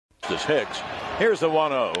Justice Hicks. Here's the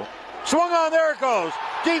 1-0. Swung on, there it goes.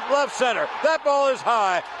 Deep left center. That ball is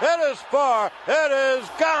high. It is far. It is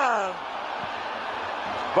gone.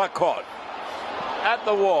 But caught. At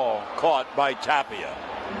the wall. Caught by Tapia.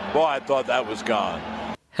 Boy, I thought that was gone.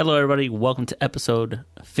 Hello, everybody. Welcome to episode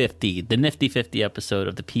 50, the nifty 50 episode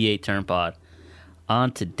of the PA Turn Pod.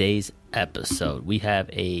 On today's episode, we have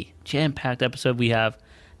a jam-packed episode. We have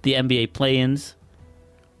the NBA play-ins.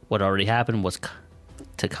 What already happened was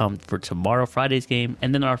to come for tomorrow, Friday's game.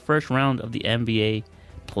 And then our first round of the NBA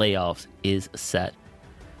playoffs is set.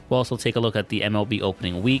 We'll also take a look at the MLB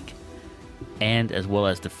opening week and as well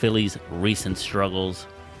as the Phillies' recent struggles.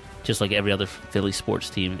 Just like every other Philly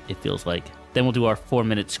sports team, it feels like. Then we'll do our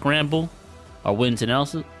 4-minute scramble, our wins and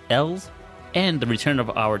L's, and the return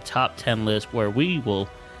of our top 10 list where we will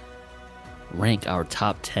rank our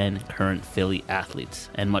top 10 current Philly athletes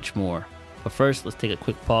and much more. But first, let's take a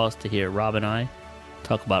quick pause to hear Rob and I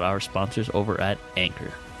talk about our sponsors over at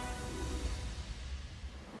Anchor.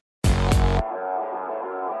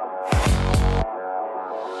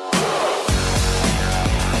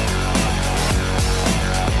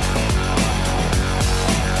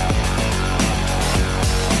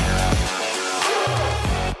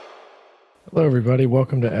 Hello, everybody.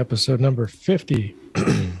 Welcome to episode number 50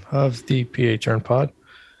 of the PA Turn Pod.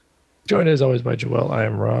 Joined as always by Joel. I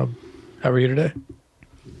am Rob. How are you today?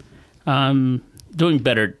 I'm doing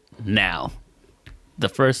better now. The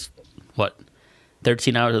first,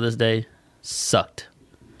 13 hours of this day sucked.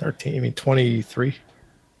 13? You mean 23?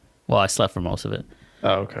 Well, I slept for most of it.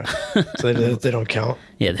 Oh, okay. So they don't count?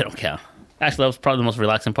 Yeah, they don't count. Actually, that was probably the most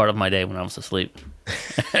relaxing part of my day when I was asleep.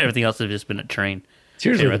 Everything else has just been a train. It's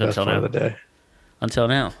usually the best part of the day. Until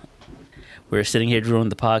now. We're sitting here doing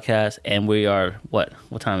the podcast, and we are, what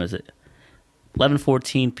time is it?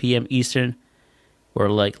 11:14 p.m. Eastern. We're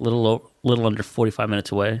like little under 45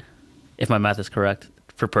 minutes away, if my math is correct,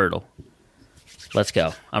 for Pirtle. Let's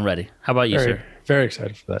go. I'm ready. How about you, sir? Very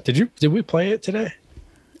excited for that. Did we play it today?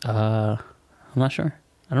 I'm not sure.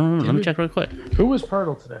 I don't remember. Let me check real quick. Who was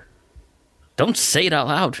Pirtle today? Don't say it out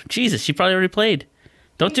loud. Jesus, she probably already played.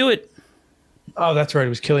 Don't do it. Oh, that's right. It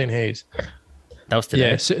was Killian Hayes. That was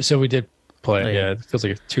today. Yeah, so we did play. Oh, yeah, it feels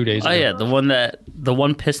like 2 days ago. Oh, yeah, the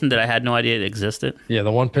one Piston that I had no idea it existed. Yeah,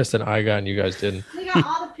 the one Piston I got and you guys didn't. We got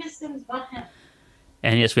all the Pistons but him.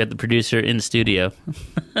 And yes, we have the producer in the studio.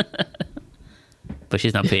 But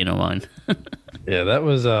she's not paying no mind. Yeah, that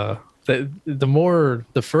was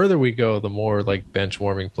the further we go, the more like bench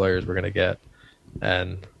warming players we're gonna get,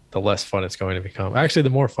 and the less fun it's going to become. Actually, the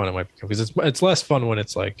more fun it might become because it's less fun when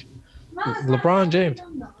it's like LeBron James.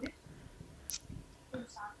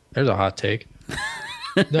 There's a hot take.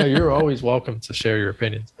 No, you're always welcome to share your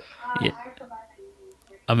opinions. Yeah.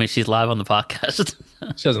 I mean, she's live on the podcast.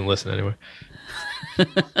 She doesn't listen anyway.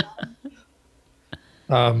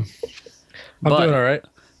 I'm doing all right.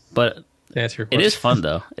 But to answer your question. It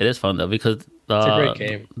is fun though because it's a great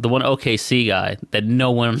game. The one OKC guy that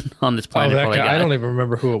no one on this planet that guy, I don't even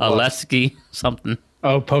remember who it was. Alevsky something.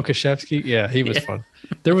 Oh, Pokashevsky? Yeah, he was fun.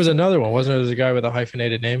 There was another one, wasn't there? There was a guy with a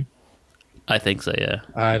hyphenated name. I think so, yeah.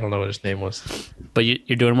 I don't know what his name was. But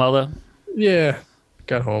you're doing well though? Yeah.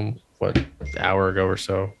 Got home, an hour ago or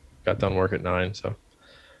so. Got done work at 9, so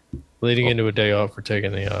leading into a day off, we're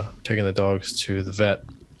taking the dogs to the vet.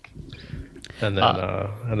 And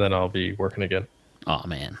then I'll be working again. Oh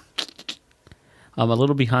man. I'm a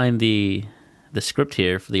little behind the script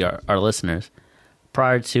here for our listeners.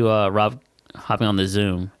 Prior to Rob hopping on the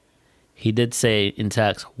Zoom, he did say in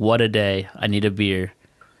text, "What a day. I need a beer.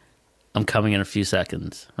 I'm coming in a few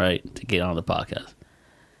seconds," right, to get on the podcast.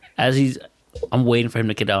 I'm waiting for him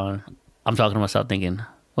to get on. I'm talking to myself thinking,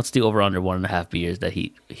 what's the over under 1.5 beers that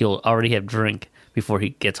he'll already have drink before he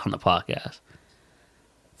gets on the podcast?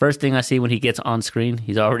 First thing I see when he gets on screen,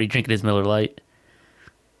 he's already drinking his Miller Lite.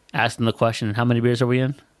 Asked him the question, how many beers are we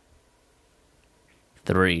in?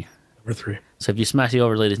 3. Number 3. So if you smash the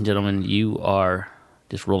over, ladies and gentlemen, you are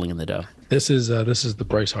just rolling in the dough. This is the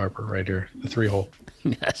Bryce Harper right here, the 3-hole.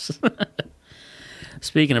 Yes.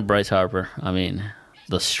 Speaking of Bryce Harper, I mean,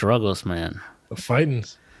 the struggles, man. The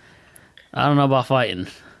fightings. I don't know about fighting.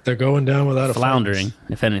 They're going down without a floundering,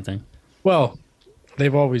 if anything. Well,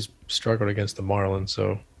 they've always struggled against the Marlins,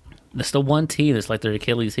 so that's the one team that's like their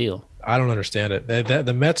Achilles heel. I don't understand it.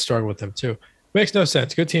 The Mets struggle with them too. Makes no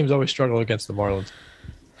sense. Good teams always struggle against the Marlins.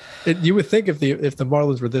 You would think if the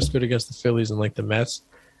Marlins were this good against the Phillies and like the Mets,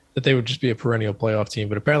 that they would just be a perennial playoff team,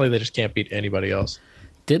 but apparently they just can't beat anybody else.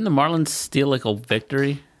 Didn't the Marlins steal like a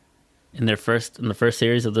victory in the first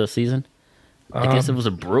series of the season? I guess it was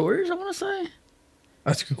the Brewers, I want to say.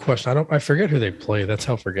 That's a good question. I forget who they play. That's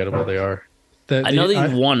how forgettable they are. I know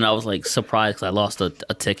they won. I was like surprised because I lost a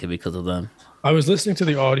ticket because of them. I was listening to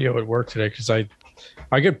the audio at work today because I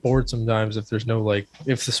get bored sometimes if there's no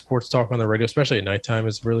if the sports talk on the radio, especially at nighttime,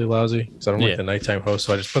 is really lousy because I don't like the nighttime host.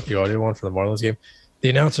 So I just put the audio on for the Marlins game. The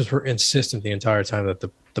announcers were insistent the entire time that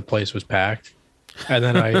the place was packed. And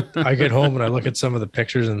then I get home and I look at some of the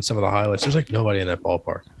pictures and some of the highlights. There's like nobody in that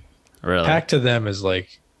ballpark. Really? Packed to them is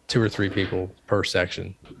like 2 or 3 people per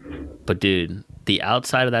section. But dude, the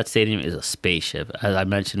outside of that stadium is a spaceship. As I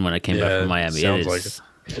mentioned when I came back from Miami,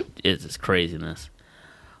 it's craziness.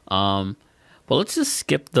 But let's just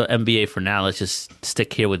skip the NBA for now. Let's just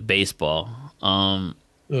stick here with baseball.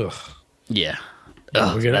 Ugh. Yeah.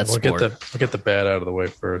 We'll get the bad out of the way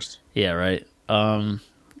first. Yeah, right.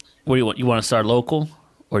 What do you want? You want to start local,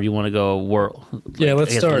 or do you want to go world? Yeah,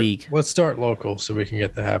 let's start. League? Let's start local so we can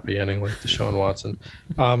get the happy ending like Deshaun Watson.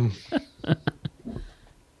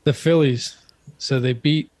 The Phillies. So they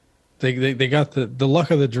beat. They got the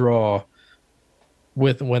luck of the draw.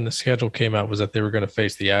 With when the schedule came out was that they were going to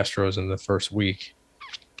face the Astros in the first week,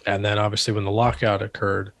 and then obviously when the lockout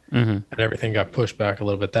occurred and everything got pushed back a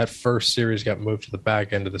little bit, that first series got moved to the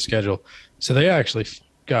back end of the schedule. So they actually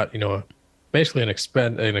got basically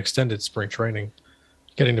an extended spring training,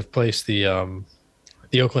 getting to place the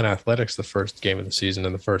Oakland Athletics the first game of the season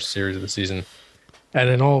and the first series of the season. And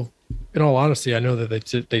in all honesty, I know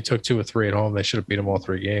that they took 2 or 3 at home. They should have beat them all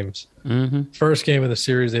 3 games. Mm-hmm. First game of the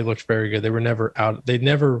series, they looked very good. They were never out. They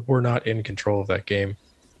never were not in control of that game.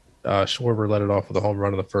 Schwarber led it off with a home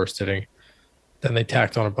run in the first inning. Then they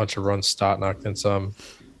tacked on a bunch of runs. Stott knocked in some.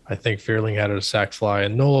 I think Fearling had a sac fly,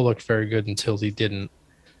 and Nola looked very good until he didn't.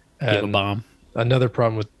 Give a bomb. Another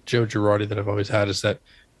problem with Joe Girardi that I've always had is that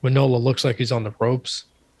when Nola looks like he's on the ropes,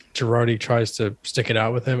 Girardi tries to stick it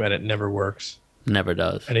out with him, and it never works. Never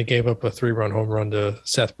does. And he gave up a 3-run home run to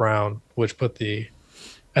Seth Brown, which put the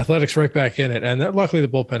Athletics right back in it. And luckily the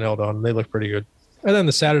bullpen held on. They looked pretty good. And then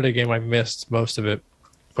the Saturday game, I missed most of it,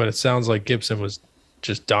 but it sounds like Gibson was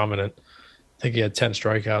just dominant. I think he had 10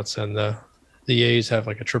 strikeouts, and the A's have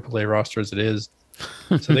like a AAA roster as it is,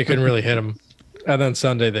 so they couldn't really hit him. And then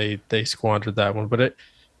Sunday they squandered that one. But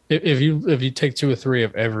if you take 2 or 3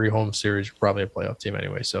 of every home series, you're probably a playoff team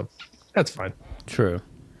anyway, so that's fine. True.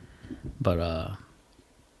 But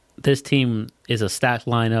this team is a stacked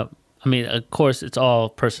lineup. I mean, of course, it's all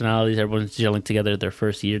personalities. Everyone's gelling together their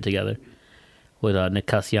first year together with Nick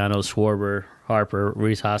Castellanos, Schwarber, Harper,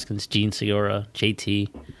 Rhys Hoskins, Gene Segura, JT.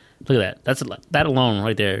 Look at that. That alone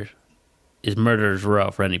right there is murderer's row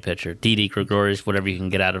for any pitcher. Didi, Gregorius, whatever you can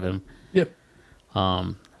get out of him. Yep.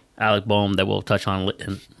 Alec Boehm, that we'll touch on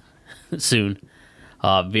soon.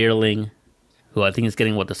 Veerling, who I think is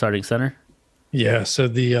getting the starting center. Yeah, so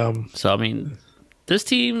I mean, this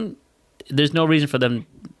team, there's no reason for them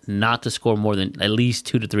not to score more than at least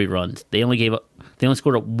 2 to 3 runs. They only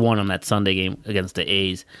scored 1 on that Sunday game against the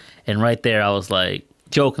A's. And right there, I was like,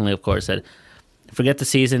 jokingly, of course, said, forget the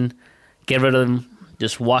season, get rid of them,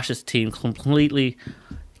 just wash this team completely,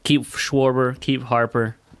 keep Schwarber, keep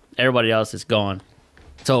Harper, everybody else is gone.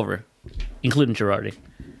 It's over, including Girardi.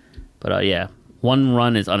 But yeah, 1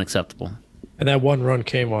 run is unacceptable. And that 1 run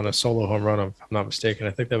came on a solo home run, if I'm not mistaken.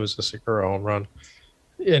 I think that was a Segura home run.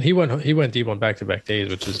 And he went deep on back-to-back days,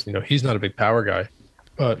 which is, he's not a big power guy.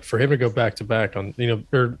 But for him to go back-to-back on,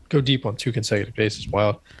 or go deep on 2 consecutive days is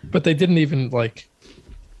wild. But they didn't even,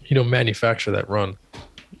 manufacture that run.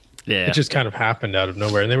 Yeah. It just kind of happened out of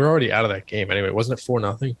nowhere. And they were already out of that game anyway. Wasn't it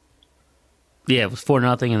 4-0? Yeah, it was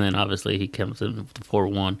 4-0, and then obviously he comes in with the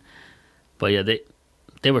 4-1. But yeah,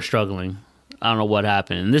 they were struggling. I don't know what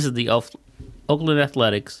happened. And this is the Oakland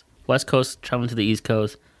Athletics, West Coast traveling to the East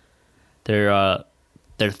Coast. Their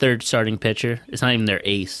third starting pitcher. It's not even their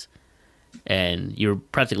ace. And you're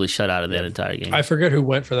practically shut out of that entire game. I forget who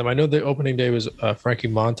went for them. I know the opening day was Frankie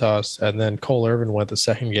Montas, and then Cole Irvin went the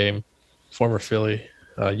second game, former Philly.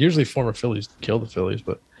 Usually former Phillies kill the Phillies,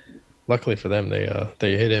 but luckily for them, they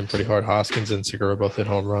hit him pretty hard. Hoskins and Segura both hit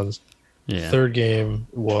home runs. Yeah. Third game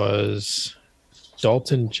was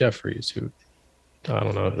Dalton Jeffries, who I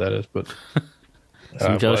don't know who that is, but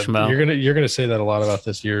Joe Schmo. You're gonna say that a lot about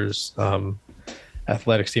this year's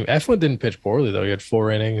Athletics team. Eflin didn't pitch poorly though. He had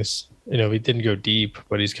 4 innings. He didn't go deep,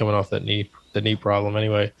 but he's coming off the knee problem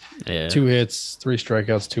anyway. Yeah. 2 hits, 3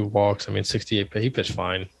 strikeouts, 2 walks. 68. But he pitched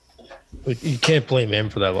fine. You can't blame him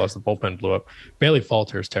for that loss. The bullpen blew up. Bailey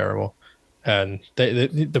Falter is terrible, and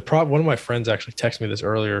the problem. One of my friends actually texted me this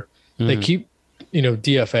earlier. Mm-hmm. They keep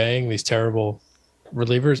DFAing these terrible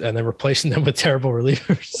relievers and then replacing them with terrible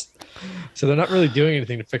relievers. So they're not really doing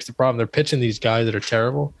anything to fix the problem. They're pitching these guys that are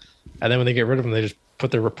terrible, and then when they get rid of them, they just put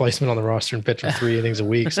their replacement on the roster and pitch them 3 innings a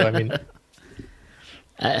week. So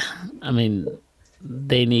I mean,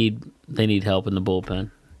 they need help in the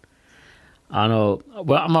bullpen. I don't know.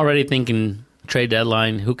 Well, I'm already thinking trade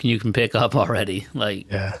deadline. Who you can pick up already?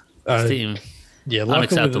 Like, Yeah. this team Yeah.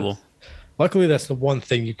 unacceptable. Luckily, that's the one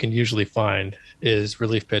thing you can usually find is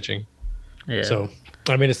relief pitching. Yeah. So,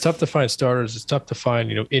 I mean, it's tough to find starters. It's tough to find,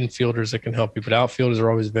 infielders that can help you, but outfielders are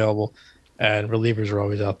always available and relievers are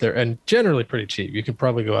always out there and generally pretty cheap. You can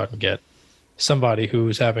probably go out and get somebody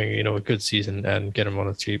who's having, a good season and get them on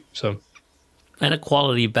the cheap. So, and a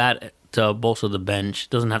quality bat to bolster the bench.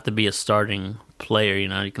 Doesn't have to be a starting player. You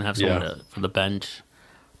can have someone for the bench,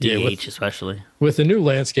 DH especially. With the new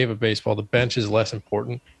landscape of baseball, the bench is less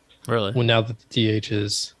important. Really? Well, now that the DH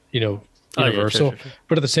is, universal, Sure.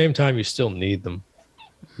 but at the same time, you still need them.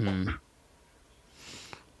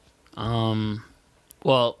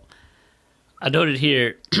 Well, I noted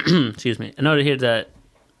here. Excuse me. I noted here that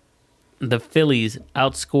the Phillies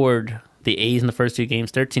outscored the A's in the first two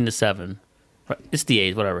games, 13-7. It's the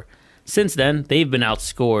A's, whatever. Since then, they've been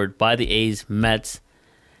outscored by the A's, Mets,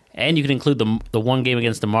 and you can include the one game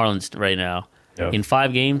against the Marlins right now. Yeah. In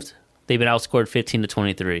 5 games, they've been outscored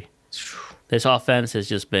 15-23. This offense has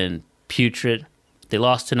just been putrid. They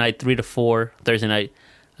lost tonight 3-4 Thursday night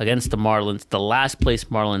against the Marlins, the last place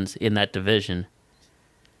Marlins in that division.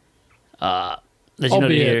 As you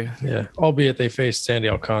noted here, Albeit they faced Sandy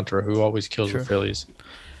Alcantara, who always kills the Phillies,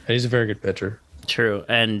 and he's a very good pitcher. True,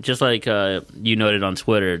 and just like you noted on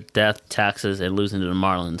Twitter, death, taxes, and losing to the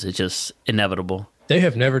Marlins is just inevitable. They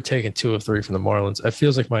have never taken 2 of 3 from the Marlins. It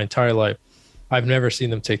feels like my entire life, I've never seen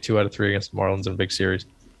them take 2 out of 3 against the Marlins in a big series.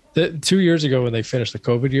 2 years ago when they finished the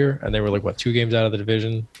COVID year, and they were like, 2 games out of the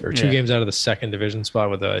division, or 2 games out of the second division spot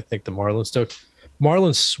with, I think, the Marlins took.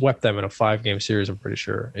 Marlins swept them in a 5-game series, I'm pretty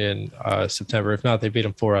sure, in September. If not, they beat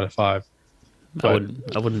them 4 out of 5. I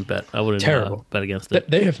wouldn't bet. I wouldn't bet against it.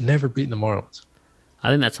 They have never beaten the Marlins. I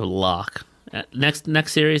think that's a lock.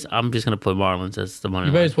 Next series, I'm just going to put Marlins as the money.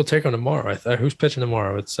 You may as well take them tomorrow. Who's pitching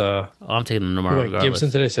tomorrow? It's I'm taking them tomorrow. Regardless.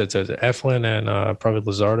 Gibson today said so. Eflin and probably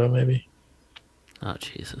Luzardo, maybe. Oh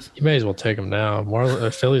Jesus! You may as well take them now.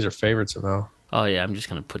 Phillies are favorites somehow. Oh yeah, I'm just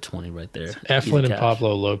going to put 20 right there. Eflin and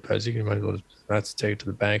Pablo Lopez. You might as well just take it to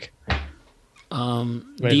the bank.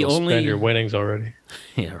 Spend your winnings already.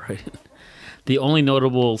 Yeah, right. The only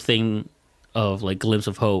notable thing of glimpse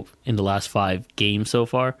of hope in the last 5 games so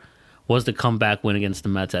far was the comeback win against the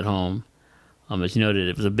Mets at home. As you noted,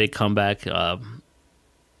 it was a big comeback. Fortunately,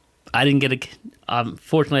 I didn't get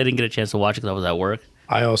a chance to watch it because I was at work.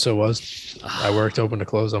 I also was. I worked open to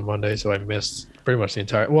close on Monday, so I missed pretty much the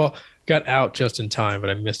entire. Well, got out just in time, but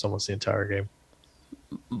I missed almost the entire game.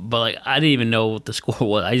 But I didn't even know what the score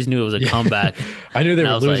was. I just knew it was a comeback. I knew they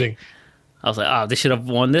were losing. I was like, they should have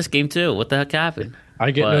won this game too. What the heck happened? I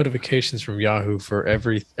get notifications from Yahoo for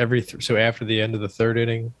every so after the end of the third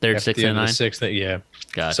inning, third, sixth, and 9? The sixth,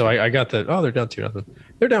 Gotcha. So I got they're down 2-0.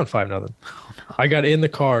 They're down 5-0. Oh, no. I got in the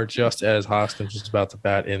car just as Hoskins was about to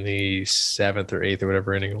bat in the 7th or 8th or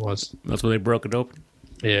whatever inning it was. That's when they broke it open.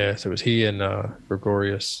 Yeah, so it was he and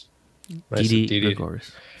Gregorius. Didi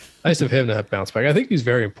Gregorius. Nice of him to have bounced back. I think he's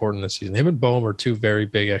very important this season. Him and Bohm are 2 very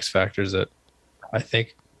big X factors that I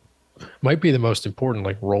think might be the most important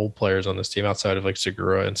role players on this team outside of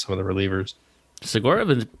Segura and some of the relievers.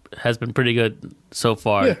 Segura has been pretty good so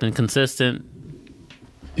far. Yeah. Been consistent.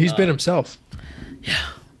 He's been himself. Yeah.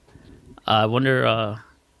 I wonder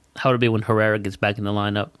how it'll be when Herrera gets back in the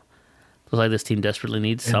lineup. Looks like this team desperately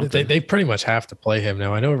needs something. They pretty much have to play him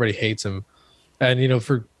now. I know everybody hates him, and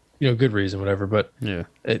for good reason, whatever. But yeah,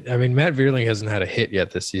 Matt Vierling hasn't had a hit yet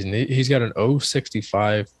this season. He's got an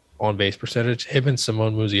 .065 on base percentage. Him and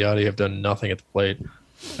Simone Muzziotti have done nothing at the plate.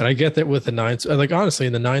 And I get that with the 9th, honestly,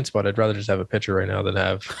 in the 9th spot, I'd rather just have a pitcher right now than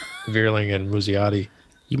have Vierling and Muzziotti.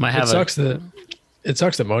 You might have. It sucks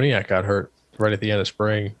that Moniak got hurt right at the end of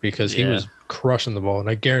spring because he was crushing the ball, and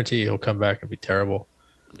I guarantee he'll come back and be terrible.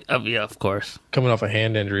 Yeah, of course. Coming off a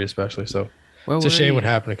hand injury, especially. So it's a shame what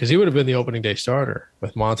happened because he would have been the opening day starter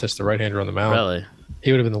with Montes, the right-hander, on the mound. Really?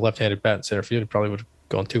 He would have been the left-handed bat in center field. He probably would have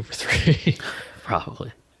gone 2 for 3.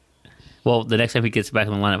 Probably. Well, the next time he gets back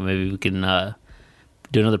in the lineup, maybe we can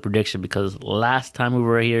do another prediction because last time we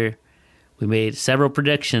were here, we made several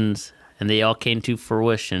predictions, and they all came to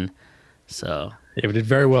fruition. So yeah, we did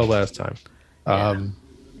very well last time.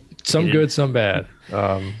 Some good, some bad.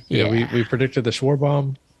 We predicted the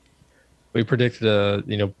Schwarbaum. We predicted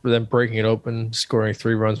them breaking it open, scoring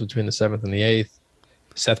 3 runs between the 7th and the 8th.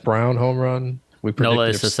 Seth Brown home run. We predicted Nola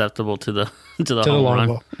is susceptible to the home long run.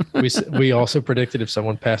 ball. We also predicted if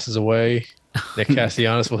someone passes away, Nick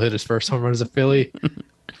Castellanos will hit his first home run as a Philly.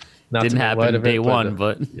 Didn't happen day one,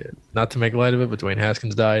 but not to make light of it, but Dwayne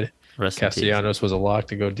Haskins died. Rest in peace. Castellanos was a lock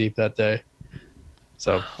to go deep that day.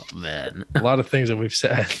 So Oh, man. a lot of things that we've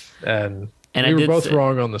said, and And we I were did both say-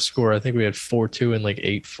 wrong on the score. I think we had 4-2 and like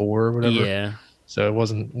 8-4 or whatever. Yeah. So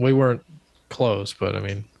we weren't close, but I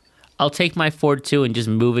mean, I'll take my 4-2 and just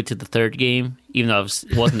move it to the third game, even though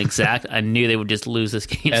it wasn't exact. I knew they would just lose this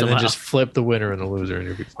game and somehow. then just flip the winner and the loser, and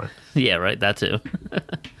you'll be fine. Yeah, right. That too.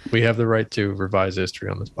 We have the right to revise history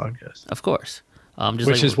on this podcast, Of course. Just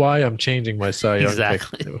which like- is why I'm changing my Cy Young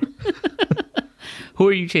Exactly. pick. Who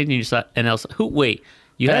are you changing your side? And else, who? Wait,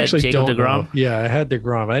 you I had actually Jacob don't DeGrom. know. Yeah, I had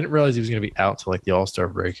DeGrom. I didn't realize he was going to be out till like the All-Star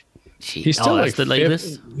break. Gee, He's still that's like the fifth.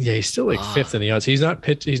 this. Yeah, he's still like fifth in the odds. He's not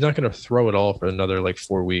He's not going to throw it all for another like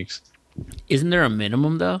 4 weeks. Isn't there a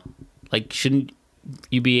minimum though? Like, shouldn't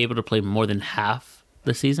you be able to play more than half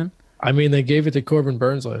the season? I mean, they gave it to Corbin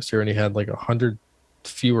Burns last year, and he had like 100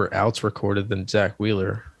 fewer outs recorded than Zach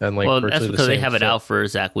Wheeler, and like Well, virtually that's the because they same have it fit. out for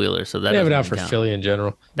Zach Wheeler, so that They have it doesn't out for count. Philly in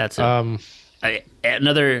general. That's it.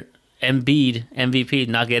 Another Embiid MVP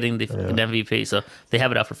not getting the an MVP, so they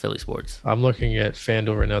have it out for Philly sports. I'm looking at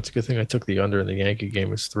FanDuel right now. It's a good thing I took the under in the Yankee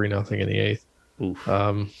game. It's 3-0 in the eighth. Oof.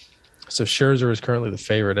 So Scherzer is currently the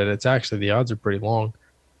favorite, and it's actually the odds are pretty long.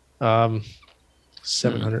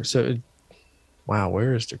 700. So, wow,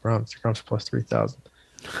 where is DeGrom? DeGrom's plus 3,000.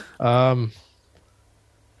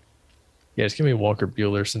 Yeah, just give me Walker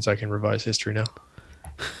Buehler since I can revise history now.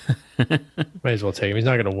 Might as well take him. He's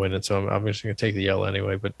not going to win it, so I'm just going to take the L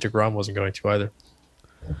anyway. But DeGrom wasn't going to either.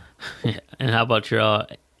 And how about your AL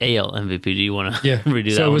MVP? Do you want to Yeah,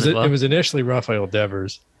 redo so that one as well? it was initially Rafael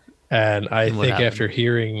Devers, and I And what think happened? after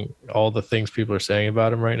hearing all the things people are saying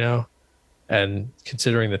about him right now, and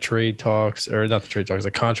considering the trade talks, or not the trade talks,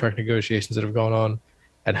 the contract negotiations that have gone on,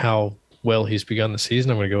 and how well he's begun the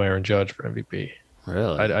season, I'm going to go Aaron Judge for MVP.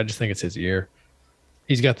 Really? I just think it's his year.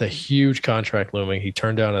 He's got the huge contract looming. He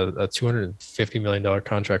turned down a $250 million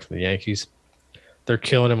contract from the Yankees. They're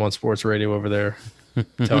killing him on sports radio over there,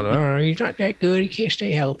 telling him, "Oh, he's not that good. He can't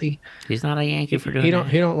stay healthy. He's not a Yankee for doing He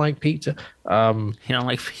that. don't like pizza." He don't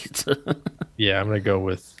like pizza. Yeah, I'm gonna go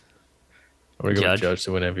with Judge. Judge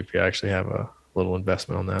to win MVP. I actually have a little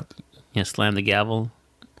investment on that. Yeah, slam the gavel.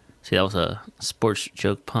 See, that was a sports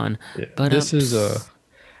joke pun. Yeah. But This is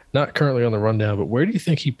not currently on the rundown, but where do you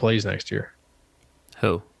think he plays next year,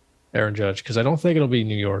 who? Aaron Judge? Because I don't think it'll be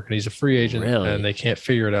New York, and he's a free agent, Really? and they can't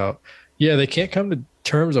figure it out. Yeah, they can't come to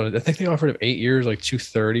terms on it. I think they offered him 8 years, like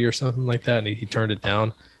 230 or something like that, and he turned it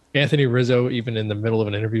down. Anthony Rizzo, even in the middle of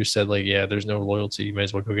an interview, said like, "Yeah, there's no loyalty. You may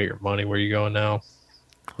as well go get your money. Where you going now?"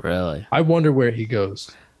 Really? I wonder where he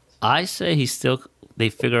goes. I say he's still. They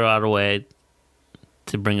figure out a way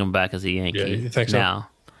to bring him back as a Yankee. Yeah, you think so?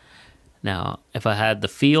 Now, if I had the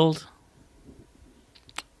field,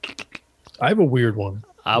 I have a weird one.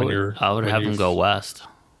 I when would. you're- I would when have you him go west.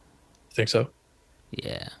 Think so?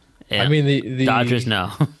 Yeah. I mean, the Dodgers.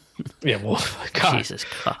 No. Yeah, well, God, Jesus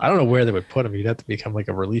God. I don't know where they would put him. He'd have to become like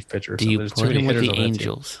a relief pitcher. Or Do something. you There's too put many him with hitters the on that team.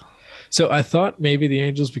 Angels? So I thought maybe the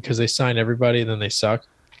Angels because they sign everybody and then they suck.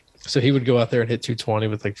 So he would go out there and hit 220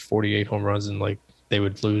 with like 48 home runs and like they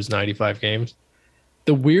would lose 95 games.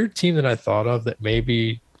 The weird team that I thought of that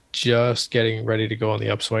maybe just getting ready to go on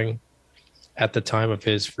the upswing at the time of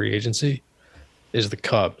his free agency is the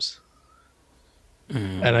Cubs.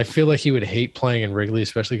 And I feel like he would hate playing in Wrigley,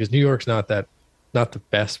 especially because New York's not the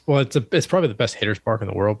best. Well, it's probably the best hitter's park in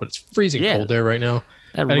the world, but it's freezing Yeah. cold there right now.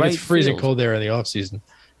 That I think right it's freezing field. cold there in the offseason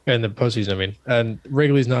and the postseason. I mean, and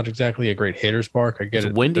Wrigley's not exactly a great hitter's park. I get It's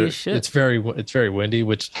it. windy There- as shit. It's very windy.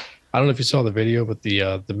 Which I don't know if you saw the video, but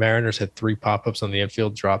the Mariners had 3 pop-ups on the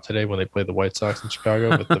infield drop today when they played the White Sox in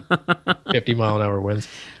Chicago with the 50-mile-an-hour winds.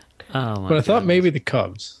 Oh, my But I thought God. maybe the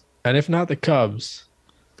Cubs, and if not the Cubs,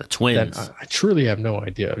 the then Twins. I truly have no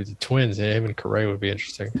idea. The Twins, him and Correa would be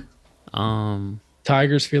interesting.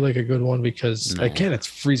 Tigers feel like a good one because No. again, it's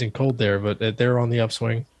freezing cold there, but they're on the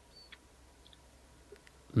upswing.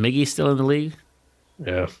 Miggy's still in the league.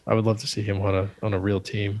 Yeah, I would love to see him on a real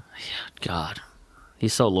team. God,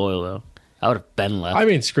 he's so loyal though. I would have been left. I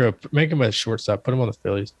mean, screw it. Make him a shortstop. Put him on the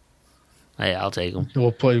Phillies. Hey, I'll take him.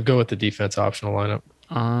 We'll go with the defense optional lineup.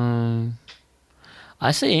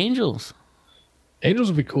 I say Angels. Angels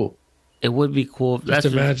would be cool. It would be cool. Just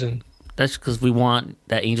imagine. That's because we want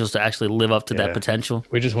that Angels to actually live up to that Yeah. potential.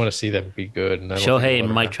 We just want to see them be good. And I don't think Shohei we'll and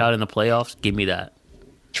ever Mike have- Trout in the playoffs. Give me that.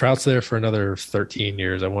 Trout's there for another 13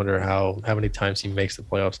 years. I wonder how many times he makes the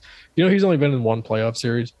playoffs. You know, he's only been in one playoff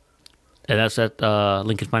series. And that's at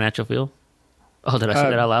Lincoln Financial Field. Oh, did I say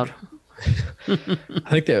that out loud?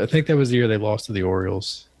 I think that was the year they lost to the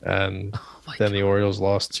Orioles, and my then the Orioles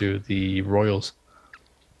lost to the Royals.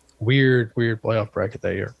 Weird playoff bracket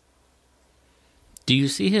that year. Do you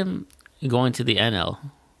see him going to the NL?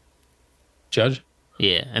 Judge.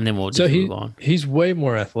 Yeah, and then we'll So just move on. he's way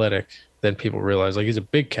more athletic than people realize. Like he's a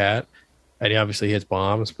big cat, and he obviously hits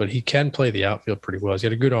bombs, but he can play the outfield pretty well. He's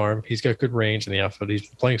got a good arm. He's got good range in the outfield. He's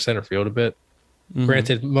playing center field a bit.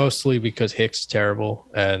 Granted, mostly because Hicks is terrible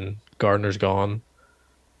and Gardner's gone,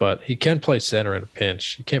 but he can play center in a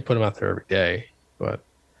pinch. You can't put him out there every day, but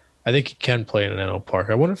I think he can play in an NL Park.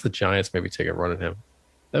 I wonder if the Giants maybe take a run at him.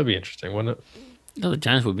 That would be interesting, wouldn't it? No, the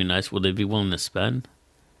Giants would be nice. Would they be willing to spend?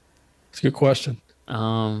 It's a good question.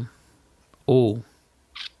 The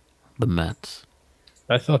Mets.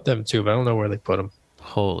 I thought them too, but I don't know where they put him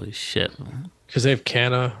Holy shit. because they have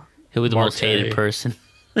Canna. He'll be the most Marte. hated person.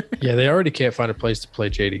 Yeah, they already can't find a place to play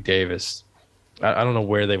J.D. Davis. I don't know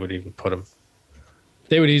where they would even put him.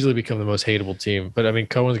 They would easily become the most hateable team. But, I mean,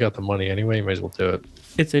 Cohen's got the money anyway. You might as well do it.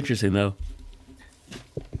 It's interesting, though.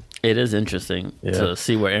 It is interesting to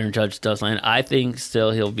see where Aaron Judge does land. I think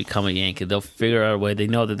still he'll become a Yankee. They'll figure out a way. They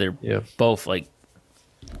know that they're both, like,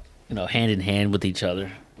 hand in hand with each other.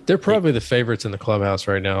 They're probably the favorites in the clubhouse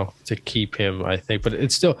right now to keep him, I think. But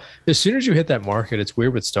it's still, as soon as you hit that market, it's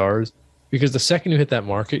weird with stars. Because the second you hit that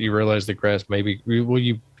market, you realize the grass may be,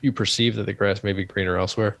 you perceive that the grass may be greener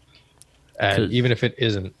elsewhere. And even if it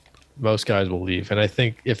isn't, most guys will leave. And I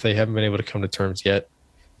think if they haven't been able to come to terms yet,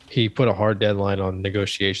 he put a hard deadline on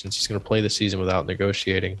negotiations. He's going to play the season without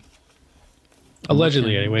negotiating.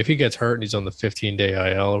 Allegedly, anyway. If he gets hurt and he's on the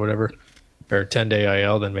 15-day IL or whatever, or 10-day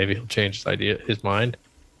IL, then maybe he'll change his mind.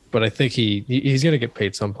 But I think he's going to get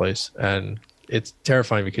paid someplace. And it's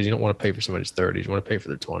terrifying because you don't want to pay for somebody's 30s. You want to pay for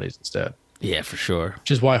their 20s instead. Yeah, for sure. Which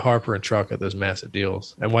is why Harper and Trout got those massive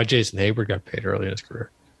deals and why Jason Hayward got paid early in his career.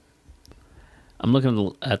 I'm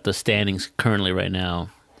looking at the standings currently right now.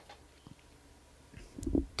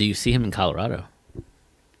 Do you see him in Colorado?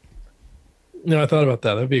 No, I thought about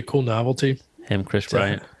that. That'd be a cool novelty. Him, Chris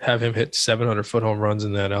Bryant. Have him hit 700-foot home runs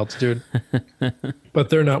in that altitude. But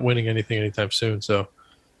they're not winning anything anytime soon, so.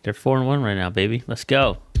 They're 4-1 right now, baby. Let's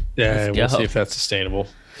go. Yeah, we'll see if that's sustainable.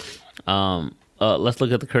 Let's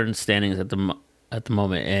look at the current standings at the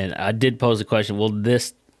moment. And I did pose a question. Will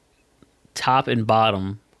this top and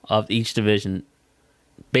bottom of each division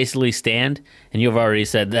basically stand? And you've already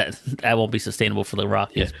said that won't be sustainable for the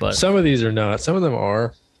Rockies. But some of these are not. Some of them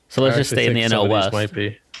are. So let's just stay in the NL West. Might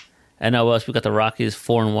be. NL West, we got the Rockies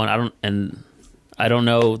 4-1. I don't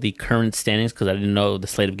know the current standings because I didn't know the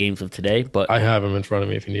slate of games of today. But I have them in front of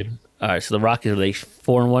me if you need them. All right, so the Rockies, are they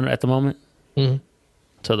 4-1 at the moment? Mm-hmm.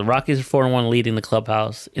 So the Rockies are 4-1, leading the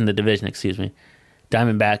clubhouse in the division. Excuse me.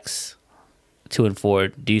 Diamondbacks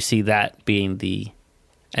 2-4. Do you see that being the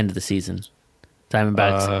end of the season?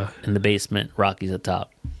 Diamondbacks in the basement, Rockies at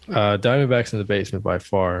top. Diamondbacks in the basement by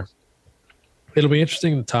far. It'll be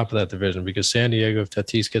interesting in the top of that division because San Diego, if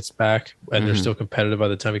Tatis gets back and they're still competitive by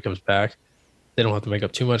the time he comes back, they don't have to make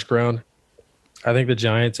up too much ground. I think the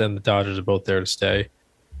Giants and the Dodgers are both there to stay.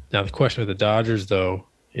 Now, the question with the Dodgers, though,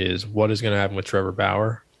 is what is going to happen with Trevor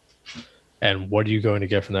Bauer and what are you going to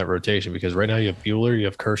get from that rotation? Because right now you have Buehler, you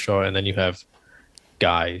have Kershaw, and then you have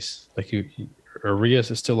guys. Like Arias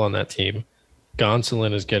is still on that team.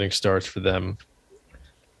 Gonsolin is getting starts for them.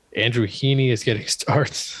 Andrew Heaney is getting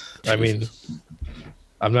starts. I mean,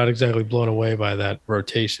 I'm not exactly blown away by that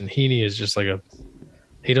rotation. Heaney is just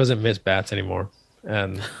he doesn't miss bats anymore.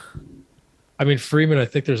 And I mean, Freeman, I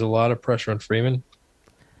think there's a lot of pressure on Freeman.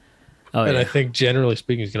 Oh, and yeah. I think generally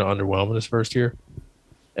speaking, he's going to underwhelm in his first year.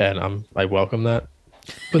 And I welcome that.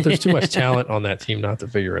 But there's too much talent on that team not to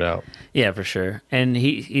figure it out. Yeah, for sure. And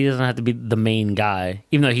he doesn't have to be the main guy,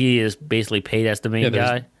 even though he is basically paid as the main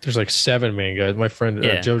guy. There's like 7 main guys. My friend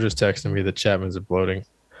Joe just texted me that Chapman's imploding.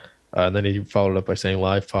 And then he followed up by saying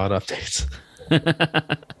live pod updates.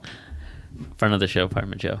 Friend of the show,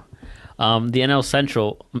 Apartment Joe. The NL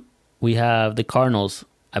Central, we have the Cardinals,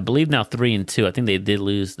 I believe now 3-2. I think they did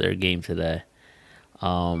lose their game today.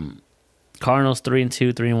 Cardinals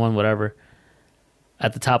 3-2, 3-1, whatever.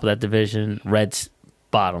 At the top of that division, Reds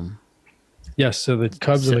bottom. Yes, so the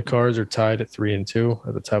Cubs and the Cards are tied at 3-2.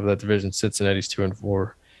 At the top of that division, Cincinnati's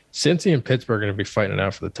 2-4. Cincy and Pittsburgh are going to be fighting it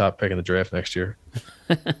out for the top pick in the draft next year.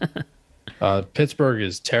 Pittsburgh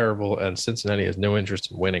is terrible, and Cincinnati has no interest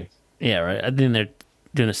in winning. Yeah, right. I think they're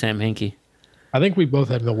doing a Sam Hinkie. I think we both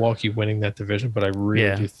had Milwaukee winning that division, but I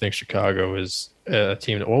really do think Chicago is a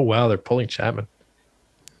team. Oh, wow, they're pulling Chapman.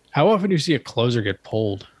 How often do you see a closer get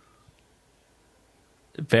pulled?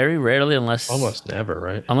 Very rarely, unless almost never,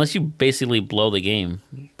 right? Unless you basically blow the game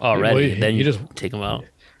already, Well, then you just take them out.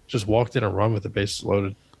 Just walked in and run with the bases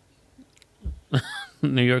loaded.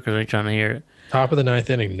 New Yorkers ain't trying to hear it. Top of the 9th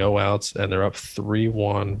inning, no outs, and they're up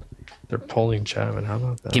 3-1. They're pulling Chapman. How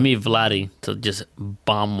about that? Give me Vladdy to just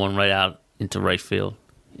bomb one right out into right field.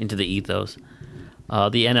 into the ethos.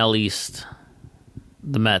 The NL East,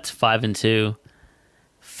 the Mets 5-2,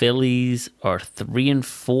 Phillies are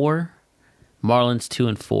 3-4, Marlins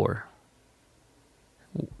 2-4.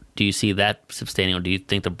 Do you see that sustaining, or do you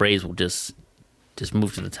think the Braves will just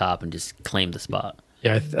move to the top and just claim the spot?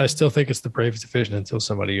 Yeah, I still think it's the Braves division until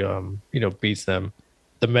somebody beats them.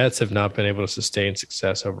 The Mets have not been able to sustain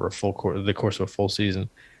success over the course of a full season.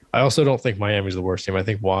 I also don't think Miami's the worst team. I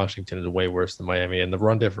think Washington is way worse than Miami, and the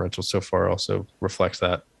run differential so far also reflects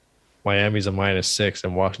that. Miami's a -6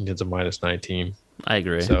 and Washington's a -19. I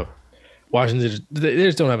agree. So Washington, they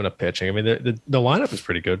just don't have enough pitching. I mean, the lineup is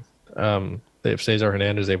pretty good. They have Cesar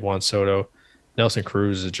Hernandez, they have Juan Soto. Nelson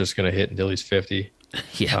Cruz is just going to hit until he's 50.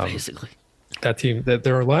 Yeah, basically. That team, their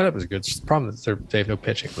lineup is good. It's just the problem is they have no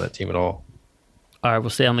pitching for that team at all. All right,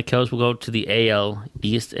 we'll stay on the coast. We'll go to the AL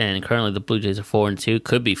East, and currently the Blue Jays are 4-2.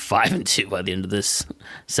 Could be 5-2 by the end of this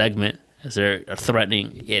segment, as they're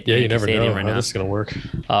threatening it. Yeah, you never know right how now. this is going to work.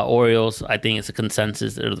 Orioles, I think it's a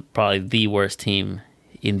consensus. They're probably the worst team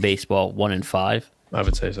in baseball, 1-5. I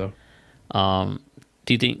would say so.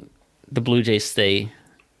 Do you think the Blue Jays stay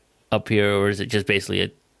up here, or is it just basically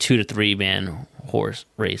a 2 to 3 man horse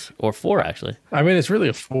race, or 4 actually? I mean, it's really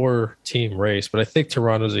a 4-team race, but I think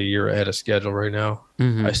Toronto's a year ahead of schedule right now.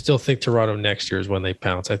 Mm-hmm. I still think Toronto next year is when they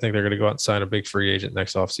pounce. I think they're going to go out and sign a big free agent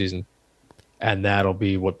next offseason, and that'll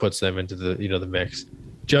be what puts them into the mix.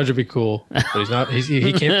 Judge would be cool, but he's not.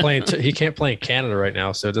 He can't play. He can't play in Canada right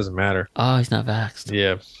now, so it doesn't matter. Oh, he's not vaxxed.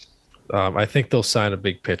 Yeah, I think they'll sign a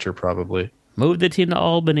big pitcher probably. Move the team to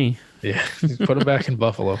Albany. Yeah, put him back in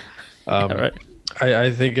Buffalo. All right.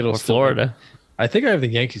 I think it'll Or still Florida. I think I have the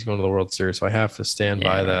Yankees going to the World Series, so I have to stand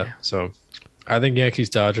by that. So I think Yankees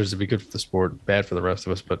Dodgers would be good for the sport, bad for the rest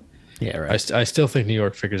of us. But Yeah, right. I still think New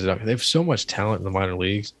York figures it out. They have so much talent in the minor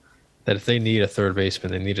leagues that if they need a third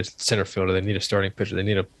baseman, they need a center fielder, they need a starting pitcher, they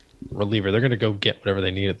need a reliever, they're going to go get whatever they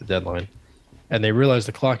need at the deadline. And they realize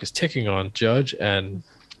the clock is ticking on Judge, and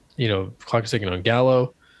clock is ticking on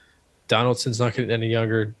Gallo. Donaldson's not getting any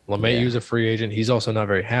younger. LeMahieu's a free agent. He's also not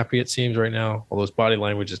very happy, it seems, right now, although his body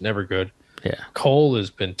language is never good. Yeah. Cole has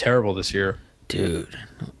been terrible this year. Dude.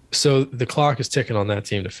 So the clock is ticking on that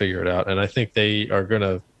team to figure it out. And I think they are going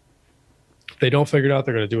to – if they don't figure it out,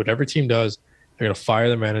 they're going to do what every team does. They're going to fire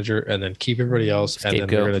the manager and then keep everybody else, and then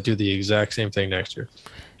they're going to do the exact same thing next year.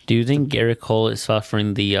 Do you think Garrett Cole is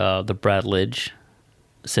suffering the Brad Lidge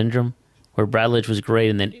syndrome, where Brad Lidge was great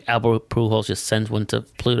and then Albert Pujols just sends one to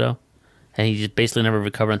Pluto, and he just basically never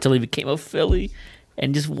recovered until he became a Philly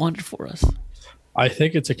and just won it for us? I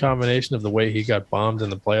think it's a combination of the way he got bombed in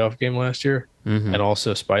the playoff game last year and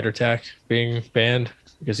also Spider Tack being banned,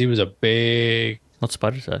 because he was a big What's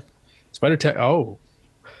Spider Tack? Spider Tack. Oh,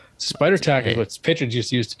 Spider Tack is what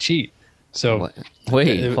pitchers used to cheat. So What?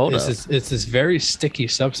 Wait, hold up. It's this very sticky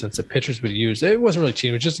substance that pitchers would use. It wasn't really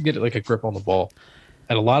cheating; it was just to get like a grip on the ball.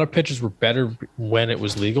 And a lot of pitchers were better when it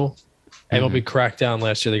was legal. MLB cracked down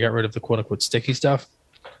last year. They got rid of the quote unquote sticky stuff.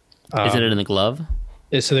 Isn't it in the glove?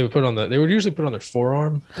 So they would they would usually put it on their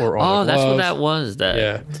forearm or on their That's what glove. that was.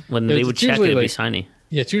 Yeah. When they would It's check it, usually it'd be like- shiny.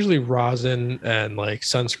 Yeah, it's usually rosin and like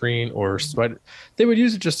sunscreen or spider. They would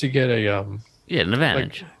use it just to get a Yeah, an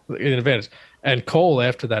advantage. an advantage. And Cole,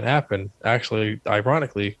 after that happened, actually,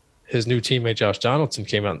 ironically, his new teammate Josh Donaldson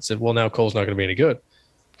came out and said, "Well, now Cole's not going to be any good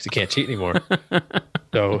because he can't cheat anymore."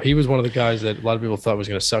 So he was one of the guys that a lot of people thought was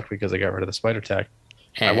going to suck because they got rid of the Spider Tack.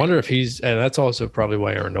 I wonder if and that's also probably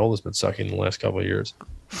why Aaron Nola's been sucking in the last couple of years,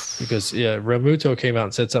 because Realmuto came out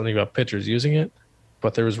and said something about pitchers using it,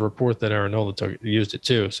 but there was a report that Aaron Nola used it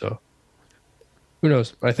too. So who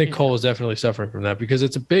knows? I think Cole is definitely suffering from that because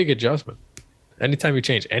it's a big adjustment. Anytime you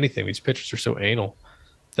change anything, these pitchers are so anal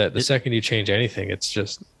that the second you change anything, it's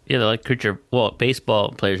just Yeah, they're like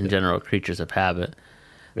baseball players in general are creatures of habit.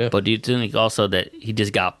 Yeah. But do you think also that he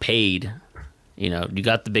just got paid? You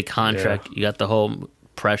got the big contract, you got the whole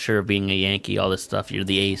pressure of being a Yankee, all this stuff. You're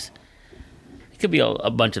the ace. It could be a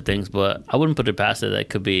bunch of things, but I wouldn't put it past it. That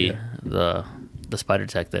could be the Spider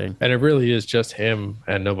Tech thing. And it really is just him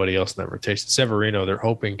and nobody else in that rotation. Severino, they're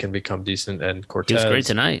hoping can become decent, and He Cortez. was great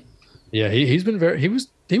tonight. Yeah, he's been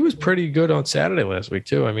he was pretty good on Saturday last week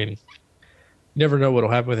too. I mean, you never know what'll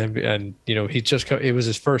happen with him. And it was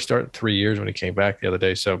his first start in 3 years when he came back the other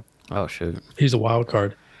day. So Oh shoot! he's a wild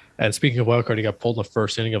card. And speaking of wild card, he got pulled in the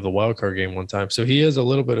first inning of the wild card game one time. So he is a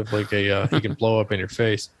little bit of like he can blow up in your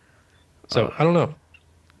face. So I don't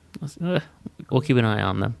know. We'll keep an eye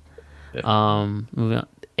on them. Yeah. Moving on.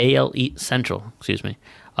 AL Central, excuse me.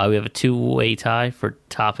 We have a 2-way tie for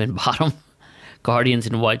top and bottom. Guardians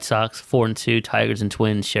and White Sox, 4-2. Tigers and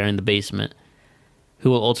Twins sharing the basement. Who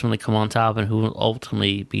will ultimately come on top, and who will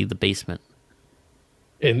ultimately be the basement?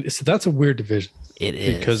 And so that's a weird division. It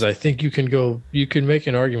is. Because I think you can make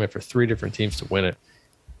an argument for three different teams to win it.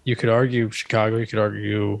 You could argue Chicago, you could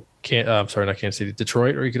argue not Kansas City,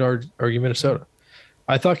 Detroit, or you could argue Minnesota.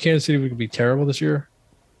 I thought Kansas City would be terrible this year.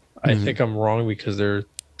 I think I'm wrong because their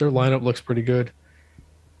lineup looks pretty good.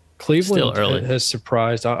 Cleveland has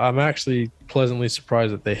surprised. I'm actually pleasantly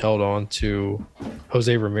surprised that they held on to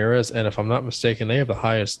Jose Ramirez. And if I'm not mistaken, they have the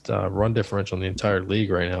highest run differential in the entire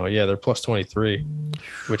league right now. Yeah, they're plus 23,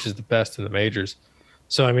 which is the best in the majors.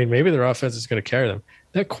 So, I mean, maybe their offense is going to carry them.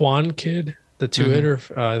 That Kwan kid, the two-hitter,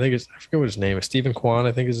 I forget what his name is. Stephen Kwan,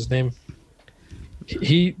 I think is his name.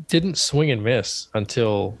 He didn't swing and miss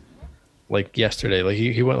until like yesterday. Like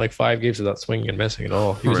he went like 5 games without swinging and missing at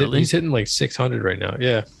all. He's hitting like 600 right now.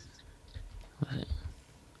 Yeah.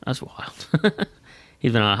 That's wild.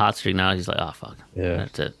 He's been on a hot streak now. He's like, oh, fuck. Yeah.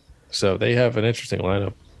 That's it. So they have an interesting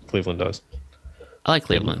lineup. Cleveland does. I like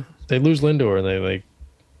Cleveland. They lose Lindor and they like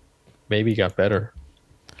maybe got better.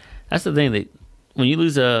 That's the thing. When you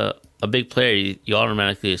lose a big player, you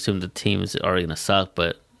automatically assume the teams are going to suck,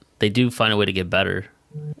 but they do find a way to get better.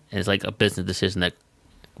 And it's like a business decision that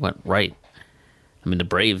went right. I mean, the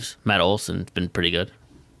Braves, Matt Olson's been pretty good.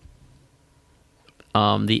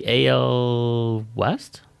 The AL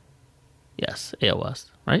West? Yes, AL West,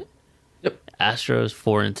 right? Yep. Astros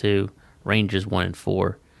 4-2, Rangers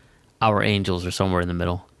 1-4. Our Angels are somewhere in the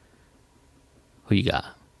middle. Who you got?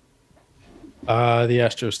 The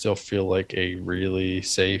Astros still feel like a really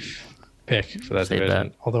safe pick for that division.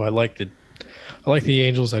 Bet. Although I like the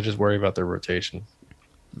Angels, I just worry about their rotation.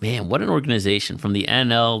 Man, what an organization. From the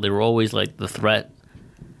NL, they were always like the threat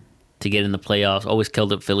to get in the playoffs, always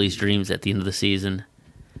killed up Phillies' dreams at the end of the season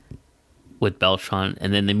with Beltran.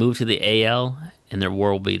 And then they moved to the AL, and they're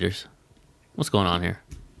world beaters. What's going on here?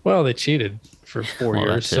 Well, they cheated for 4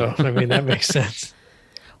 years, so, I mean, that makes sense.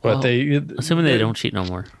 But assuming they don't cheat no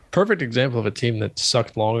more. Perfect example of a team that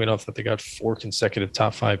sucked long enough that they got 4 consecutive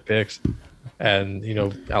top 5 picks. And,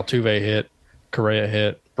 Altuve hit, Correa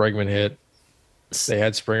hit, Bregman hit. They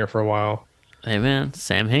had Springer for a while. Hey, man,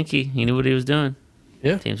 Sam Hinkie, he knew what he was doing.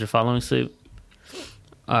 Yeah. Teams are following suit.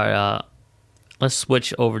 All right, let's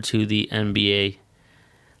switch over to the NBA.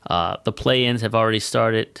 The play-ins have already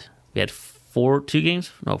started. We had 4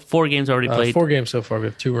 games already played. 4 games so far. We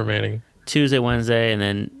have 2 remaining. Tuesday, Wednesday, and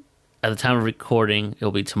then at the time of recording,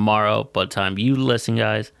 it'll be tomorrow. By the time you listen,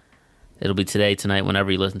 guys, it'll be today, tonight,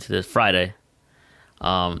 whenever you listen to this, Friday.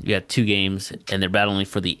 You have 2 games, and they're battling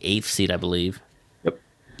for the 8th seed, I believe. Yep.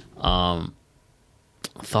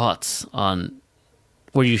 Thoughts on...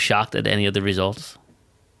 Were you shocked at any of the results?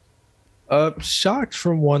 Shocked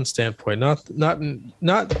from one standpoint,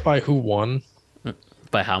 not by who won.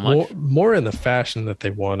 By how much? More in the fashion that they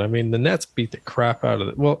won. I mean, the Nets beat the crap out of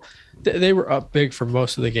it. Well, they were up big for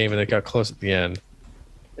most of the game, and they got close at the end.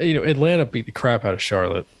 Atlanta beat the crap out of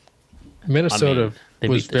Charlotte. Minnesota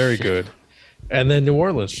was very good. And then New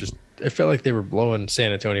Orleans it felt like they were blowing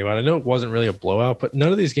San Antonio out. I know it wasn't really a blowout, but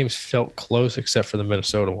none of these games felt close except for the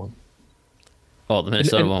Minnesota one. Oh, the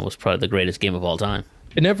Minnesota one was probably the greatest game of all time.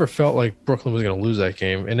 It never felt like Brooklyn was going to lose that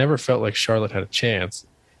game. It never felt like Charlotte had a chance.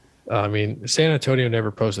 I mean, San Antonio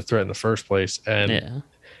never posed a threat in the first place. And,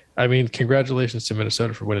 I mean, congratulations to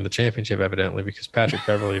Minnesota for winning the championship, evidently, because Patrick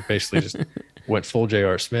Beverley basically just went full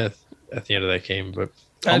J.R. Smith at the end of that game. But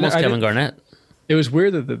almost Kevin Garnett. It was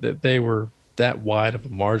weird that they were that wide of a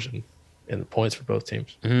margin in the points for both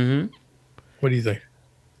teams. Mm-hmm. What do you think?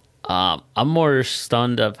 I'm more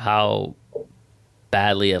stunned of how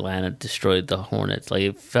badly Atlanta destroyed the Hornets. Like,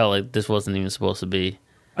 it felt like this wasn't even supposed to be.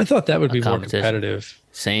 I thought that would be more competitive.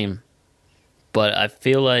 Same. But I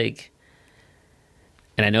feel like,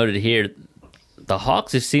 and I noted here, the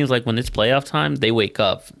Hawks, it seems like when it's playoff time, they wake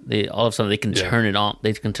up. All of a sudden, they can turn it on.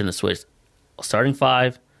 They can turn the switch. Starting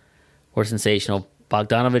 5 were sensational.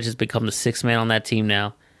 Bogdanovich has become the 6th man on that team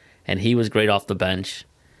now, and he was great off the bench.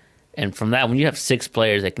 And from that, when you have 6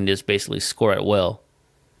 players that can just basically score at will,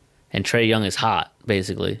 and Trae Young is hot,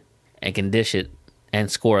 basically, and can dish it and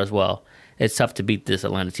score as well, it's tough to beat this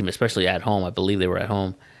Atlanta team, especially at home. I believe they were at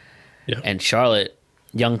home. Yeah. And Charlotte,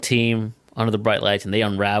 young team, under the bright lights, and they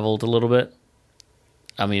unraveled a little bit.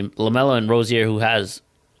 I mean, LaMelo and Rozier, who has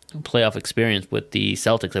playoff experience with the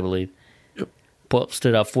Celtics, I believe,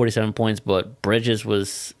 stood up 47 points, but Bridges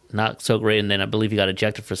was not so great, and then I believe he got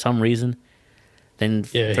ejected for some reason. Then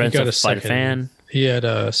he got a second fan. He had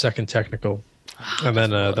a second technical, and then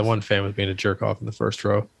the one fan was being a jerk off in the first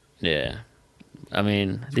row. Yeah. I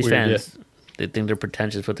mean, these fans, they think they're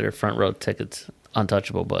pretentious with their front row tickets,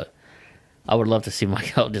 untouchable, but I would love to see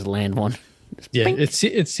Michael just land one. It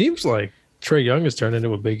seems like Trae Young has turned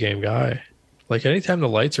into a big game guy. Like, anytime the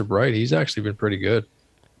lights are bright, he's actually been pretty good.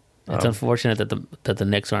 It's unfortunate that the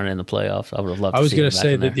Knicks aren't in the playoffs. I would have loved. I was going to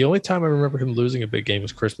say that the only time I remember him losing a big game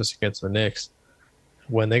was Christmas against the Knicks,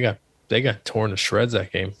 when they got torn to shreds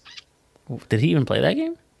that game. Did he even play that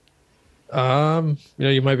game?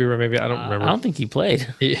 You might be right. Maybe I don't remember. I don't think he played.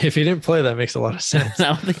 If he didn't play, that makes a lot of sense. I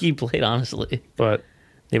don't think he played, honestly. But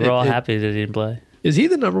they were all happy that he didn't play. Is he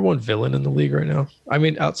the number one villain in the league right now? I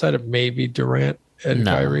mean, outside of maybe Durant and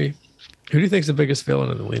Kyrie, who do you think is the biggest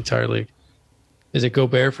villain in the entire league? Is it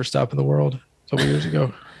Gobert for stopping the world a couple years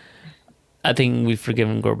ago? I think we've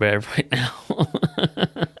forgiven Gobert right now.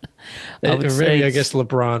 I guess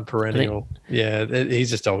LeBron perennial. He's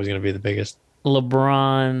just always going to be the biggest.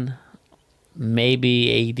 LeBron,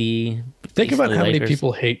 maybe AD. Think about how Lakers. many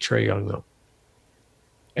people hate Trae Young, though.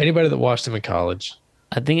 Anybody that watched him in college.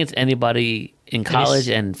 I think it's anybody in college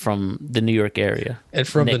and from the New York area. And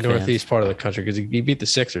from Knicks the northeast part of the country, because he beat the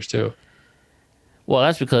Sixers, too. Well,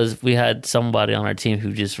 that's because we had somebody on our team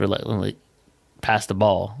who just reluctantly passed the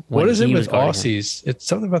ball. What is it with Aussies? It's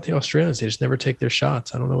something about the Australians. They just never take their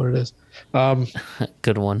shots. I don't know what it is.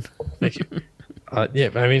 Good one. Thank you. I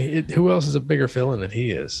mean, who else is a bigger villain than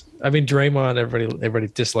he is? I mean, Draymond, everybody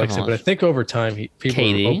dislikes him, but I think over time,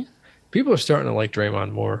 people are starting to like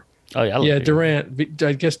Draymond more. Oh yeah, Durant.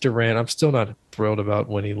 I guess Durant. I'm still not thrilled about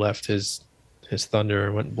when he left his Thunder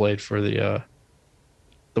and went and played for the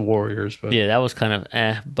Warriors. But yeah, that was kind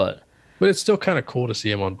of but it's still kind of cool to see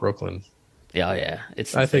him on Brooklyn. Yeah.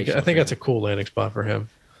 I think that's a cool landing spot for him.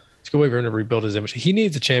 It's a good way for him to rebuild his image. He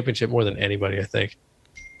needs a championship more than anybody, I think.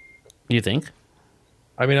 You think?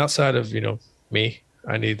 I mean, outside of me,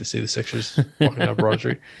 I need to see the Sixers walking down Broad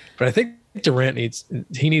Street. But I think Durant needs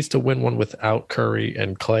to win one without Curry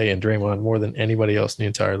and Clay and Draymond more than anybody else in the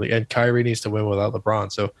entire league. And Kyrie needs to win without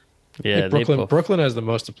LeBron. So yeah, Brooklyn has the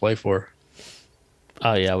most to play for.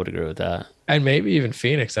 Oh yeah, I would agree with that. And maybe even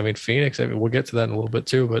Phoenix. I mean, we'll get to that in a little bit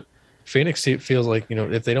too. But Phoenix feels like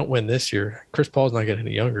if they don't win this year, Chris Paul's not getting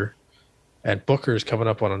any younger, and Booker's coming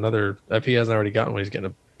up on another. If he hasn't already gotten one, he's getting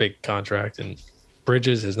a big contract, and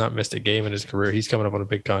Bridges has not missed a game in his career. He's coming up on a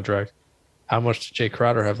big contract. How much does Jay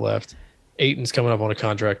Crowder have left? Ayton's coming up on a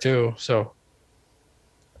contract too. So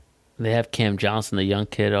they have Cam Johnson, the young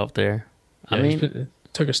kid out there. Yeah, I mean,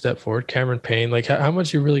 took a step forward. Cameron Payne. Like, how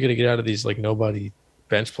much are you really going to get out of these nobody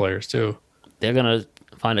bench players too? They're gonna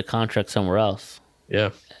find a contract somewhere else.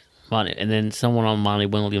 Yeah, and then someone on Monty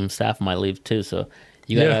Williams' staff might leave too. So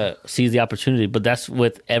you gotta seize the opportunity. But that's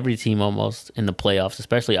with every team almost in the playoffs,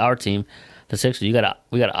 especially our team, the Sixers. We gotta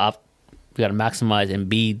maximize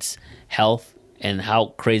Embiid's health and how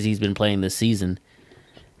crazy he's been playing this season.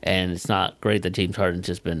 And it's not great that James Harden's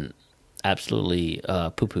just been absolutely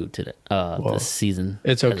poo-pooed today this season.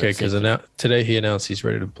 It's okay because today he announced he's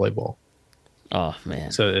ready to play ball. Oh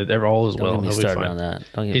man! So they're all is well. Don't get me started on that.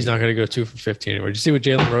 He's not going to go 2 for 15 anymore. Did you see what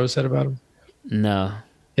Jalen Rose said about him? No.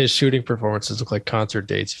 His shooting performances look like concert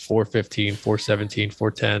dates: 415, 417,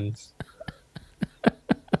 410.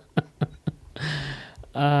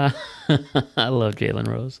 I love Jalen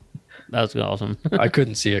Rose. That was awesome. I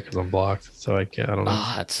couldn't see it because I'm blocked, so I can't. I don't know.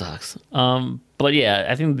 Oh, that sucks. But yeah,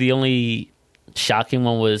 I think the only shocking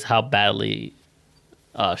one was how badly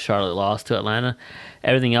Charlotte lost to Atlanta.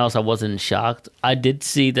 Everything else, I wasn't shocked. I did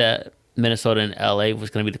see that Minnesota and LA was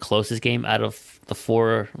going to be the closest game out of the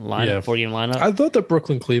four-game lineup. I thought the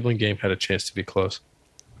Brooklyn-Cleveland game had a chance to be close.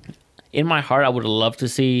 In my heart, I would have loved to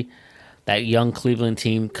see that young Cleveland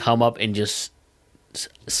team come up and just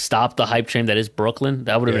stop the hype train that is Brooklyn.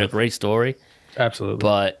 That would have been a great story. Absolutely.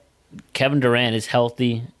 But Kevin Durant is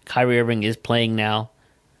healthy. Kyrie Irving is playing now.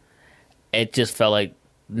 It just felt like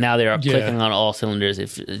now they're clicking on all cylinders. It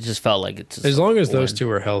just felt like it's as long as those two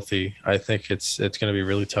are healthy, I think it's going to be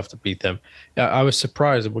really tough to beat them. I was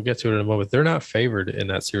surprised, and we'll get to it in a moment. They're not favored in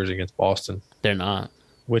that series against Boston. They're not,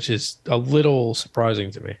 which is a little surprising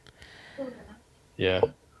to me. Yeah,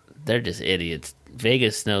 they're just idiots.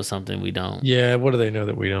 Vegas knows something we don't. Yeah, what do they know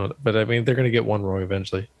that we don't? But I mean, they're going to get one wrong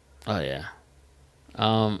eventually. Oh yeah.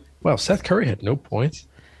 Well, Seth Curry had no points.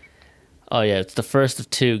 Oh yeah, it's the first of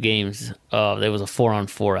two games. There was a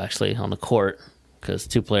 4-on-4 actually on the court because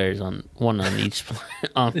one on each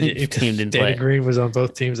team didn't play. Danny Green was on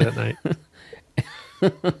both teams that night.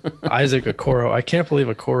 Isaac Okoro. I can't believe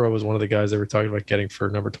Okoro was one of the guys they were talking about getting for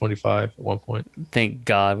number 25 at one point. Thank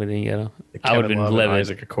God we didn't get him. I would have been livid.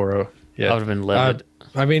 Isaac Okoro. Yeah, I would have been livid.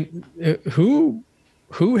 I mean,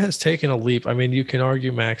 who has taken a leap? I mean, you can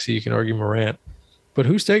argue Maxey, you can argue Morant, but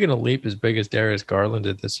who's taken a leap as big as Darius Garland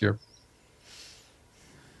did this year?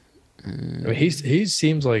 I mean, he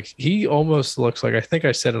seems like he almost looks like, I think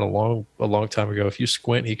I said it a long time ago. If you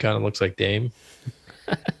squint, he kind of looks like Dame.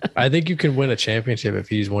 I think you can win a championship if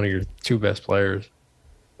he's one of your two best players.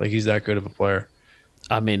 Like he's that good of a player.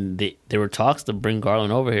 I mean, there were talks to bring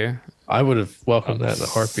Garland over here. I would have welcomed that in a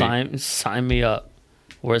heartbeat. Sign me up.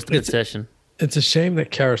 Where's the petition? It's a shame that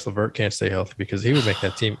Karis LeVert can't stay healthy because he would make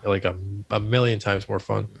that team like a million times more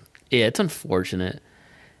fun. Yeah, it's unfortunate.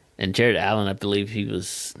 And Jared Allen, I believe he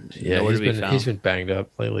was nowhere to be found. He's been banged up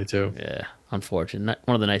lately too. Yeah, unfortunate. Not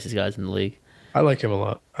one of the nicest guys in the league. I like him a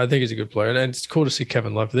lot. I think he's a good player, and it's cool to see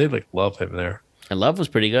Kevin Love. They like love him there. And Love was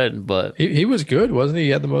pretty good, but He was good, wasn't he? He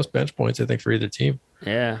had the most bench points, I think, for either team.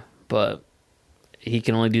 yeah, but he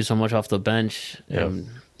can only do so much off the bench. Yeah. And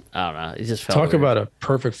I don't know. He just felt Talk weird. about a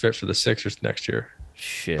perfect fit for the Sixers next year.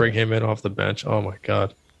 Shit. Bring him in off the bench. Oh my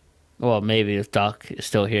God. Well, maybe if Doc is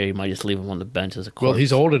still here, he might just leave him on the bench as a corpse. Well,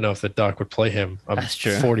 he's old enough that Doc would play him That's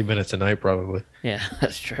true. 40 minutes a night probably. Yeah,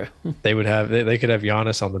 that's true. They could have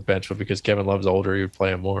Giannis on the bench, but because Kevin Love's older, he would play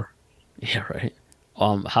him more. Yeah, right.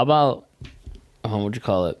 How about what'd you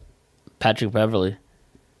call it? Patrick Beverly.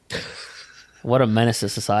 What a menace to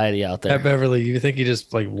society out there. Pat Beverly, you think he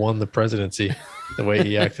just like won the presidency the way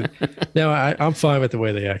he acted? No, I'm fine with the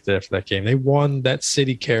way they acted after that game. They won. That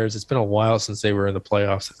city cares. It's been a while since they were in the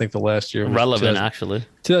playoffs. I think the last year was Relevant, actually.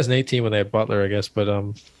 2018 when they had Butler, I guess. But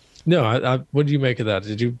no, what do you make of that?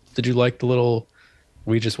 Did you like the little?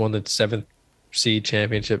 We just won the 7th seed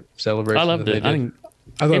championship celebration. I loved that it. they I did? mean,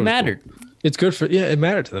 I thought it was mattered. cool. It's good for it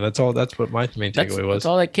mattered to them. That's all. That's what my main That's takeaway was.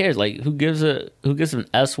 all that cares. Like, who gives an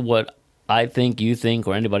S what I think, you think,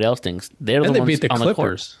 or anybody else thinks? They're And the they ones beat the on the court.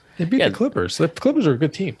 Clippers. They beat Yeah. the Clippers. The Clippers are a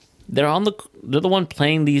good team. They're the one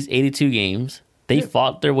playing these 82 games. They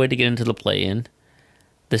fought their way to get into the play-in.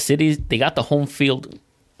 They got the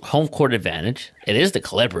home court advantage. It is the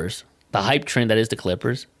Clippers. The hype train that is the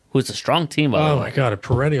Clippers, who's a strong team, by the Oh way. my God, a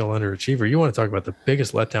perennial underachiever. You want to talk about the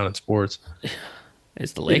biggest letdown in sports?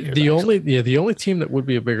 It's the Lakers. The only team that would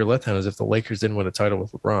be a bigger letdown is if the Lakers didn't win a title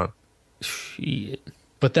with LeBron. Shit.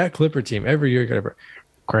 But that Clipper team every year got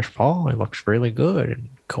Chris Paul. He looks really good, and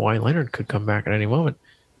Kawhi Leonard could come back at any moment.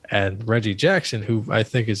 And Reggie Jackson, who I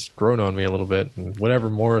think has grown on me a little bit, and whatever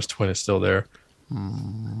Morris twin is still there,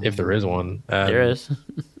 if there is one. There is.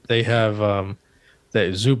 They have the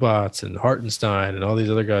Zubats and Hartenstein and all these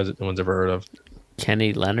other guys that no one's ever heard of.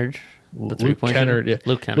 Kenny Leonard. The Luke three-point Kennard, shooter? yeah.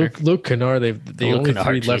 Luke Kennard. Luke Kennard. They've the Luke only Kennard,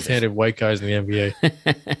 three Jesus. left-handed white guys in the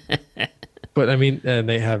NBA. But I mean, and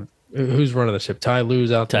they have who's running the ship? Ty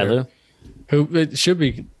Lue's out Ty there. Lue, Who it should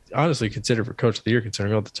be honestly considered for coach of the year,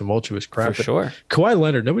 considering all the tumultuous crap. for sure. Kawhi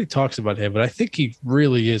Leonard, nobody talks about him, but I think he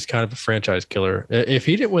really is kind of a franchise killer. If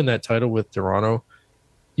he didn't win that title with Toronto,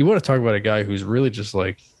 you want to talk about a guy who's really just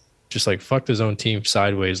like fucked his own team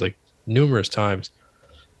sideways like numerous times.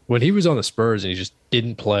 When he was on the Spurs and he just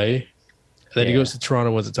didn't play, and then he Yeah. goes to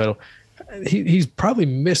Toronto, wins the title. He's probably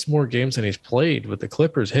missed more games than he's played with the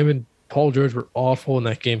Clippers. Him and Paul George were awful in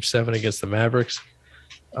that Game 7 against the Mavericks.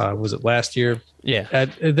 Was it last year? Yeah.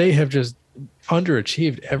 And they have just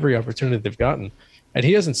underachieved every opportunity they've gotten. And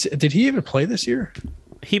he hasn't. Did he even play this year?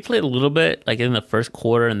 He played a little bit, like in the first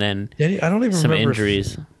quarter, and then Did he? I don't even some remember.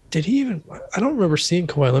 injuries. Did he even? I don't remember seeing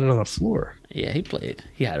Kawhi Leonard on the floor. Yeah, he played.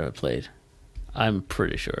 He had to have played. I'm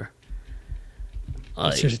pretty sure.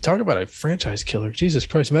 Like, Seriously, talk about a franchise killer. Jesus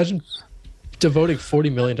Christ. Imagine devoting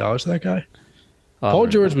 $40 million to that guy. Paul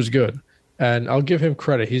George was good. And I'll give him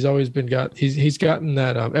credit. He's always been he's gotten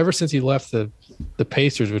that ever since he left the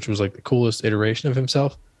Pacers, which was like the coolest iteration of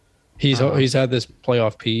himself. He's had this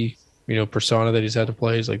playoff P, persona that he's had to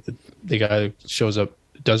play. He's like the guy that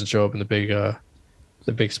doesn't show up in the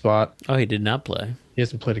big spot. Oh, he did not play. He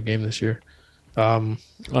hasn't played a game this year.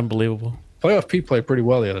 Unbelievable. Playoff P played pretty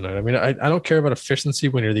well the other night. I mean, I don't care about efficiency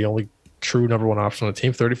when you're the only true number one option on the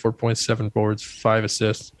team. 34 points, 7 boards, 5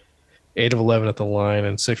 assists, 8 of 11 at the line,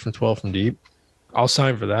 and 6 from 12 from deep. I'll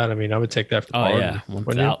sign for that. I mean, I would take that for Oh, Harden, yeah.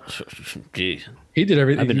 wouldn't you? Jeez. He did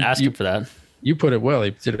everything. I've been asking for that. You put it well. He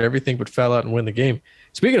did everything but foul out and win the game.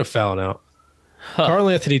 Speaking of fouling out, Karl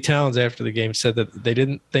Anthony Towns after the game said that they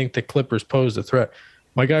didn't think the Clippers posed a threat.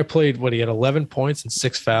 My guy played, he had 11 points and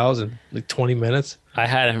 6 fouls in like 20 minutes. I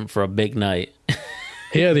had him for a big night.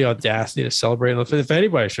 He had the audacity to celebrate. If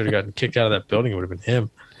anybody should have gotten kicked out of that building, it would have been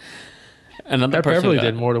him. Another Pat person Beverly got-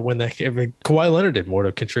 did more to win that game. I mean, Kawhi Leonard did more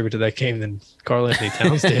to contribute to that game than Karl Anthony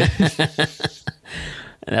Towns did.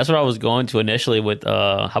 And that's what I was going to initially with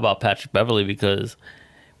how about Patrick Beverly, because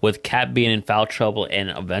with Cat being in foul trouble and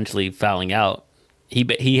eventually fouling out,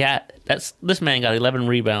 this man got 11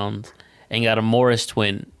 rebounds and got a Morris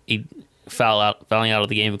twin. He fouling out of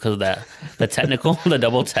the game because of the technical, the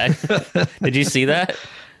double tech. Did you see that?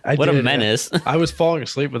 What a menace. I was falling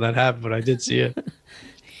asleep when that happened, but I did see it.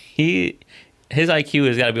 His IQ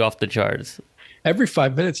has got to be off the charts. Every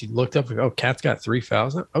 5 minutes, he looked up and go, "Oh, Cat's got 3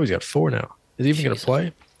 fouls now. Oh, he's got 4 now. Is he even going to Jesus.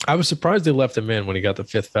 play?" I was surprised they left him in when he got the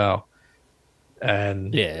 5th foul.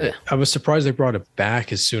 And Yeah. I was surprised they brought it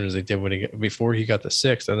back as soon as they did before he got the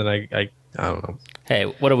 6th. And then I don't know. Hey,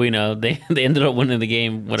 what do we know? They ended up winning the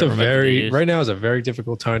game. It's a Whatever method they used. right now is a very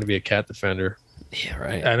difficult time to be a cat defender. Yeah,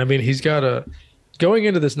 right. And I mean, going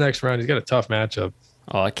into this next round, he's got a tough matchup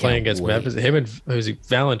Oh, I can't playing against wait. Memphis. Him and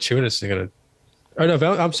Valanciunas are going to. Oh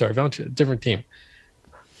no, I'm sorry, Valanciunas, different team.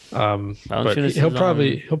 But Valanciunas he'll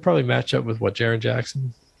is probably match up with Jaren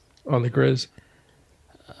Jackson on the Grizz.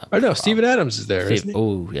 Oh no, Steven Adams is there, isn't he?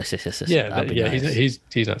 Oh, yes. Yeah, That'd be nice.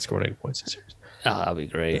 he's not scoring any points this series. Oh, that'd be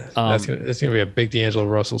great. That's gonna be a big D'Angelo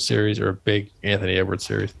Russell series or a big Anthony Edwards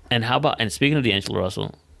series. And speaking of D'Angelo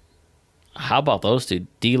Russell, how about those two,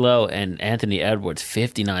 D'Lo and Anthony Edwards,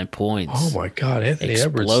 59 points. Oh my God, Anthony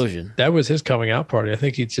Explosion. Edwards! That was his coming out party. I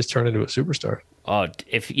think he just turned into a superstar. Oh,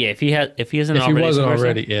 if he isn't If he already, wasn't a superstar,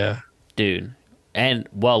 already, yeah, dude, and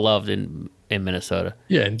well loved in Minnesota.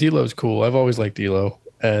 yeah. And D'Lo's cool. I've always liked D'Lo,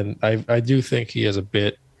 and I do think he is a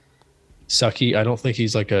bit sucky. I don't think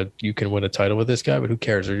he's like you can win a title with this guy, but who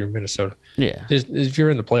cares? You're in Minnesota. Yeah, If you're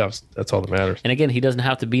in the playoffs, that's all that matters. and again, he doesn't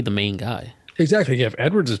have to be the main guy. Exactly. Yeah. If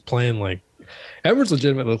Edwards is playing Edwards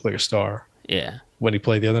legitimately looked like a star Yeah, when he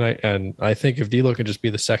played the other night, and I think if D'Lo can just be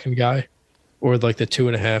the second guy, or like the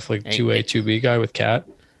 2.5, 2A, 2B guy with Cat,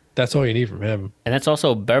 that's all you need from him. and that's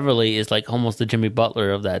also Beverly is like almost the Jimmy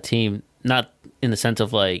Butler of that team, not in the sense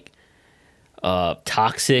of like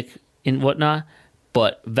toxic and whatnot,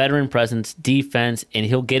 but veteran presence, defense, and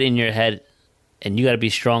he'll get in your head, and you got to be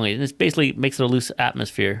strong. And it basically makes it a loose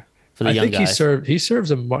atmosphere for the I young think guys. he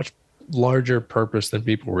serves a much larger purpose than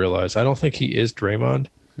people realize. I don't think he is Draymond,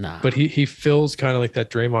 Nah, but he fills kind of like that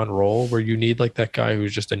Draymond role where you need like that guy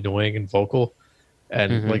who's just annoying and vocal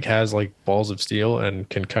and like has like balls of steel and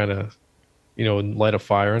can kind of, light a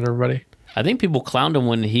fire in everybody. I think people clowned him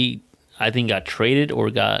when I think got traded or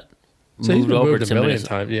got So he's moved been over moved a to million Minnesota.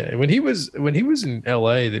 times. Yeah, when he was in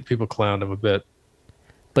LA, that people clowned him a bit.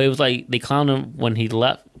 But it was like they clowned him when he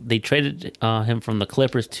left. They traded him from the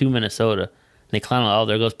Clippers to Minnesota. And they clowned him, oh,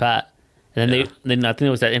 there goes Pat. And then I think it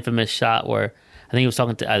was that infamous shot where I think he was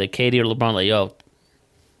talking to either Katie or LeBron, like, yo,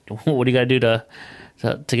 what do you got to do to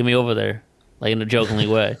get me over there? Like in a jokingly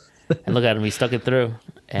way. And look at him, he stuck it through.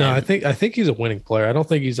 And No, I think he's a winning player. I don't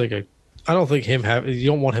think he's I don't think you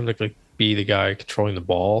don't want him to be the guy controlling the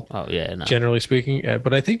ball, oh, yeah, no. generally speaking.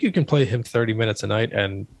 But I think you can play him 30 minutes a night,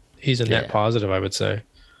 and he's a net Yeah. positive, I would say.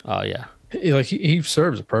 Oh, yeah. He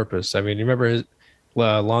serves a purpose. I mean, you remember his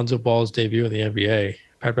Lonzo Ball's debut in the NBA?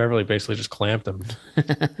 Pat Beverly basically just clamped him,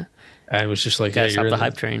 and was just like, Gotta "Hey, stop you're the in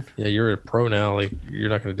hype train. Yeah, you're a pro now. Like, you're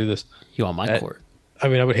not going to do this." You on my court. I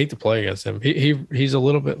mean, I would hate to play against him. He's a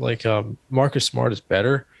little bit like Marcus Smart is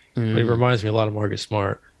better, but he reminds me a lot of Marcus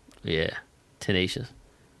Smart. Yeah. Tenacious.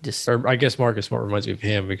 Just, Or I guess Marcus Smart reminds me of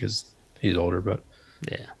him because he's older, but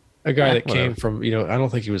yeah. a guy Yeah, that came from, I don't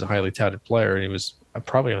think he was a highly touted player, and he was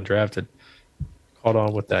probably undrafted. Caught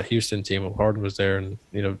on with that Houston team when Harden was there, and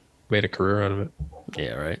made a career out of it.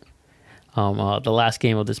 Yeah, right. The last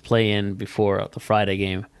game of this play-in before the Friday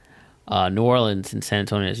game, New Orleans and San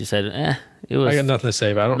Antonio, as you said, it was. I got nothing to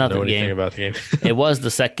say, but I don't know nothing anything game. about the game. It was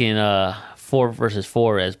the second 4 versus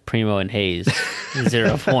 4 as Primo and Hayes,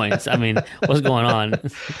 0 points. I mean, what's going on?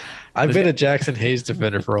 I've been a Jackson Hayes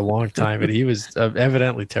defender for a long time, and he was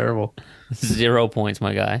evidently terrible. 0 points,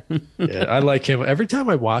 my guy. Yeah, I like him. Every time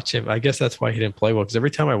I watch him, I guess that's why he didn't play well. Because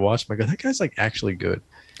every time I watch him, I go, "That guy's actually good,"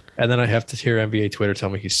 and then I have to hear NBA Twitter tell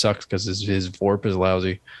me he sucks because his VORP is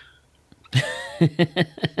lousy.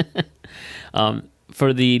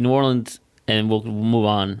 For the New Orleans, and we'll move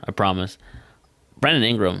on, I promise. Brandon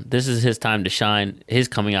Ingram, this is his time to shine. His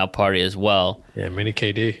coming out party as well. Yeah, mini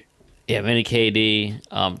KD. Yeah, mini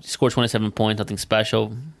KD. Scored 27 points, nothing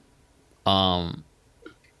special. CJ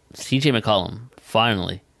McCollum,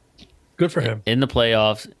 finally. Good for him. In the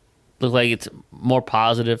playoffs. Look like it's more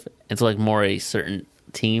positive. It's like more a certain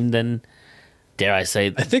team than, dare I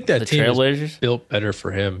say, I think that the team is Trailblazers. built better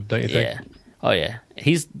for him, don't you think? Yeah. Oh, yeah.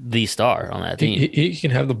 He's the star on that team. He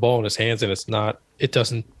can have the ball in his hands, and it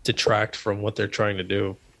doesn't detract from what they're trying to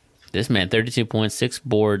do. This man, 32 points, 6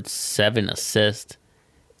 boards, 7 assists.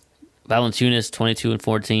 Valanciunas, 22 and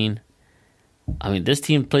 14. I mean, this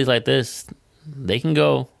team plays like this. They can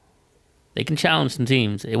challenge some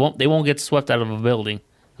teams. They won't get swept out of a building.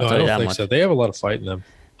 I'll No, tell I you don't that think much. so. They have a lot of fight in them.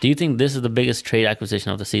 Do you think this is the biggest trade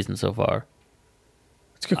acquisition of the season so far?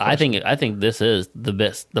 It's a good I question. think this is the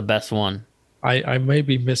best one. I may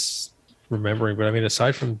be misremembering, but I mean,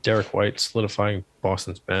 aside from Derek White solidifying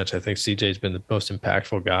Boston's bench, I think CJ's been the most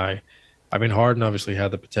impactful guy. I mean, Harden obviously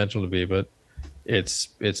had the potential to be, but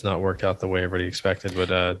it's not worked out the way everybody expected. But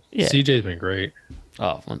Yeah. CJ's been great.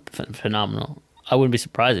 Oh, phenomenal. I wouldn't be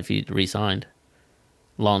surprised if he re-signed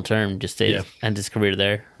long term, just to Yeah. end his career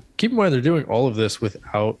there. Keep in mind they're doing all of this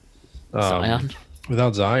without Zion,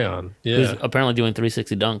 Without Zion. who's Yeah, apparently doing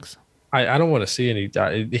 360 dunks. I don't want to see any.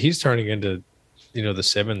 He's turning into, the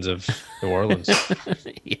Simmons of New Orleans.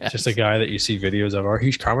 Yeah, Just a guy that you see videos of. Or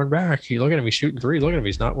he's coming back. Look at him. He's shooting three. Look at him.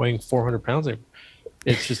 He's not weighing 400 pounds anymore.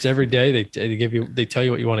 It's just every day they tell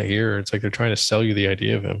you what you want to hear. It's like they're trying to sell you the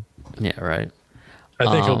idea of him. yeah, right.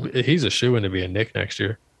 I think he's a shoe-in to be a Knick next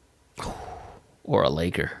year. Or a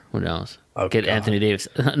Laker. Who knows? Oh, Get God. Anthony Davis.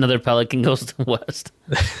 Another Pelican goes to the West.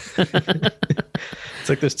 It's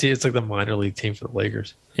like this team. It's like the minor league team for the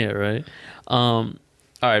Lakers. Yeah, right.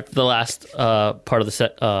 All right, for the last part of the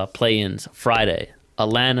set, play-ins, Friday,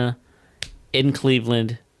 Atlanta in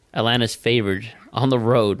Cleveland. Atlanta's favored on the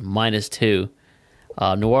road, -2.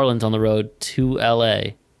 New Orleans on the road to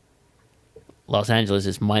LA. Los Angeles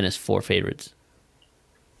is -4 favorites.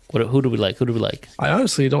 Who do we like? Who do we like? I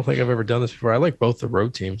honestly don't think I've ever done this before. I like both the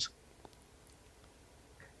road teams.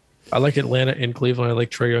 I like Atlanta in Cleveland. I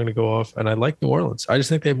like Trae Young to go off, and I like New Orleans. I just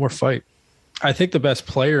think they have more fight. I think the best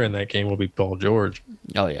player in that game will be Paul George,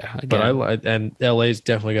 Oh yeah, again. but and LA's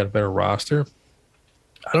definitely got a better roster.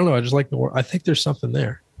 I don't know. I just like New Orleans. I think there's something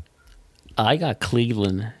there. I got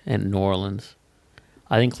Cleveland and New Orleans.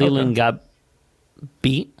 I think Cleveland got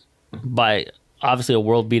beat by obviously a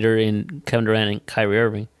world beater in Kevin Durant and Kyrie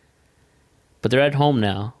Irving. But they're at home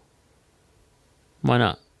now. Why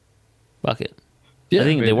not? Fuck it. I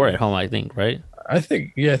think they were at home, right? I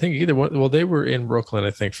think either one. Well, they were in Brooklyn,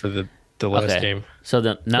 I think, for the last game. So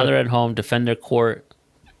now they're at home, defend their court.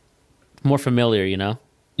 More familiar,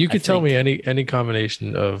 You could tell think- me any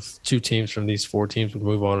combination of two teams from these four teams would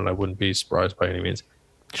move on, and I wouldn't be surprised by any means.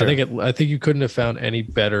 Sure. I think you couldn't have found any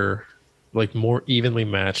better, like more evenly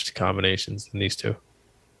matched combinations than these two.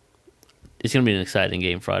 It's going to be an exciting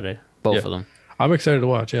game Friday. Both Yeah. of them. I'm excited to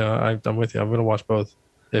watch. Yeah, I'm with you. I'm going to watch both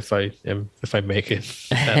if I make it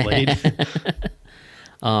that late.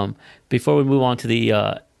 Before we move on to the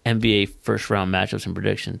NBA first round matchups and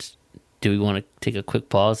predictions, do we want to take a quick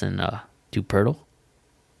pause and do Pirtle?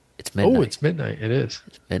 It's midnight. Oh, it's midnight. It is.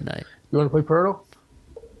 It's midnight. You want to play Pirtle?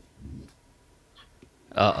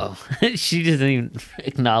 Uh-oh. She doesn't even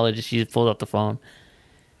acknowledge it. She just pulled up the phone.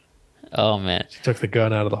 Oh, man. Took the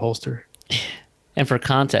gun out of the holster. And for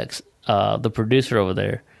context, the producer over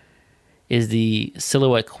there is the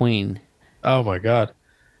Silhouette Queen Oh my God,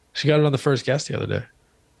 she got it on the first guest the other day.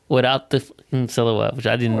 without the fucking silhouette, which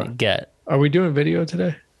I didn't get. Are we doing video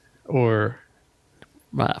today, or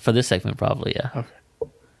For this segment, probably, yeah. okay?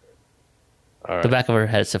 All right. The back of her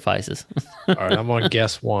head suffices. All right, I'm on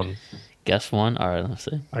guess one. Guess one? All right, let's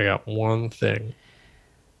see. I got one thing.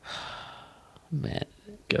 Man,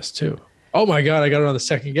 Guess two. Oh my God, I got it on the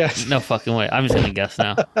second guess. no fucking way. I'm just going to guess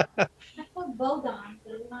now. I put Bogon,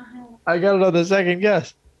 but it's not him. I got it on the second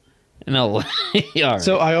guess. No way. All right.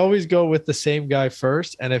 So I always go with the same guy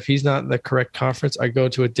first, and if he's not in the correct conference, I go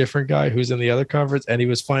to a different guy who's in the other conference, and he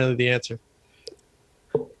was finally the answer.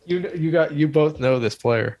 You both know this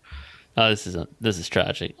player. Oh, this is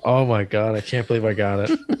tragic. Oh my God, I can't believe I got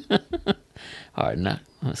it. All right, now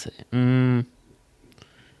let's see.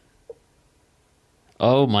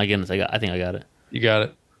 Oh my goodness, I think I got it. You got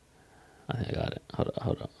it. I think I got it.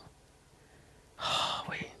 Hold on. Oh,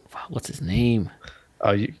 wait, fuck, what's his name?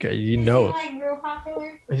 Oh, you Is he, know it. like real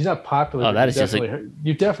popular? He's not popular. Oh, but that you is just like- definitely-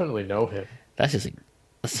 you definitely know him. That's just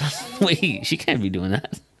like, wait, she can't be doing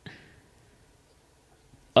that.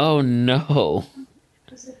 Oh no.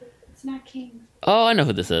 It's not King. Oh, I know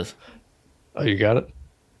who this is. Oh, you got it.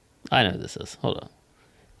 I know who this is. Hold on.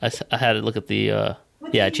 I had to look at the.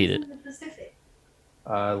 What Yeah, I team is cheated. in the Pacific?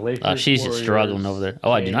 Lakers. She's just struggling Warriors, over there.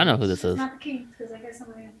 Oh, I do not know who this It's is. not the Kings, because I got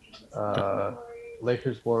somebody on the Kings.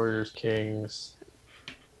 Lakers, Warriors, Kings.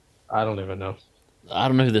 I don't even know. I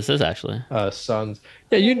don't know who this is actually. Suns.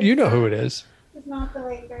 Yeah, you know who it is. It's not the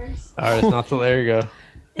Lakers. All right, it's not the. There you go.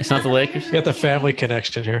 It's not the Lakers? You got the family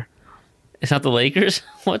connection here. It's not the Lakers.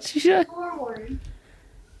 What's she say? Forward.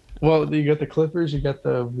 Well, you got the Clippers. You got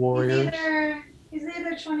the Warriors. He's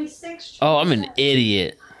either 26. Oh, I'm an 27.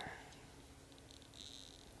 idiot.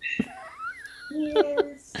 He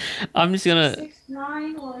is I'm just gonna.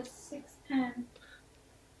 6'9" or 6'10".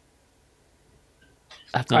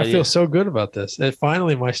 I have no I idea. feel so good about this.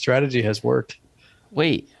 Finally, my strategy has worked.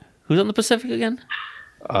 Wait, who's on the Pacific again?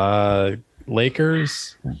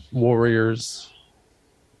 Lakers, Warriors,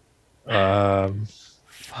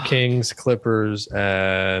 Kings, Clippers,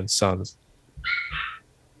 and Suns.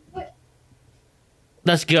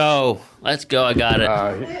 Let's go. I got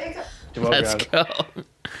it. Jamal Let's got it. go.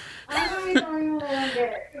 I'm the only one that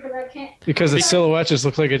get it because I can't. Because the silhouette just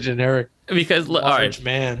looks like a generic Because all large right,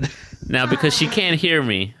 man. now because she can't hear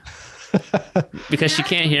me. Because she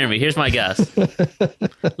can't hear me. Here's my guess. Look.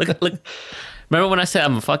 Remember when I said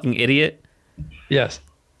I'm a fucking idiot? Yes.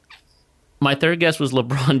 My third guess was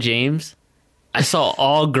LeBron James. I saw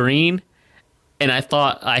all green, and I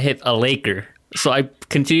thought I hit a Laker. So I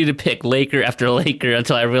continued to pick Laker after Laker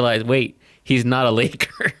until I realized, wait, he's not a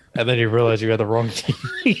Laker. And then you realize you had the wrong team.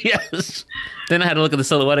 Yes. Then I had to look at the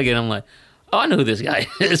silhouette again. I'm like, oh, I know who this guy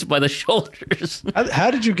is by the shoulders.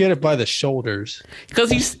 How did you get it by the shoulders?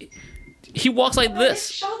 Because he walks like His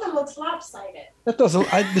this. shoulder looks lopsided. That doesn't.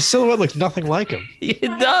 The silhouette looks nothing like him. It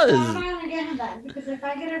I'm does. not gonna get him then because if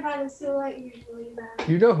I get it by the silhouette, usually then.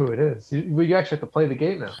 You know who it is. You actually have to play the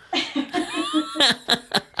game now.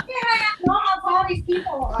 Yeah, I know how all these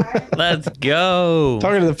people are. Let's go.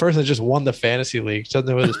 Talking to the person that just won the fantasy league. Doesn't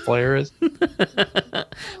know who this player is.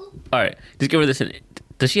 All right, just give her this.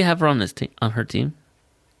 Does she have her on this team? On her team?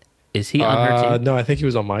 Is he on her team? No, I think he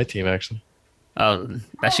was on my team actually. Oh,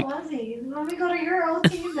 that should. was he? Let me go to your old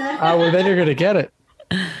team then. Well, then you're gonna get it.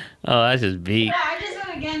 Oh, that's just beat. Yeah, I just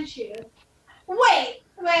went against you. Wait,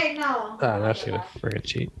 no. Now she's gonna friggin'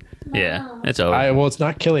 cheat. Yeah, it's over. Well, it's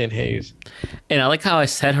not Killian Hayes. And I like how I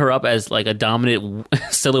set her up as like a dominant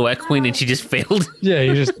silhouette queen, and she just failed. Yeah,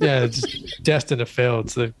 it's just destined to fail.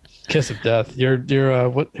 It's the kiss of death. You're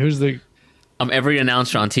what? Who's the? I'm every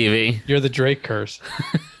announcer on TV. You're the Drake curse.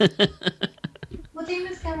 What team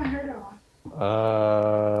is Kevin Hurt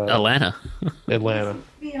on? Atlanta. Atlanta.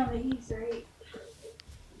 Be on the East, right?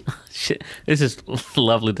 Shit, this is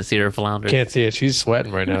lovely to see her flounder. Can't see it. She's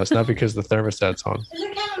sweating right now. It's not because the thermostat's on. Is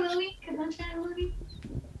it Kevin Looney? Because I'm Kevin Looney.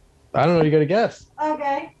 I don't know. You got to guess.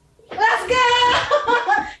 Okay. Let's go!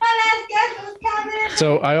 My last guess was Kevin.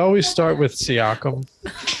 So I always start with Siakam.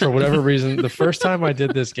 For whatever reason, the first time I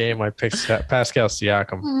did this game, I picked Pascal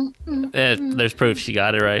Siakam. There's proof she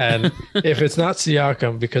got it right. And if it's not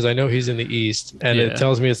Siakam, because I know he's in the East, and Yeah. it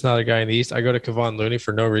tells me it's not a guy in the East, I go to Kevon Looney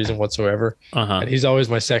for no reason whatsoever. And he's always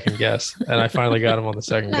my second guess. And I finally got him on the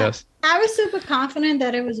second guess. I was super confident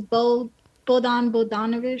that it was Bodan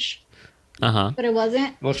Bogdanovic, but it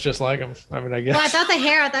wasn't. Looks just like him. I mean, I guess. Well, I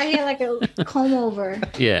thought he had like a comb over.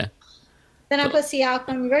 Yeah. Then I put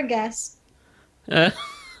Siakam, your guess.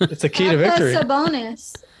 It's the key to I victory. put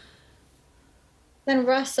Sabonis. Then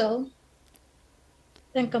Russell.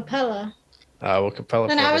 Then Capella. Well, Capella.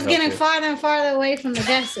 Then I probably was helped getting you. farther and farther away from the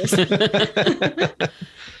guesses.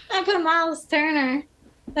 I put Miles Turner.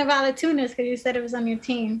 Then Valanciunas because you said it was on your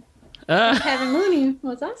team. Kevin Looney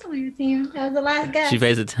was also on your team. That was the last guess. She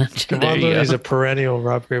pays attention. There Kevon you Looney's go. a perennial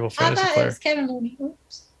Rob Grable I fantasy thought it player. was Kevin Looney.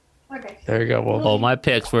 Oops. Okay. There you go. Well, Oh, my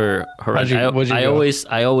picks were horrendous. What'd you I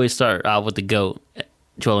go? always start out with the GOAT,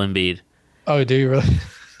 Joel Embiid. oh, do you really?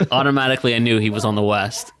 Automatically, I knew he was on the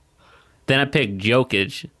West. Then I picked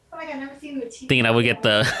Jokic, Like I've never seen the team. thinking I would get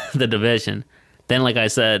the division. Then, like I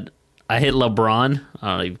said, I hit LeBron. I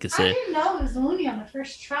don't know if you could I say. didn't know it was Looney on the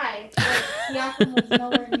first try. Siakam was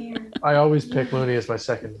nowhere near. I always pick Looney as my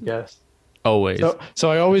second guess. Always. So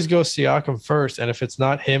I always go Siakam first, and if it's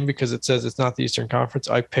not him because it says it's not the Eastern Conference,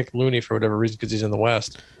 I pick Looney for whatever reason because he's in the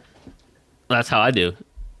West. That's how I do.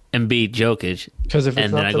 Embiid, Jokic. Because if it's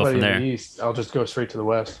And then not I go somebody from in there. the East, I'll just go straight to the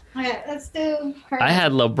West. Okay, let's do her. I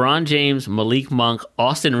had LeBron James, Malik Monk,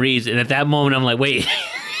 Austin Reeves, and at that moment, I'm like, wait.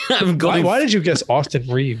 I'm going. Why did you guess Austin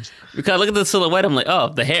Reeves? Because I look at the silhouette, I'm like, oh,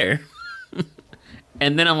 the hair.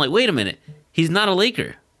 And then I'm like, wait a minute. He's not a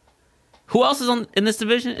Laker. Who else is in this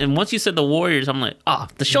division? And once you said the Warriors, I'm like,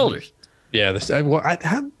 the shoulders. Yeah.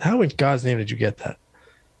 How in God's name did you get that?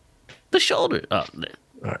 The shoulders. Oh, there.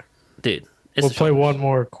 All right. Dude. It's We'll the play shoulders. one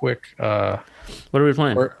more quick What are we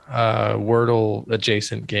playing? Wordle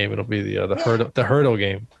adjacent game. It'll be the hurdle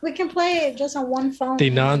game, We can play it just on one phone. the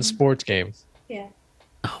non-sports game. Yeah.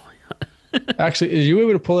 Actually, are you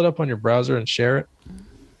able to pull it up on your browser and share it?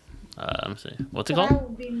 Let me see. What's it So I called? will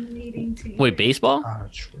be needing to. Wait, baseball?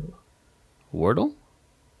 True. Wordle?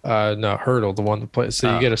 No, hurdle, the one that plays.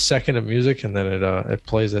 So you get a second of music and then it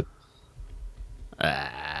plays it.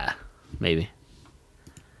 Maybe.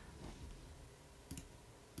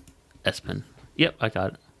 Espen. Yep, I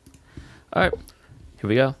got it. All right. Here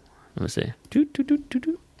we go. Let me see. Doot, doot, doot, doot,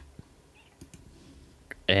 doot.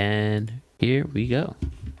 And here we go.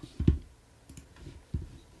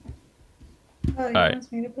 Oh, you right.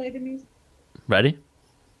 want me to play the music? Ready?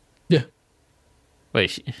 Yeah.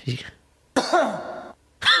 Wait.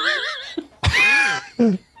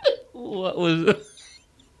 What was?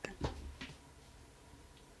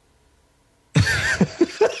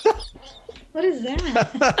 What is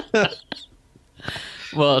that?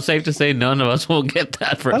 Well, it's safe to say none of us will get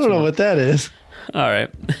that first I don't know one. what that is. All right.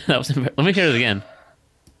 Let me hear it again.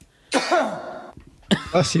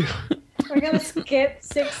 Bless you. We're gonna skip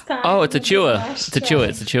 6 times. Oh, it's a with the chewer. last It's a chewer. try.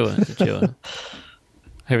 It's a chewer. It's a chewer.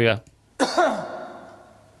 Here we go.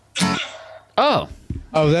 Oh,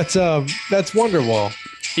 Oh, that's Wonderwall.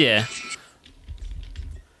 yeah.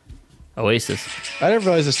 Oasis. I didn't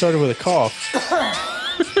realize it started with a cough.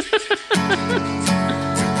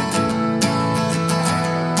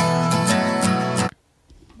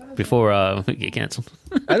 Before we get canceled.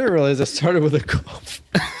 I didn't realize it started with a cough.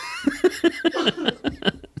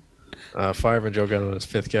 Fireman Joe got on his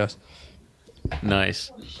 5th guess.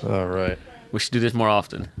 Nice. All right. We should do this more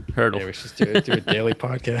often. Hurdle. Yeah, we should do a daily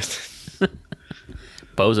podcast.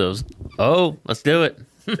 Bozos. Oh, let's do it.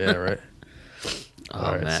 Yeah, right. Oh,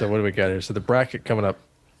 All right. man. So what do we got here? So the bracket coming up.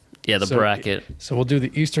 Yeah, the So- bracket. So we'll do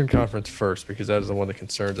the Eastern Conference first because that is the one that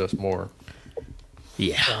concerns us more.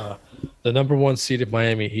 Yeah. The number 1 seeded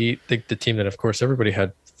Miami Heat, the team that, of course, everybody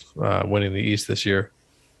had winning the East this year,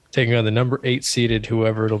 taking on the number 8 seeded,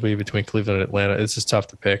 whoever it'll be between Cleveland and Atlanta. This is tough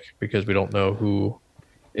to pick because we don't know who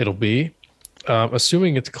it'll be.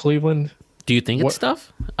 Assuming it's Cleveland, Do you think What- it's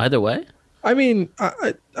tough? Either way? I mean,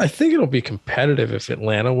 I think it'll be competitive if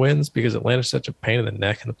Atlanta wins because Atlanta's such a pain in the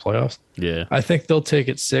neck in the playoffs. Yeah. I think they'll take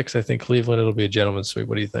it 6. I think Cleveland, it'll be a gentleman's sweep.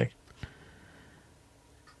 What do you think?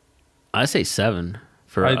 I say 7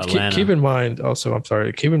 for Atlanta. Keep in mind, also, I'm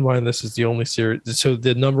sorry, keep in mind this is the only series. So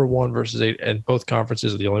the number 1 versus 8 and both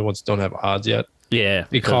conferences are the only ones that don't have odds yet Yeah.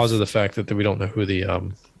 because of the fact that we don't know who the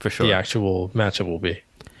for sure. the actual matchup will be.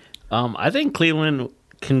 I think Cleveland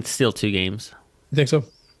can steal 2 games. You think so?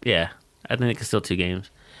 Yeah. I think they can steal 2 games.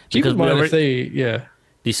 Keep in we mind already- if they,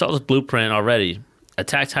 you saw this blueprint already.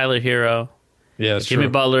 Attack Tyler Hero. yeah, that's Jimmy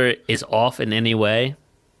true. Butler is off in any way.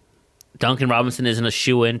 Duncan Robinson isn't a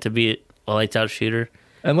shoe-in to be a lights-out shooter.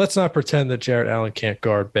 And let's not pretend that Jarrett Allen can't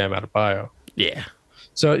guard Bam Adebayo. Yeah.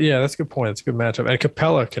 So yeah, that's a good point. It's a good matchup, and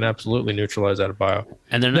Capella can absolutely neutralize Adebayo.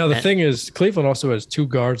 And they're Now not, the thing is, Cleveland also has 2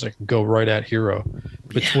 guards that can go right at Hero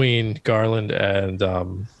between Garland and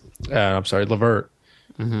I'm sorry, LeVert.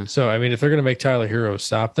 Mm-hmm. So I mean, if they're going to make Tyler Hero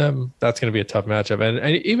stop them, that's going to be a tough matchup.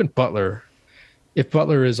 And even Butler, if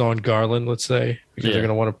Butler is on Garland, let's say, because Yeah. they're going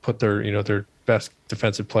to want to put their best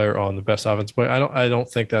defensive player on the best offensive player, I don't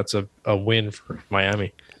think that's a win for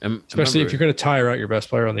Miami. Especially if you're going to tire out your best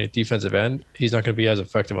player on the defensive end, he's not going to be as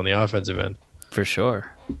effective on the offensive end. For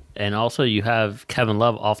sure. And also you have Kevin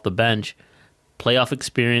Love off the bench. Playoff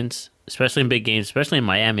experience, especially in big games, especially in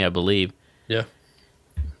Miami, I believe. Yeah.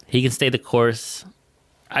 He can stay the course.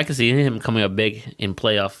 I can see him coming up big in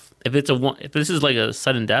playoff. If this is like a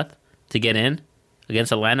sudden death to get in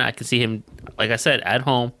against Atlanta, I can see him, like I said, at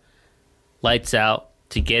home, lights out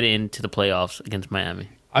to get into the playoffs against Miami.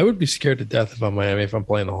 I would be scared to death if I'm Miami if I'm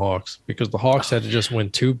playing the Hawks because the Hawks had to just win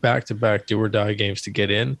 2 back-to-back do-or-die games to get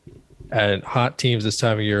in, and hot teams this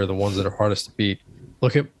time of year are the ones that are hardest to beat.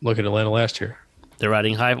 Look at Atlanta last year. They're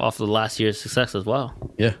riding high off of last year's success as well.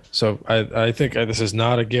 Yeah, so I think this is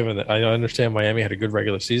not a given. That I understand Miami had a good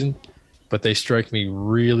regular season, but they strike me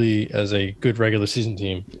really as a good regular season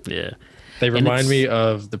team. Yeah. They And remind it's- me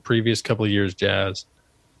of the previous couple of years Jazz.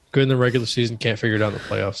 Good in the regular season, can't figure it out in the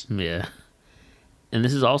playoffs. Yeah. And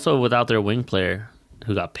this is also without their wing player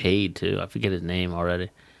who got paid too. I forget his name already.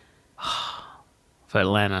 For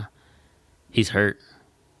Atlanta. He's hurt.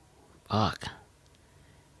 Fuck.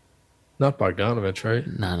 Not Bogdanovich, right?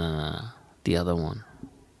 No. The other one.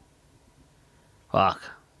 Fuck.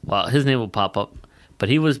 Well, his name will pop up. But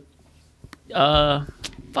he was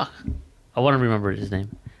fuck. I want to remember his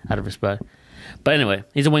name out of respect. But anyway,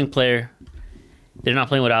 he's a wing player. They're not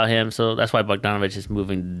playing without him, so that's why Bogdanovich is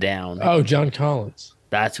moving down. Oh, John Collins.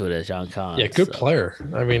 That's who it is, John Collins. Yeah, good So player.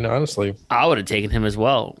 I mean, honestly, I would have taken him as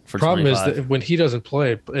well for problem 25. is that when he doesn't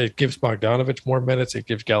play, it gives Bogdanovich more minutes. It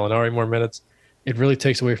gives Gallinari more minutes. It really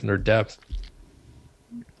takes away from their depth.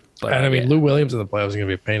 But, And I mean, yeah. Lou Williams in the playoffs is going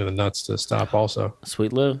to be a pain in the nuts to stop. Also,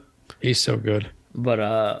 Sweet Lou. he's so good.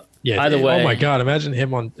 But Yeah. either way, Oh my God! Imagine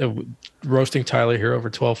him on roasting Tyler Hero for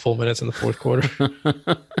 12 full minutes in the fourth quarter.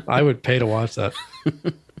 I would pay to watch that.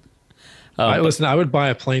 Listen, I would buy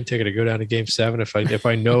a plane ticket to go down to Game 7 if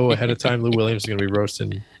I know ahead of time Lou Williams is going to be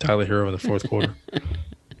roasting Tyler Hero in the fourth quarter.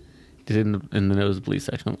 Just in the nosebleed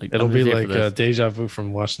section. Like, It'll I'm be just here like for this. deja vu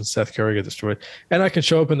from watching Seth Curry get destroyed. And I can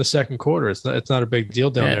show up in the second quarter. It's not a big deal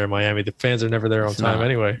down Yeah. there in Miami. The fans are never there on It's time not.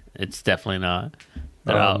 anyway. It's definitely not.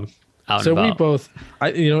 They're Um, out So and we about. both,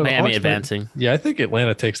 the Miami Hawks might- advancing. Yeah, I think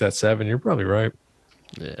Atlanta takes that 7. You're probably right.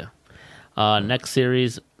 Yeah. Next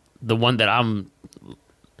series, the one that I'm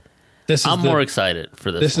This is more excited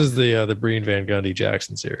for this. This one. is the Breen Van Gundy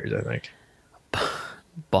Jackson series, I think.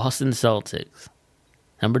 Boston Celtics.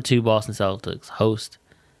 Number 2 Boston Celtics host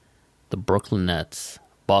the Brooklyn Nets.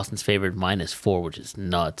 Boston's favored -4, which is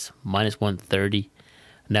nuts. -130.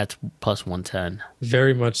 Nets +110.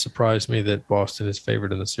 Very much surprised me that Boston is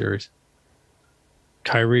favored in the series.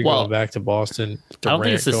 Kyrie going back to Boston. Durant I don't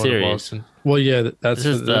think it's the going series. to Boston. Well, yeah, that's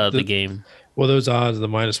This is the game. Well, those odds, the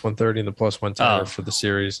 -130 and the +110 Oh. are for the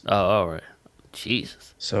series. Oh, all right.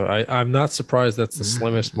 Jesus. So I'm not surprised that's the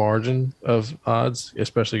slimmest margin of odds,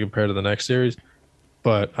 especially compared to the next series.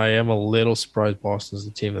 But I am a little surprised Boston's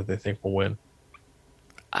the team that they think will win.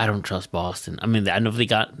 I don't trust Boston. I mean, I know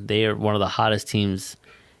they are one of the hottest teams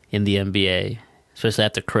in the NBA, especially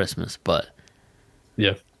after Christmas, but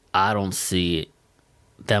Yeah. I don't see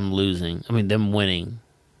them losing. I mean, them winning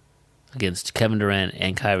against Kevin Durant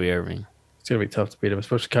and Kyrie Irving. It's going to be tough to beat him,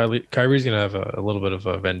 especially Kyrie's going to have a little bit of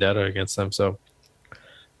a vendetta against them. So,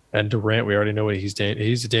 and Durant, we already know what he's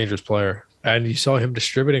a dangerous player. And you saw him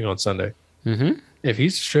distributing on Sunday. Mm-hmm. If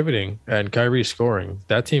he's distributing and Kyrie's scoring,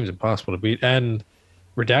 that team's impossible to beat. And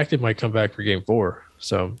Redacted might come back for game 4.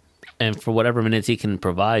 So, And for whatever minutes he can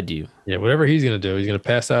provide you. yeah, whatever he's going to do, he's going to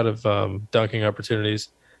pass out of dunking opportunities,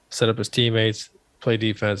 set up his teammates, play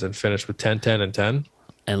defense, and finish with 10, 10, and 10.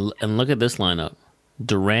 And look at this lineup.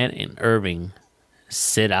 Durant and Irving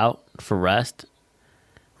sit out for rest.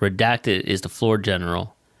 Redacted is the floor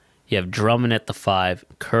general. You have Drummond at the 5,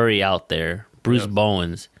 Curry out there, Bruce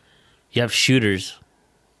Bowens. You have shooters.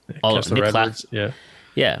 Kessler Edwards, yeah.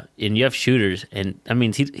 Yeah, and you have shooters, and I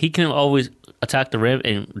mean he can always attack the rim,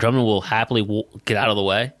 and Drummond will happily get out of the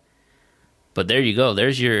way. But there you go.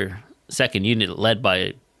 There's your second unit led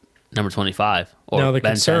by number 25. Now the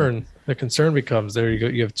Ben 10. concern becomes there you go.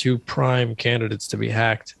 You have 2 prime candidates to be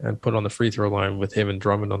hacked and put on the free throw line with him and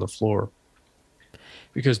Drummond on the floor.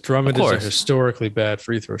 Because Drummond is a historically bad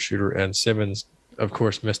free throw shooter, and Simmons, of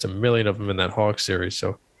course, missed a million of them in that Hawks series.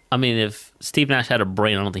 So I mean, if Steve Nash had a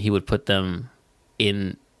brain, I don't think he would put them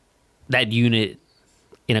in that unit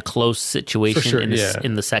in a close situation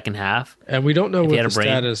in the second half. And we don't know what the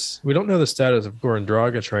status. We don't know the status of Goran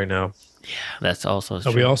Dragic right now. Yeah, that's also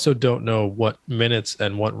true. And we also don't know what minutes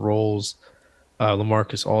and what roles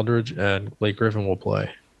LaMarcus Aldridge and Blake Griffin will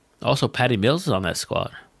play. Also, Patty Mills is on that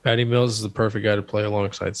squad. Patty Mills is the perfect guy to play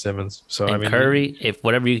alongside Simmons. So and I mean, Curry, if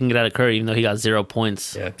whatever you can get out of Curry, even though he got 0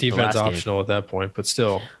 points. Yeah, defense optional at that point, but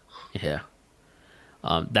still. Yeah,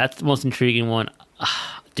 that's the most intriguing one,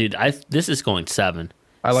 dude. This is going 7.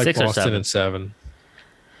 I like 6 or Boston 7. in 7.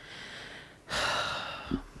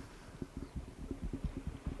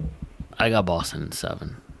 I got Boston in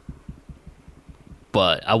 7,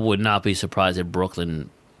 but I would not be surprised if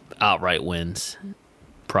Brooklyn outright wins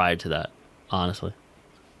prior to that. Honestly.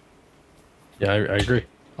 Yeah, I agree.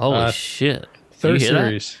 Holy shit! Third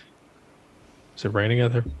series. Is it raining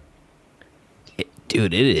out there?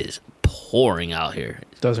 Dude, it is pouring out here.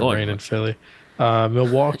 It doesn't rain in Philly.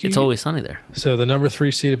 Milwaukee. It's always sunny there. So the number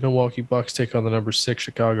 3 seeded Milwaukee Bucks take on the number 6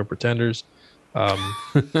 Chicago Pretenders.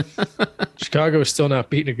 Chicago is still not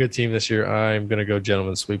beating a good team this year. I'm going to go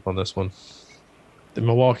gentleman sweep on this one. The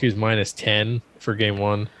Milwaukee is -10 for game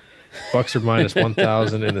 1. Bucks are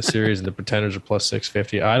 -1,000 in the series, and the Pretenders are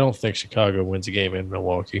 +650. I don't think Chicago wins a game in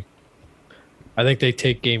Milwaukee. I think they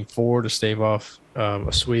take game 4 to stave off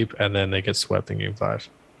a sweep, and then they get swept in game 5.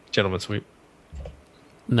 Gentleman sweep.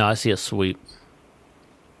 No, I see a sweep.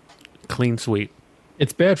 Clean sweep.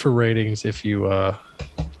 It's bad for ratings if you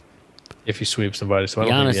sweep somebody. So I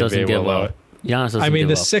don't Giannis think the NBA will allow it. Giannis doesn't I mean, give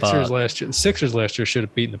the a Sixers fuck. last year. The Sixers last year should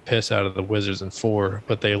have beaten the piss out of the Wizards in 4,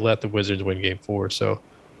 but they let the Wizards win game 4. So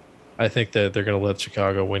I think that they're going to let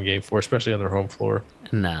Chicago win game 4, especially on their home floor.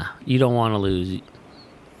 Nah, you don't want to lose.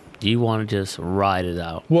 You want to just ride it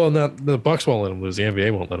out. Well, not the Bucks won't let them lose. The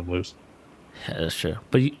NBA won't let them lose. Yeah, that's true.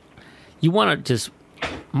 But you want to just.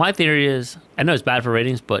 My theory is, I know it's bad for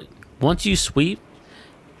ratings, but once you sweep,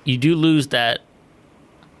 you do lose that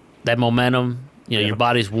momentum. You know, your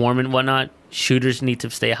body's warm and whatnot. Shooters need to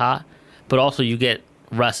stay hot, but also you get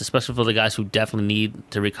rest, especially for the guys who definitely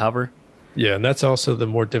need to recover. Yeah, and that's also the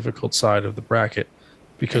more difficult side of the bracket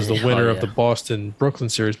because the winner of the Boston-Brooklyn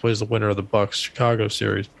series plays the winner of the Bucks-Chicago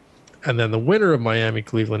series. And then the winner of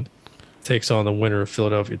Miami-Cleveland takes on the winner of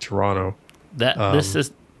Philadelphia-Toronto. This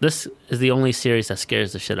is the only series that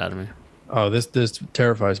scares the shit out of me. Oh, this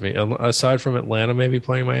terrifies me. Aside from Atlanta maybe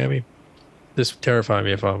playing Miami, this would terrify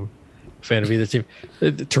me if I'm a fan of either team.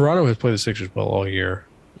 Toronto has played the Sixers well all year.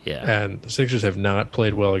 Yeah. And the Sixers have not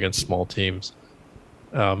played well against small teams.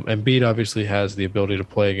 Embiid obviously has the ability to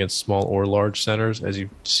play against small or large centers, as you've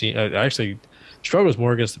seen. Actually, struggles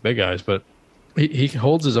more against the big guys, but he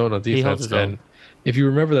holds his own on defense. And if you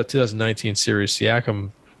remember that 2019 series,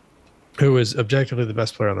 Siakam who is objectively the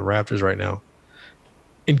best player on the Raptors right now.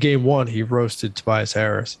 In game 1, he roasted Tobias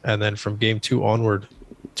Harris, and then from game 2 onward,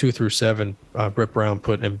 2 through 7, Brett Brown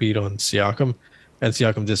put Embiid on Siakam, and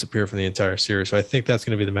Siakam disappeared from the entire series. So I think that's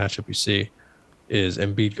going to be the matchup you see, is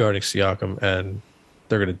Embiid guarding Siakam, and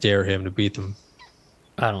they're going to dare him to beat them.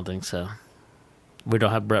 I don't think so. We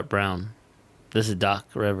don't have Brett Brown. This is Doc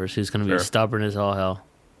Rivers, who's going to be stubborn as all hell.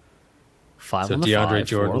 5 So on the DeAndre 5,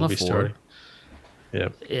 Jordan 4 on will the be 4. starting. Yeah.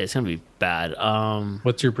 It's going to be bad.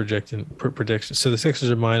 What's your prediction? So the Sixers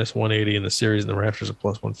are minus 180 in the series, and the Raptors are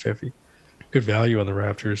plus 150. Good value on the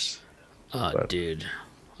Raptors. Dude,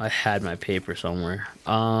 I had my paper somewhere.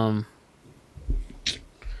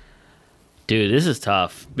 Dude, this is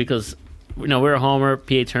tough because we're a homer,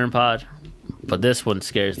 PA Turn Pod, but this one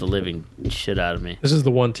scares the living shit out of me. This is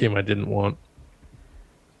the one team I didn't want.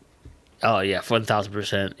 Oh yeah,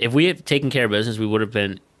 1,000%. If we had taken care of business, we would have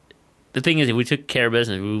been. The thing is, if we took care of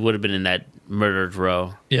business, we would have been in that murdered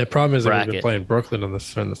row. Yeah, the problem is that we've bracket. been playing Brooklyn in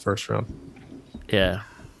the first round. Yeah.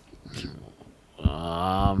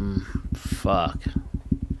 Fuck.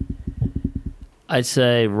 I'd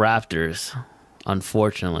say Raptors,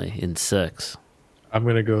 unfortunately, in 6. I'm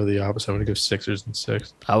going to go the opposite. I'm going to go Sixers in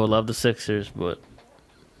 6. I would love the Sixers, but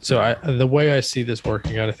So the way I see this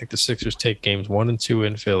working out, I think the Sixers take games 1 and 2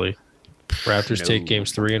 in Philly. Raptors take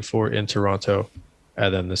games 3 and 4 in Toronto.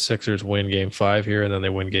 And then the Sixers win game 5 here, and then they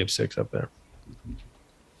win game 6 up there.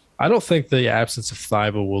 I don't think the absence of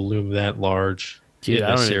Thibault will loom that large. dude,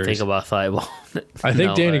 I don't even think about Thibault. I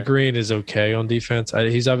think Danny Green is okay on defense.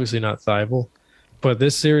 He's obviously not Thibault, but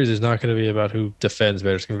this series is not going to be about who defends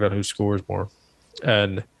better. It's going to be about who scores more.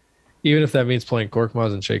 And even if that means playing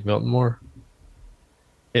Korkmaz and Shake Milton more,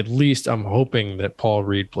 at least I'm hoping that Paul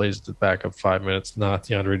Reed plays the backup 5 minutes, not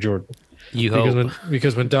DeAndre Jordan.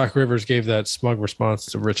 Because when Doc Rivers gave that smug response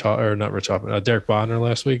to Derek Bonner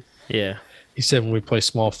last week, yeah, he said when we play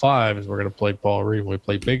small fives, we're going to play Paul Reed. When we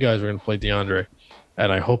play big guys, we're going to play DeAndre.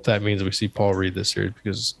 And I hope that means we see Paul Reed this series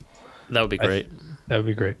because that would be great. That would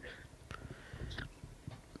be great.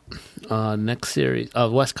 Next series,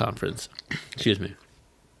 West Conference. Excuse me.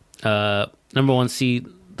 Number 1 seed,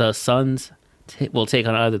 the Suns will take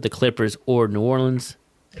on either the Clippers or New Orleans.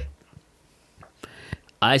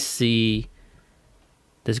 I see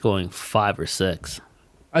this going 5 or 6.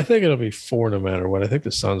 I think it'll be 4 no matter what. I think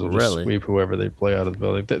the Suns will just sweep whoever they play out of the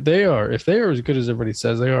building. If they are as good as everybody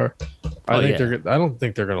says they are, I don't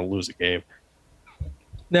think they're going to lose a game.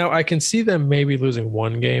 Now I can see them maybe losing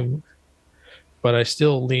 1 game, but I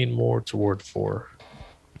still lean more toward 4.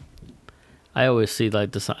 I always see I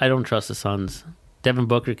don't trust the Suns. Devin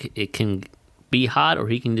Booker, it can be hot or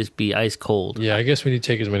he can just be ice cold. Yeah, I guess we need to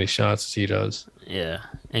take as many shots as he does. Yeah,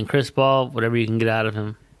 and Chris Paul, whatever you can get out of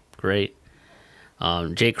him, great.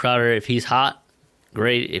 Jay Crowder, if he's hot,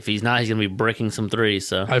 great. If he's not, he's gonna be breaking some threes.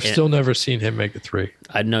 So I've still never seen him make a 3.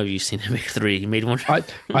 I know you've seen him make a 3. He made one.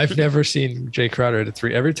 I've never seen Jay Crowder hit a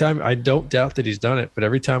 3. Every time, I don't doubt that he's done it, but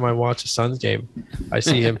every time I watch a Suns game, I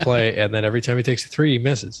see him play, and then every time he takes a 3, he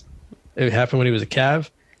misses. It happened when he was a Cav,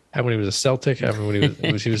 happened when he was a Celtic, happened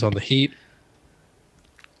when he was on the Heat,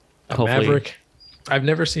 a Maverick. I've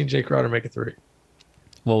never seen Jay Crowder make a 3.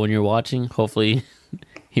 Well, when you're watching, hopefully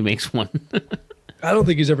he makes one. I don't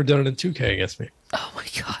think he's ever done it in 2K against me. Oh, my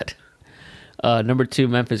God. Number 2,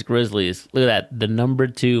 Memphis Grizzlies. Look at that. The number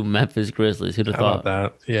 2 Memphis Grizzlies. Who'd have thought? How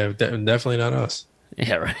about that? Yeah, definitely not us.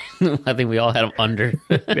 Yeah, right. I think we all had them under.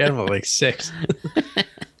 We had them at like 6.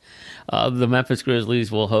 The Memphis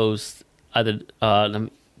Grizzlies will host either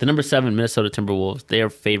the number 7 Minnesota Timberwolves. They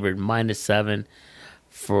are favored -7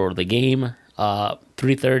 for the game.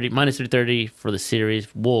 -330 for the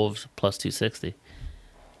series. Wolves +260.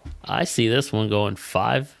 I see this one going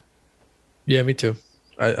 5. Yeah, me too.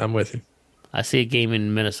 I'm with you. I see a game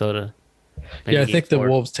in Minnesota. Yeah, I think the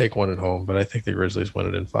Wolves take 1 at home, but I think the Grizzlies win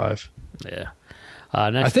it in 5. Yeah.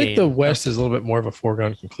 I think the West is a little bit more of a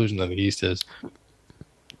foregone conclusion than the East is.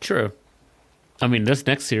 True. I mean, this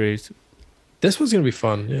next series. This one's going to be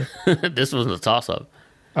fun, yeah. This was a toss-up.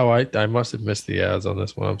 Oh, I must have missed the odds on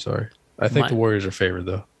this one. I'm sorry. I think the Warriors are favored,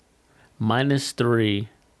 though. -3.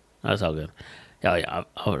 That's all good. Yeah,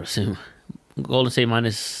 I would assume. Golden State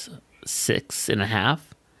 -6.5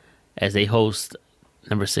 as they host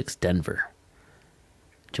number 6 Denver.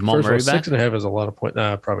 Jamal First Murray of all, back? 6.5 is a lot of points.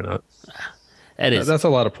 Nah, probably not. That is. That's a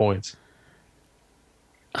lot of points.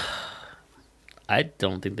 I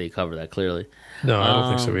don't think they cover that clearly. No, I don't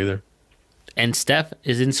think so either. And Steph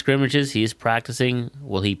is in scrimmages. He is practicing.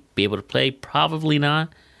 Will he be able to play? Probably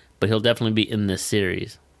not, but he'll definitely be in this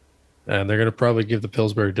series. And they're going to probably give the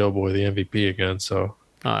Pillsbury Doughboy the MVP again. So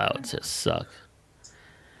that would just suck.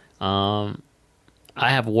 I I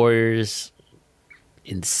have Warriors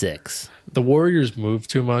in 6. The Warriors move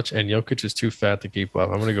too much, and Jokic is too fat to keep up.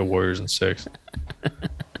 I'm going to go Warriors in 6.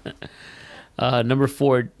 Number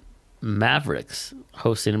 4, Mavericks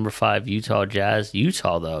hosting number 5, Utah Jazz.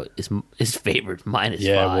 Utah, though, is favored -5.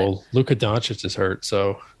 Yeah, well, Luka Doncic is hurt,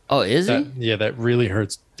 so oh, is he? that really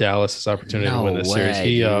hurts Dallas' opportunity to win this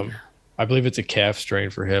series. I believe it's a calf strain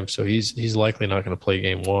for him, so he's likely not going to play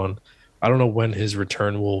game 1. I don't know when his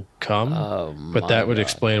return will come, but that would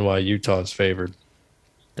explain why Utah is favored.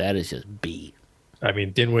 That is just beat. I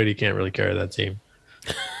mean, Dinwiddie can't really carry that team.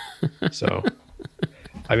 So,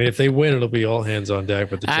 I mean, if they win, it'll be all hands on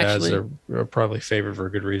deck, but the Jazz are probably favored for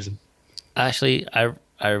a good reason. Actually,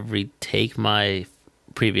 I retake my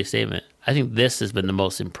previous statement. I think this has been the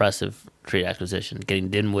most impressive trade acquisition, getting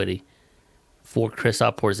Dinwiddie for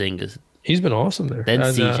Kristaps Porzingis. He's been awesome there. Then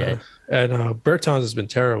CJ. And Bertans has been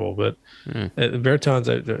terrible, but Bertans,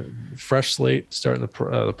 a fresh slate starting the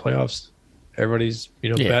playoffs. Everybody's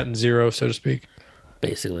batting zero, so to speak.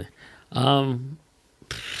 Basically,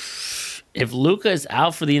 if Luka is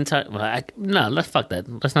out for the entire, let's fuck that.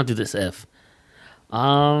 Let's not do this. If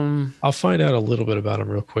I'll find out a little bit about him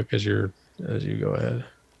real quick as you go ahead.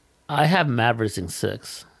 I have Mavericks in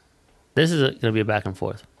 6. This is going to be a back and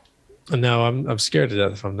forth. No, I'm scared to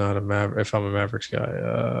death if I'm a Mavericks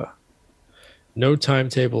guy. No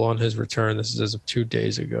timetable on his return. This is as of 2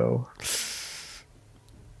 days ago.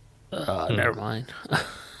 Never mind.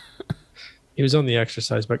 He was on the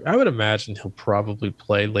exercise bike. I would imagine he'll probably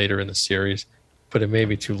play later in the series, but it may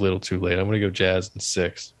be too little too late. I'm going to go Jazz in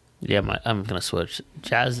 6. Yeah, I'm going to switch.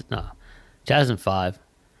 Jazz in 5.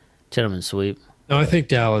 Gentleman sweep. No, I think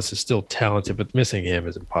Dallas is still talented, but missing him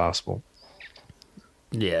is impossible.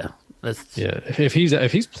 Yeah. If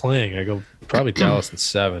he's playing, I go probably Dallas in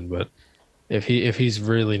 7, but if he's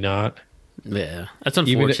really not, yeah, that's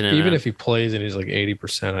unfortunate. Even if he plays and he's like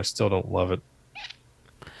 80%, I still don't love it.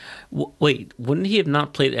 Wait, wouldn't he have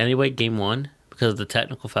not played anyway game 1 because of the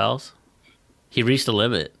technical fouls? He reached the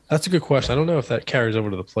limit. That's a good question. I don't know if that carries over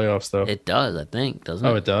to the playoffs though. It does, I think, doesn't it?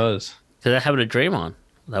 Oh, it does. Because that happened to Draymond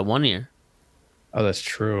that 1 year. Oh, that's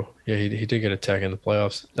true. Yeah, he did get a tech in the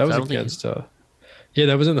playoffs. That was against. Yeah,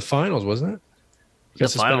 that was in the finals, wasn't it? He got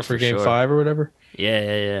suspended for game 5 or whatever.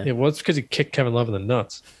 Yeah. Well, it's because he kicked Kevin Love in the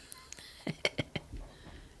nuts.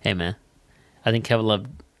 Hey, man. I think Kevin Love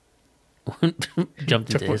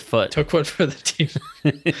jumped into his foot. Took one for the team.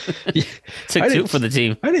 Took 2 for the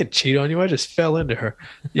team. I didn't cheat on you. I just fell into her.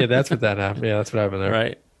 Yeah, that's what that happened. Yeah, that's what happened there.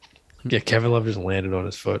 Right. Yeah, Kevin Love just landed on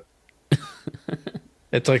his foot.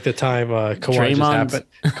 It's like the time Kawhi just happened.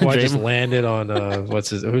 Kawhi just landed on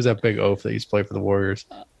who's that big oaf that used to play for the Warriors?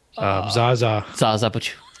 Zaza.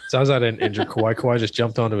 But Zaza didn't injure Kawhi. Kawhi just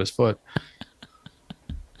jumped onto his foot.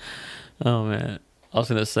 Oh man, I was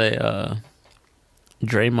gonna say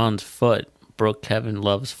Draymond's foot broke Kevin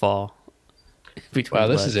Love's fall. Wow,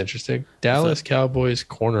 this is interesting. Dallas Cowboys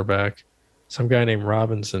cornerback, some guy named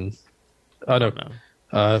Robinson. Oh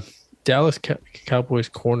no. Dallas Cowboys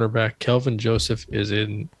cornerback Kelvin Joseph is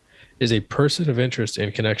a person of interest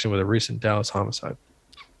in connection with a recent Dallas homicide.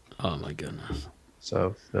 Oh my goodness!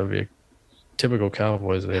 So that would be a typical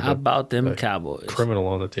Cowboys. How about them Cowboys? Criminal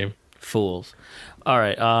on the team. Fools. All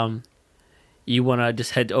right. You want to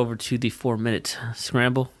just head over to the 4-minute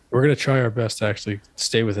scramble? We're gonna try our best to actually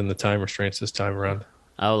stay within the time restraints this time around.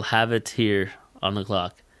 I will have it here on the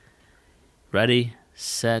clock. Ready,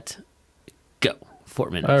 set, go. 4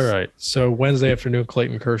 minutes. All right. So Wednesday afternoon,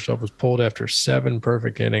 Clayton Kershaw was pulled after 7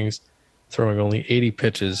 perfect innings, throwing only 80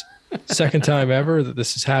 pitches. Second time ever that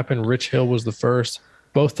this has happened. Rich Hill was the first.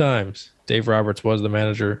 Both times, Dave Roberts was the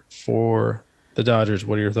manager for the Dodgers.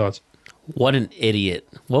 What are your thoughts? What an idiot.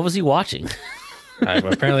 What was he watching?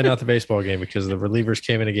 Apparently not the baseball game because the relievers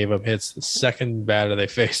came in and gave up hits the second batter they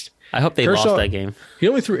faced. I hope they lost that game. He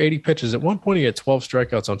only threw 80 pitches. At one point, he had 12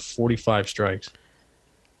 strikeouts on 45 strikes.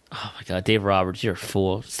 Oh, my God. Dave Roberts, you're a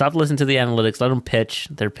fool. Stop listening to the analytics. Let them pitch.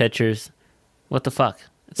 They're pitchers. What the fuck?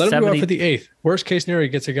 Let him go out for the 8th. Worst case scenario, he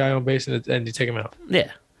gets a guy on base and you take him out.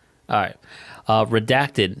 Yeah. All right.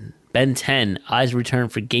 Redacted. Ben 10. Eyes return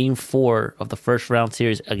for Game 4 of the first round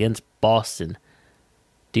series against Boston.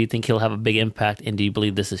 Do you think he'll have a big impact, and do you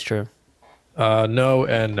believe this is true? No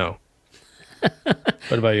and no.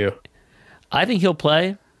 What about you? I think he'll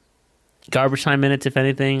play. Garbage time minutes, if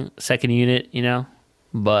anything. Second unit,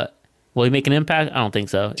 But will he make an impact? I don't think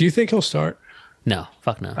so. Do you think he'll start? No.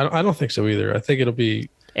 Fuck no. I don't think so either. I think it'll be...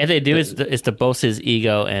 If they do, it's to boast his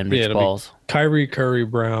ego and Rich balls. Kyrie, Curry,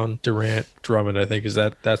 Brown, Durant, Drummond, I think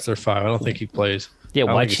that's their 5. I don't think he plays. Yeah,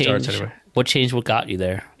 why change? Anyway. What changed what got you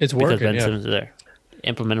there? It's working, Because Ben Simmons is there.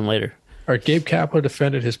 Implement him later. All right, Gabe Kapler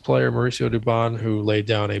defended his player Mauricio Dubon, who laid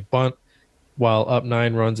down a bunt while up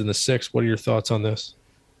 9 runs in the 6th. What are your thoughts on this?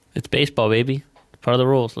 It's baseball, baby. Part of the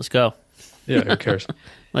rules. Let's go. Yeah, who cares?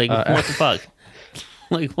 Like, what the fuck?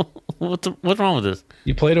 Like, what's wrong with this?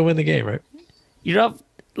 You play to win the game, right? You're up,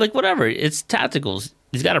 like, whatever. It's tacticals.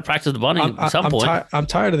 He's got to practice the bunting at some point. I'm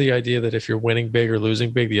tired of the idea that if you're winning big or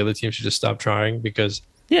losing big, the other team should just stop trying because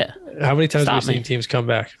Yeah. how many times have we Stop me. seen teams come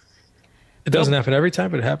back? It doesn't happen every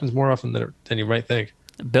time, but it happens more often than you might think.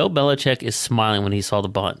 Bill Belichick is smiling when he saw the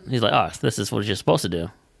bunt. He's like, oh, this is what you're supposed to do.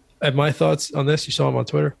 And my thoughts on this, you saw him on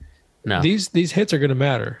Twitter. No. These hits are going to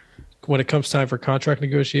matter when it comes time for contract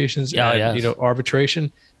negotiations Oh, and yes.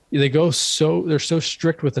 arbitration. They're so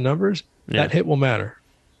strict with the numbers. Yeah. That hit will matter.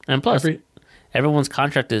 And plus, everyone's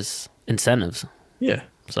contract is incentives. Yeah.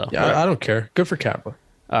 So, Yeah, I don't care. Good for Kapler.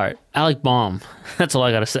 all right. Alec Baum. That's all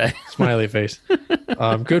I got to say. Smiley face.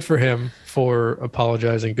 Good for him for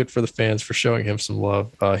apologizing. Good for the fans for showing him some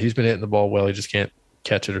love. He's been hitting the ball well. He just can't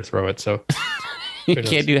catch it or throw it. So He knows?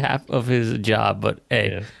 can't do half of his job, but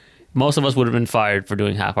hey, yeah. most of us would have been fired for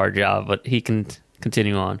doing half our job, but he can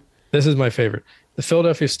continue on. This is my favorite. The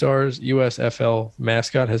Philadelphia Stars USFL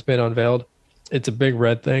mascot has been unveiled. It's a big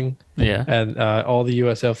red thing. Yeah. And all the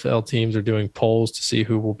USFL teams are doing polls to see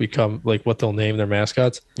who will become, like, what they'll name their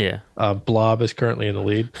mascots. Yeah. Blob is currently in the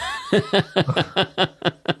lead.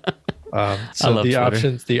 I So love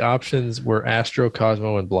Twitter. the options were Astro,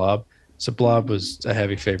 Cosmo, and Blob. So Blob was a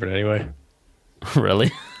heavy favorite anyway.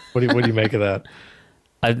 Really? What do you make of that?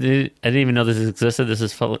 I didn't even know this existed. This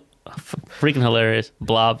is freaking hilarious.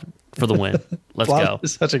 Blob for the win. Let's Blob go.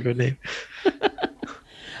 is such a good name.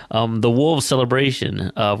 The Wolves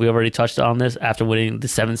celebration. We already touched on this after winning the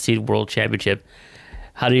 7th seed World Championship.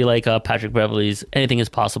 How do you like Patrick Beverley's "anything is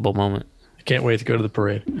possible" moment? I can't wait to go to the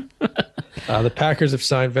parade. The Packers have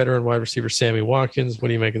signed veteran wide receiver Sammy Watkins. What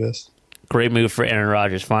do you make of this? Great move for Aaron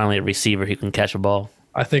Rodgers. Finally, a receiver who can catch a ball.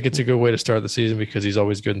 I think it's a good way to start the season because he's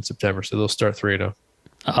always good in September. So they'll start 3-0.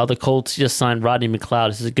 The Colts just signed Rodney McLeod.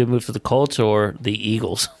 Is this a good move for the Colts or the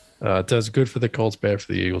Eagles? It does good for the Colts, bad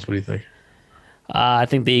for the Eagles. What do you think? I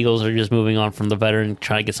think the Eagles are just moving on from the veteran,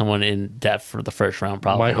 trying to get someone in depth for the first round,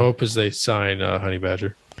 probably. My hope is they sign Honey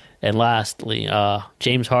Badger. And lastly,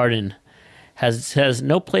 James Harden has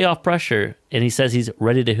no playoff pressure, and he says he's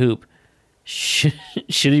ready to hoop. Should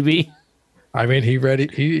he be? I mean,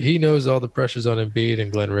 he knows all the pressures on Embiid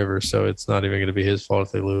and Glenn Rivers, so it's not even going to be his fault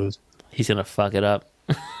if they lose. He's gonna fuck it up.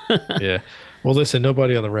 Yeah. Well, listen,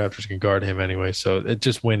 nobody on the Raptors can guard him anyway, so it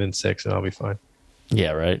just win in 6 and I'll be fine.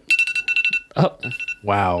 Yeah, right. Oh,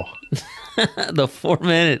 Wow. the 4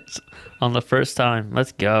 minutes on the first time.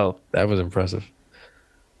 Let's go. That was impressive.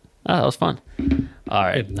 Oh, that was fun. All I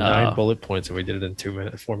right. had 9 bullet points and we did it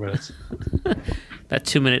in 4 minutes. That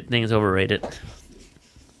 2-minute thing is overrated.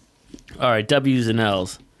 All right, W's and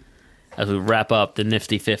L's as we wrap up the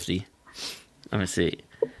Nifty 50. Let me see.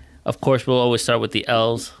 Of course, we'll always start with the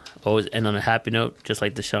L's. Always end on a happy note, just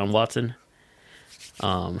like Deshaun Watson.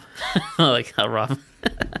 I like how Rob.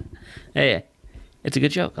 Hey, it's a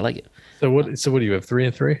good joke. I like it. So what do you have, 3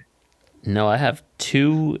 and 3? No, I have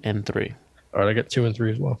 2 and 3. All right, I got 2 and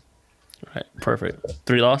 3 as well. All right, perfect.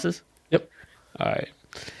 3 losses? Yep. All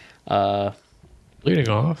right. Leading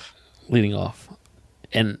off. Leading off.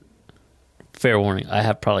 And fair warning, I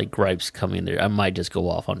have probably gripes coming there. I might just go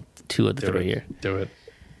off on 2 of the 3 here. Do it.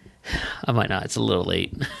 I might not. It's a little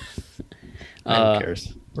late. Who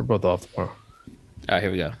cares? We're both off tomorrow. All right,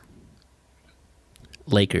 here we go.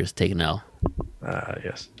 Lakers take an L.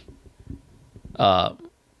 Yes.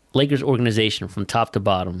 Lakers organization from top to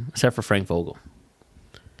bottom, except for Frank Vogel.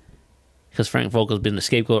 Because Frank Vogel's been the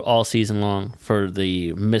scapegoat all season long for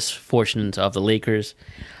the misfortunes of the Lakers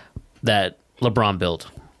that LeBron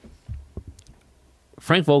built.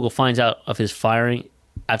 Frank Vogel finds out of his firing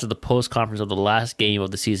after the post-conference of the last game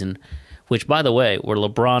of the season, which, by the way, where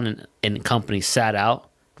LeBron and company sat out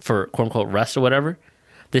for quote-unquote rest or whatever.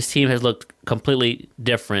 This team has looked completely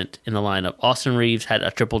different in the lineup. Austin Reeves had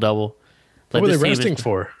a triple-double. What were they resting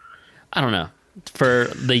for? I don't know. For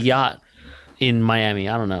the yacht in Miami.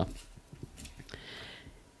 I don't know.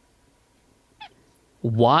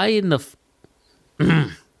 Why in the...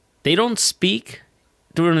 They don't speak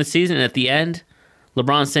during the season. At the end,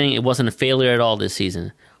 LeBron's saying it wasn't a failure at all this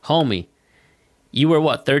season. Homie, you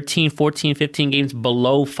were, 13, 14, 15 games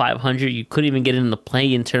below 500. You couldn't even get in the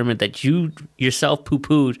play-in tournament that you yourself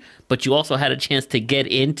poo-pooed, but you also had a chance to get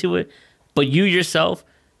into it. But you yourself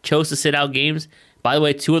chose to sit out games. By the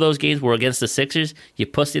way, 2 of those games were against the Sixers. You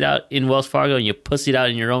pussied out in Wells Fargo, and you pussied out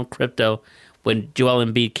in your own crypto when Joel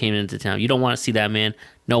Embiid came into town. You don't want to see that, man.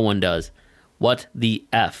 No one does. What the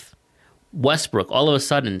F? Westbrook all of a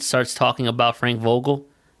sudden starts talking about Frank Vogel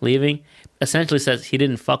leaving, essentially says he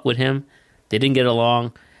didn't fuck with him, they didn't get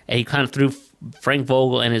along, and he kind of threw Frank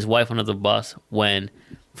Vogel and his wife under the bus when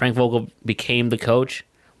Frank Vogel became the coach.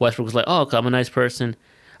 Westbrook was like, oh, I'm a nice person.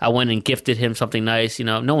 I went and gifted him something nice. You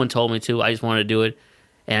know, no one told me to. I just wanted to do it.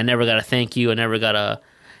 And I never got a thank you. I never got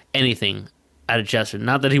anything out of Jester.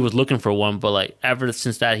 Not that he was looking for one, but like ever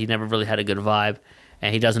since that, he never really had a good vibe.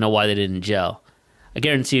 And he doesn't know why they didn't gel. I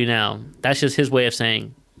guarantee you now, that's just his way of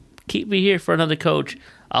saying, keep me here for another coach.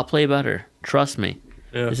 I'll play better. Trust me.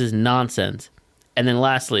 Yeah. This is nonsense. And then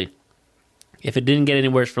lastly, if it didn't get any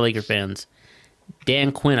worse for Laker fans,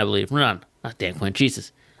 Dan Quinn, I believe. Not Dan Quinn.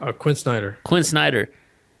 Jesus. Quinn Snyder. Quinn Snyder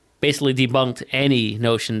basically debunked any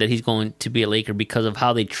notion that he's going to be a Laker because of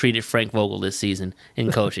how they treated Frank Vogel this season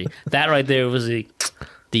in coaching. That right there was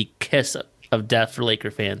the kiss of death for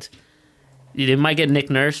Laker fans. They might get Nick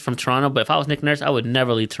Nurse from Toronto, but if I was Nick Nurse, I would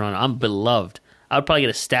never leave Toronto. I'm beloved. I would probably get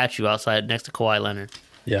a statue outside next to Kawhi Leonard.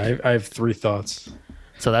 Yeah, I have 3 thoughts.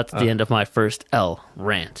 So that's the end of my first L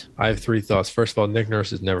rant. I have 3 thoughts. First of all, Nick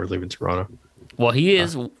Nurse is never leaving Toronto. Well, he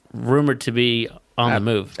is rumored to be on the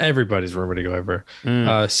move. Everybody's rumored to go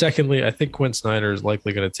over. Secondly, I think Quinn Snyder is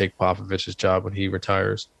likely going to take Popovich's job when he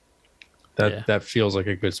retires. That feels like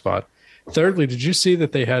a good spot. Thirdly, did you see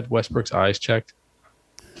that they had Westbrook's eyes checked?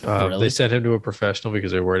 Really? They sent him to a professional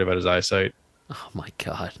because they're worried about his eyesight. Oh, my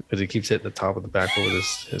God. Because he keeps hitting the top of the backboard with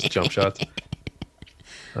his jump shots.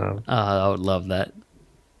 I would love that.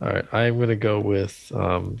 All right, I'm going to go with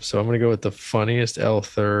I'm going to go with the funniest L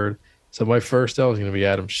third. So my first L is going to be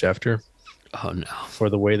Adam Schefter. Oh, no. For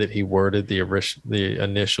the way that he worded the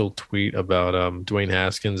initial tweet about Dwayne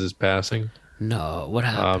Haskins' passing. No, what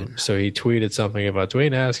happened? So he tweeted something about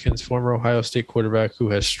Dwayne Haskins, former Ohio State quarterback who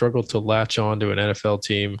has struggled to latch on to an NFL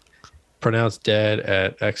team, pronounced dead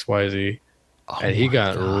at XYZ. Oh, and he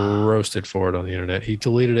got roasted for it on the internet. He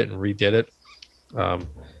deleted it and redid it.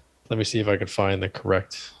 Let me see if I can find the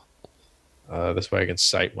correct. This way I can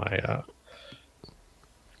cite my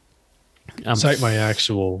my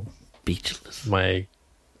actual speechless. My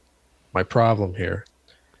problem here.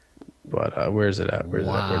 But where's it at? Where's it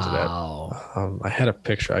at? I had a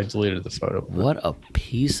picture. I deleted the photo. What a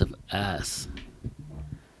piece of ass.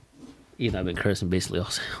 You know, I've been cursing basically all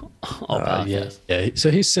podcasts. Yeah. So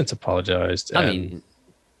he's since apologized. And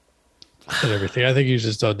everything. I think he's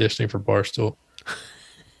just auditioning for Barstool.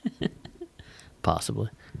 Possibly.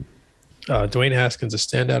 Dwayne Haskins, a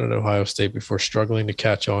standout at Ohio State before struggling to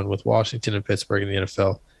catch on with Washington and Pittsburgh in the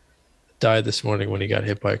NFL, died this morning when he got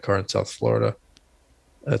hit by a car in South Florida,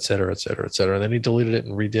 et cetera, et cetera, et cetera. And then he deleted it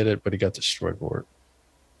and redid it, but he got destroyed for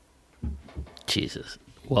it. Jesus.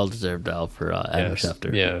 Well-deserved L for Adam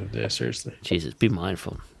Schefter. Yeah, seriously. Jesus, be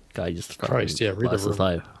mindful. Guy just read the room.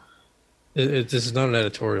 Life. This is not an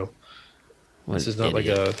editorial. This is not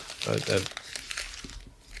idiot. like a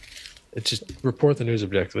it's just report the news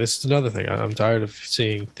objectively. This is another thing. I'm tired of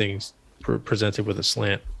seeing things presented with a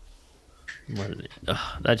slant.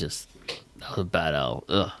 That was a bad L.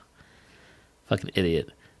 Ugh. Fucking idiot.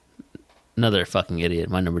 Another fucking idiot.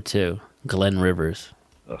 My number 2, Glenn Rivers.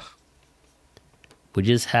 Ugh. We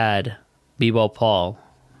just had B-Ball Paul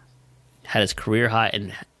had his career high,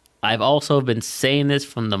 and I've also been saying this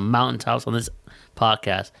from the mountaintops on this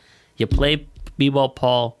podcast. You play B-Ball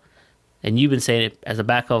Paul, and you've been saying it as a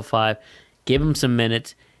backup 5. Give him some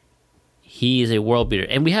minutes. He is a world beater.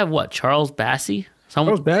 And we have what? Charles Bassey?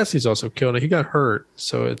 Charles Bassey's also killed it. He got hurt,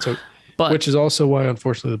 so it took. Which is also why,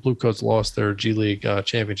 unfortunately, the Blue Coats lost their G League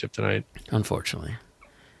championship tonight. Unfortunately.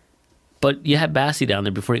 But you had Bassey down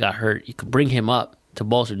there before he got hurt. You could bring him up to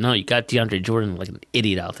bolster. No, you got DeAndre Jordan like an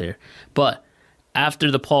idiot out there. But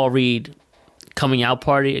after the Paul Reed coming out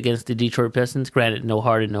party against the Detroit Pistons, granted, no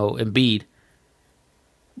Harden, no Embiid,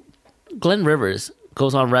 Glenn Rivers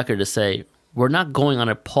goes on record to say, we're not going on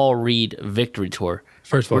a Paul Reed victory tour.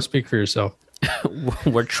 First of all, speak for yourself.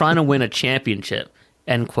 We're trying to win a championship,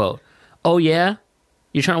 end quote. Oh, yeah?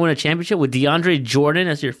 You're trying to win a championship with DeAndre Jordan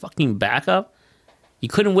as your fucking backup? You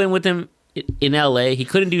couldn't win with him in L.A. He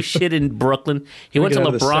couldn't do shit in Brooklyn. He went to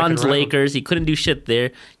LeBron's Lakers. He couldn't do shit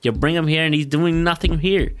there. You bring him here, and he's doing nothing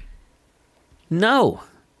here. No.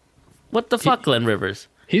 What the fuck, Glenn Rivers?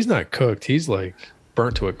 He's not cooked. He's like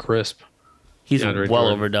burnt to a crisp. He's well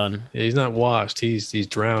overdone. Yeah, he's not washed. He's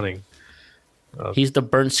drowning. He's the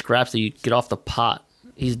burnt scraps that you get off the pot.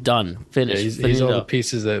 He's done. Finished. Yeah, he's all the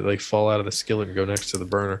pieces that like fall out of the skillet and go next to the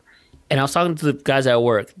burner. And I was talking to the guys at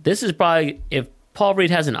work. This is probably, if Paul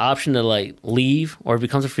Reed has an option to like leave or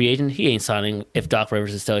becomes a free agent, he ain't signing if Doc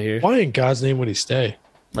Rivers is still here. Why in God's name would he stay?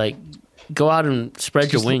 Like, Go out and spread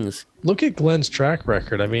your Just wings. Look at Glenn's track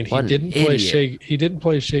record. I mean, What an idiot. He didn't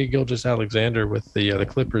play Shea Gilgeous-Alexander with the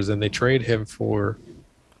Clippers, and they trade him for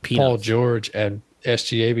Paul Peanuts. George, and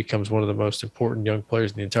SGA becomes one of the most important young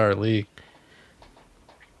players in the entire league.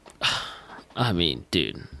 I mean,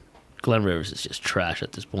 dude, Glenn Rivers is just trash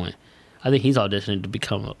at this point. I think he's auditioning to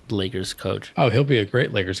become a Lakers coach. Oh, he'll be a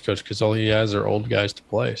great Lakers coach because all he has are old guys to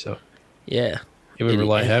play. So Yeah. he would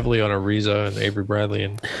rely And- heavily on Ariza and Avery Bradley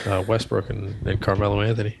and Westbrook and Carmelo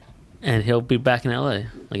Anthony. And he'll be back in LA.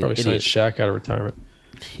 Like Probably an signed idiot. Shaq out of retirement.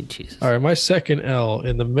 Jesus. All right, my second L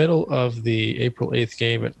in the middle of the April 8th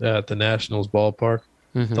game at the Nationals ballpark,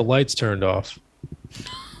 the lights turned off.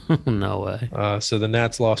 No way. So the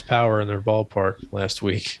Nats lost power in their ballpark last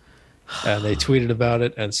week. And they tweeted about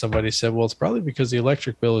it, and somebody said, well, it's probably because the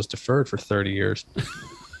electric bill is deferred for 30 years.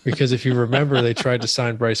 Because if you remember, they tried to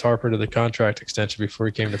sign Bryce Harper to the contract extension before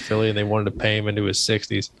he came to Philly, and they wanted to pay him into his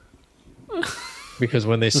 60s. Because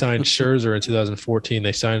when they signed Scherzer in 2014,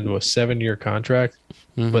 they signed him to a 7-year contract.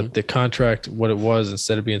 But the contract, what it was,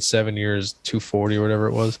 instead of being 7 years, 240 or whatever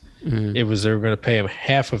it was, it was they were going to pay him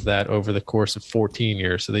half of that over the course of 14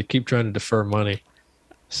 years. So they keep trying to defer money.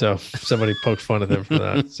 So somebody poked fun at them for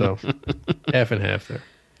that. So half and half there.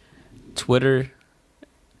 Twitter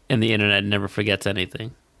and the internet never forgets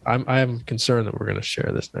anything. I'm concerned that we're going to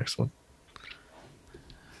share this next one.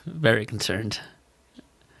 Very concerned.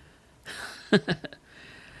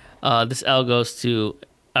 This L goes to,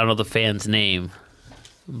 I don't know the fan's name,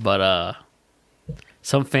 but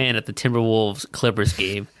some fan at the Timberwolves Clippers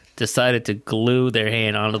game decided to glue their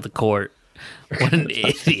hand onto the court. What an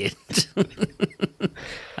idiot.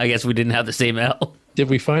 I guess we didn't have the same L. Did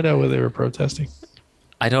we find out whether they were protesting?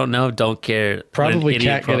 I don't know. Don't care. What an Probably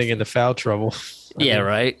idiot Cat getting into foul trouble. Yeah,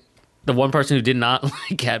 right. The one person who did not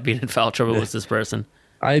like Cat being in foul trouble was this person.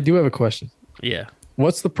 I do have a question. Yeah.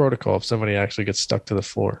 What's the protocol if somebody actually gets stuck to the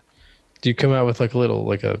floor? Do you come out with like a little,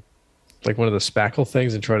 like one of the spackle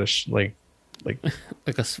things and try to like Like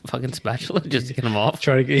a fucking spatula just to get them off?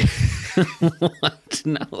 try to get, What?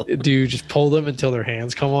 No. do you just pull them until their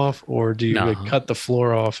hands come off, or do you No. like, cut the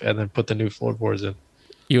floor off and then put the new floorboards in?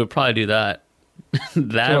 You would probably do that.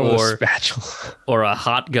 That Come up with a or spatula. a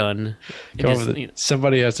hot gun. It Come up just- with a-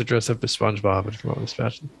 somebody has to dress up as SpongeBob and come up with a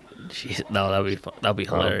spatula. Jeez, no, that'd be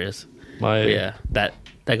hilarious. My But yeah, that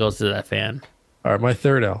goes to that fan. All right, my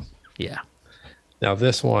third L. Yeah. Now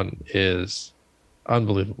this one is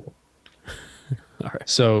unbelievable. All right.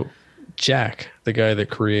 So Jack, the guy that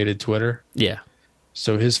created Twitter, Yeah.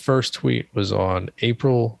 so his first tweet was on March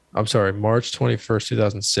 21st,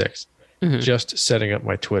 2006, just setting up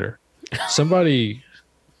my Twitter.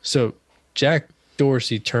 So Jack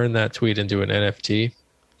Dorsey turned that tweet into an NFT,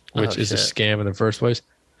 which is a shit. scam in the first place.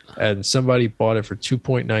 And somebody bought it for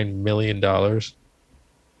 $2.9 million.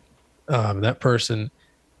 That person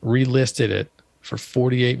relisted it for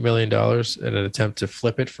 $48 million in an attempt to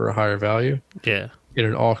flip it for a higher value Yeah. in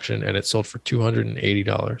an auction, and it sold for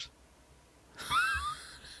 $280.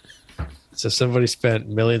 So somebody spent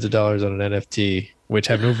millions of dollars on an NFT, which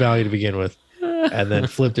had no value to begin with, and then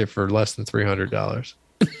flipped it for less than $300.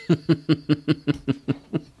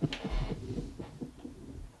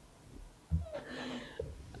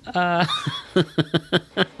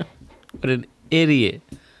 What an idiot.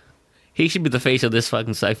 He should be the face of this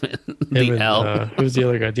fucking segment. Him The and, L. who's the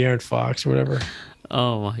other guy? De'Aaron Fox or whatever.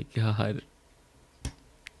 Oh my god.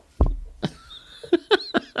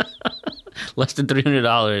 Less than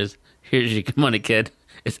 $300. Here's your money, kid.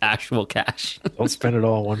 It's actual cash. Don't spend it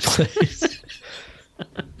all in one place.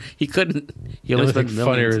 He couldn't. He The only only spent thing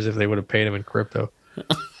funnier millions. is if they would have paid him in crypto.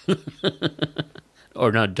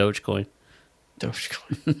 Or not Dogecoin.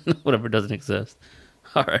 Dogecoin. Whatever doesn't exist.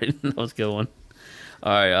 All right. That was a good one.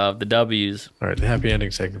 All right. The W's. All right, the happy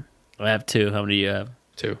ending segment. I have two. How many do you have?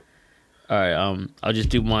 2. All right. I'll just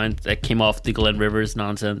do mine that came off the Glenn Rivers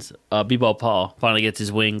nonsense. B-Ball Paul finally gets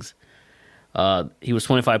his wings. He was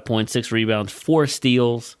 25 points, 6 rebounds, 4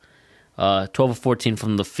 steals, 12 of 14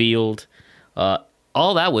 from the field.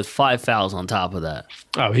 All that with 5 fouls on top of that.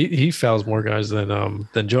 Oh, he fouls more guys than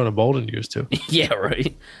Jonah Bolden used to. Yeah,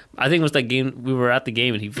 right. I think it was that game. We were at the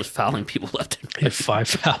game and he was fouling people left and He had 5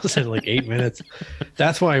 fouls in like 8 minutes.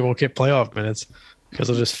 That's why he won't get playoff minutes, because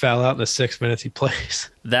he'll just foul out in the 6 minutes he plays.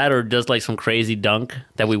 That or does like some crazy dunk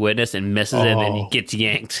that we witnessed and misses it and he Oh. gets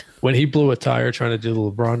yanked. When he blew a tire trying to do the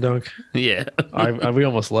LeBron dunk, Yeah. we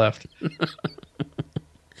almost left.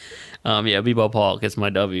 Yeah, B-Ball Paul gets my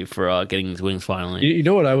W for getting his wings finally. You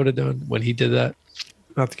know what I would have done when he did that?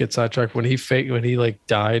 Not to get sidetracked. When he like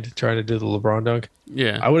died trying to do the LeBron dunk,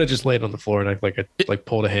 Yeah. I would have just laid on the floor and like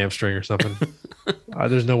pulled a hamstring or something.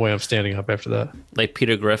 There's no way I'm standing up after that. Like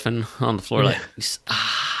Peter Griffin on the floor,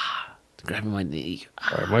 grabbing my knee.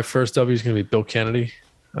 All right, my first W is going to be Bill Kennedy,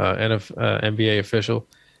 NBA official.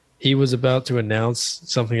 He was about to announce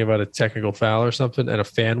something about a technical foul or something, and a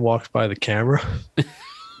fan walked by the camera,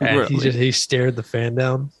 and Really? he stared the fan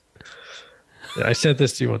down. I sent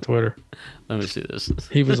this to you on Twitter. Let me see this.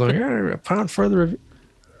 He was like, a pound further of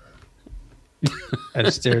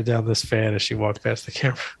and stared down this fan as she walked past the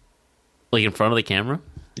camera. Like in front of the camera?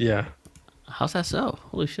 Yeah. How's that so?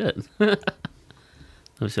 Holy shit. Let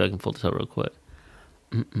me see if I can pull this up real quick.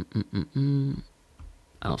 I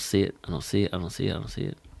don't see it. I don't see it. I don't see it. I don't see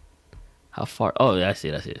it. How far? Oh, yeah, I see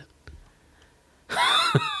it. I see it.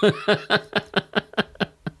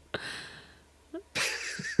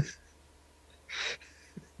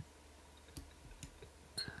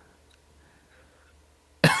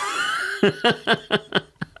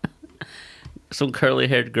 Some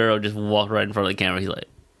curly-haired girl just walked right in front of the camera. He's like,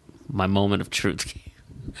 my moment of truth.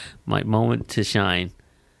 My moment to shine.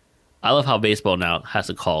 I love how baseball now has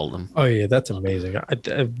to call them. Oh, yeah, that's amazing.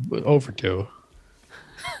 I overdue.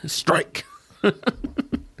 Strike.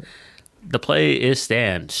 The play is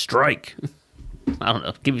stand. Strike. I don't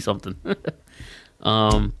know. Give me something.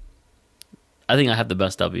 I think I have the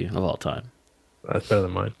best W of all time. That's better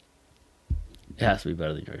than mine. It has to be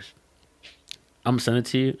better than yours. I'm going to send it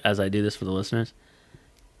to you as I do this for the listeners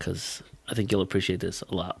because I think you'll appreciate this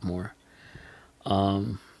a lot more.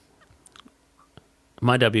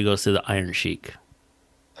 My W goes to the Iron Sheik.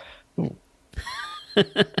 Ooh.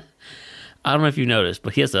 I don't know if you noticed,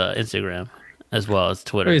 but he has an Instagram as well as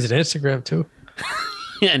Twitter. Oh, he's an Instagram too?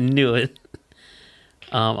 Yeah, I knew it.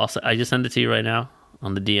 I just sent it to you right now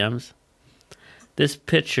on the DMs. This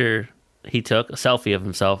picture he took, a selfie of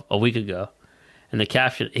himself a week ago. And the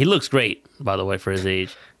caption, he looks great, by the way, for his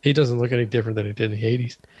age. He doesn't look any different than he did in the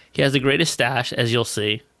 80s. He has the greatest stash, as you'll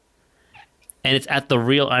see. And it's at the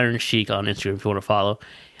Real Iron Sheik on Instagram if you want to follow.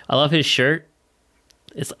 I love his shirt.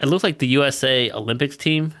 It looks like the USA Olympics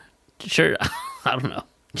team shirt. I don't know.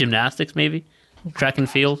 Gymnastics, maybe? Track and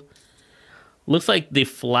field. Looks like the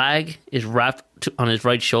flag is wrapped on his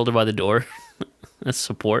right shoulder by the door. That's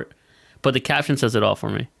support. But the caption says it all for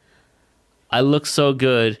me. I look so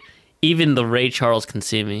good. Even the Ray Charles can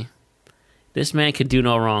see me. This man could do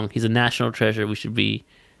no wrong. He's a national treasure. We should be...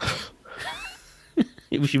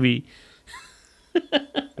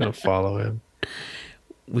 Gonna follow him.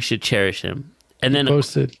 We should cherish him. And then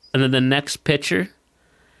Posted. And then the next picture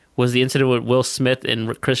was the incident with Will Smith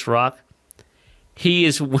and Chris Rock. He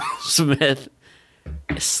is Will Smith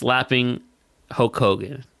slapping Hulk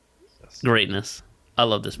Hogan. Greatness. I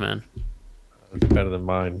love this man. It's better than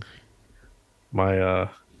mine.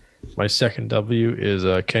 My second W is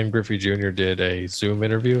Ken Griffey Jr. did a Zoom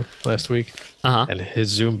interview last week, and his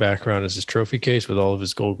Zoom background is his trophy case with all of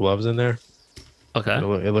his gold gloves in there. Okay.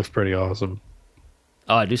 It looks pretty awesome.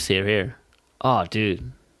 Oh, I do see it here. Oh,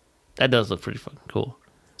 dude. That does look pretty fucking cool.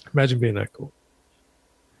 Imagine being that cool.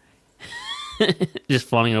 Just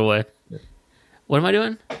flying away. Yeah. What am I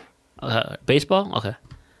doing? Baseball? Okay.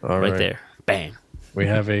 All right there. Bang. We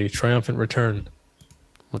have a triumphant return.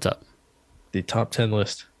 What's up? The top 10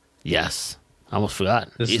 list. Yes. I almost forgot.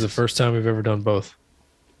 This Jesus. is the first time we've ever done both.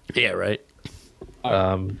 Yeah, right.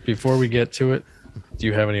 Before we get to it, do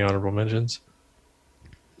you have any honorable mentions?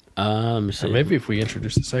 Let me see. Or maybe if we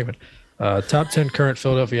introduce the segment. Top 10 current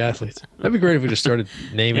Philadelphia athletes. That'd be great if we just started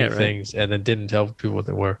naming things and then didn't tell people what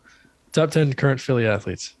they were. Top 10 current Philly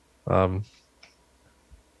athletes. No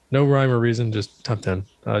rhyme or reason, just top 10.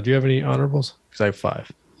 Do you have any honorables? Because I have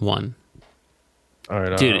 5. 1. All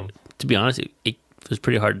right. Dude, to be honest, it was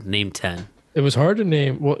pretty hard to name 10. It was hard to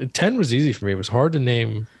name. Well, 10 was easy for me. It was hard to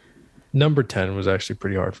name. Number 10 was actually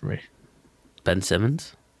pretty hard for me. Ben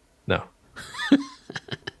Simmons? No.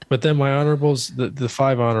 But then my honorables, the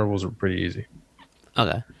 5 honorables were pretty easy.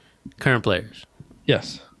 Okay. Current players.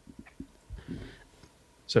 Yes.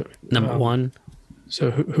 So Number 1.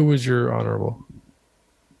 So who was your honorable?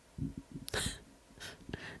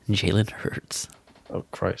 Jalen Hurts. Oh,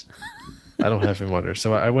 Christ. I don't have him under.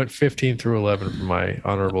 So I went 15 through 11 for my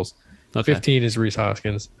honorables. Okay. 15 is Reese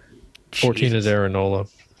Hoskins. 14 is Aaron Nola.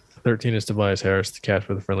 13 is Tobias Harris, the catch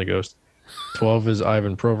with a friendly ghost. 12 is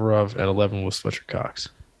Ivan Provorov, and 11 was Fletcher Cox.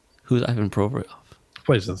 Who's Ivan Provorov?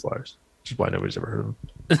 Plays in the Flyers. Which is why nobody's ever heard of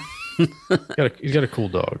him. He's got a cool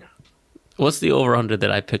dog. What's the over-under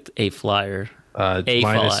that I picked a flyer?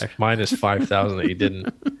 Minus 5,000 that you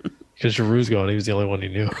didn't. Because Giroux's gone. He was the only one you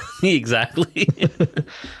knew. Exactly.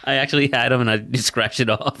 I actually had him and I just scratched it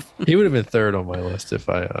off. He would have been third on my list if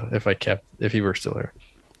he were still there.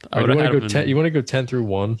 Right, you want to go 10 through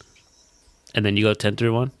 1? And then you go 10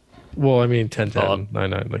 through 1? Well, I mean 10, Oh. 10, 9,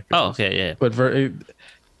 9. Like, Oh, okay, yeah. but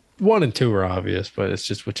 1 and 2 are obvious, but it's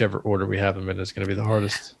just whichever order we have them in is going to be the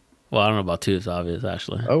hardest. Well, I don't know about 2. It's obvious,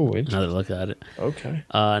 actually. Oh, Now that I interesting. look at it. Okay.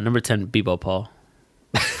 Number 10, Bebo Paul.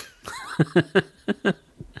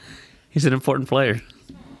 He's an important player.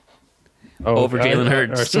 Oh, Over okay. Jalen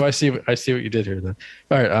Hurts. All right, so I see what you did here then.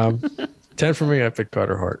 All right, 10 for me. I picked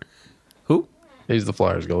Carter Hart. Who? He's the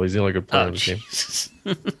Flyers goal. He's the only good player Oh, on the team. Jesus.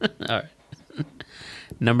 All right.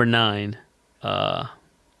 Number 9,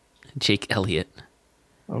 Jake Elliott.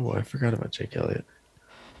 Oh, I forgot about Jake Elliott.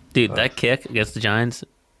 Dude, that kick against the Giants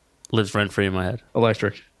lives rent free in my head.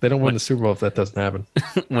 Electric. They don't win the Super Bowl if that doesn't happen.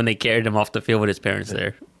 When they carried him off the field with his parents there.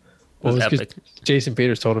 It Well, was it's 'cause epic, Jason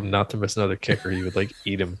Peters told him not to miss another kick or he would like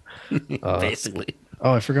eat him. basically.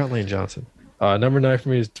 Oh, I forgot Lane Johnson. Number 9 for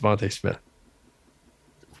me is Devontae Smith.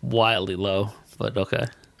 Wildly low, but okay.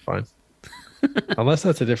 Fine. Unless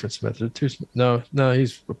that's a different Smith. There are two no,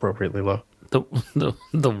 he's appropriately low.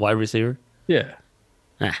 The wide receiver. Yeah.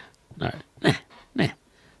 All right.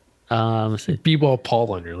 Let's see. B-ball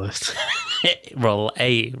Paul on your list.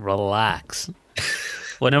 Relax.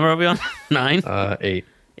 What number are we on? 9? 8.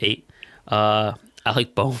 8.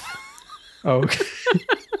 Alec Bohm. Oh, okay.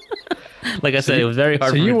 Like I said, it was very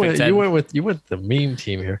hard So for me you to pick 10. went with the meme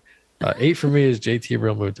team here. 8 for me is JT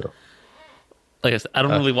Realmuto. Like I said, I don't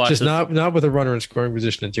really watch Just this. not with a runner in scoring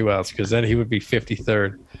position and 2 outs, because then he would be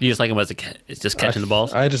 53rd. You just like him as it's just catching the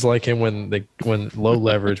balls. I just like him when low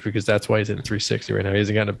leverage, because that's why he's hitting 360 right now. He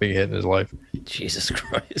hasn't gotten a big hit in his life. Jesus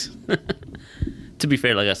Christ. To be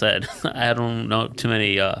fair, like I said, I don't know too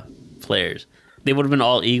many players. They would have been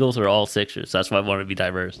all Eagles or all Sixers. That's why I wanted to be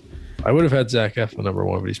diverse. I would have had Zach Eflin number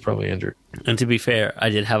 1, but he's probably injured. And to be fair, I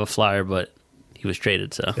did have a flyer, but he was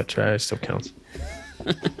traded. So Yeah, try still counts.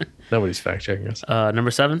 Nobody's fact checking us. number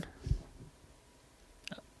 7.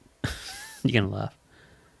 You're gonna laugh.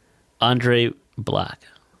 Andre Black,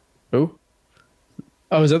 Who?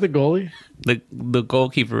 Oh, is that the goalie? the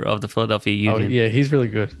goalkeeper of the Philadelphia Oh, Union. yeah, he's really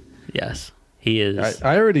good. Yes, he is.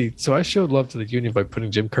 I showed love to the Union by putting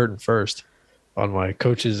Jim Curtin first on my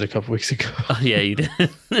coaches a couple weeks ago. Oh, yeah, you did.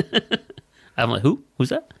 I'm like, who? Who's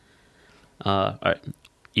that? All right,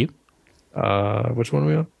 you Which one are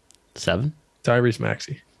we on? 7. Tyrese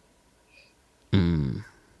Maxey.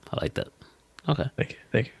 I like that. Okay.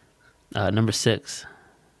 Thank you. Number 6,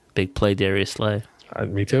 big play Darius Slay.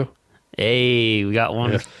 Me too. Hey, we got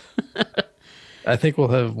one. Yeah. I think we'll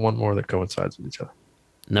have one more that coincides with each other.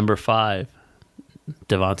 Number 5,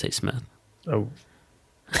 Devontae Smith. Oh,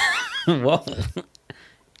 Whoa.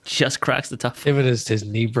 Just cracks the top. even his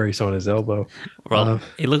knee brace on his elbow. Well,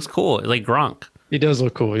 it looks cool. It's like Gronk. He does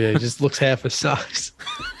look cool. Yeah, he just looks half his size.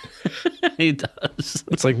 He does.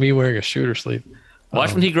 It's like me wearing a shooter sleeve.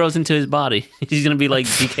 Watch when he grows into his body. He's going to be like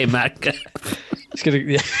DK Metcalf. He's gonna.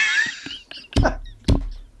 Yeah.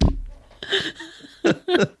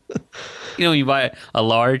 You know, you buy a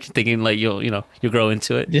large thinking like you'll grow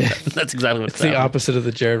into it. Yeah. That's exactly what's It's the happening. opposite of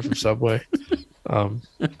the Jared from Subway.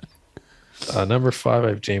 Number 5, I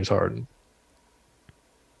have James Harden.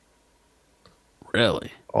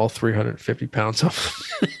 Really? All 350 pounds of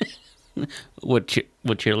him. What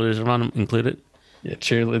cheerleaders are on him included? Yeah,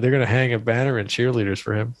 cheerleader. They're gonna hang a banner and cheerleaders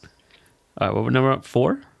for him. All right, what was number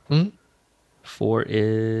 4? Hmm? 4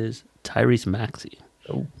 is Tyrese Maxey.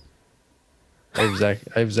 Oh. I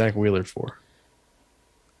have Zach Wheeler 4.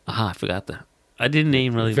 Ah, I forgot that. I didn't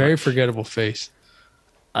name really Very much. forgettable face.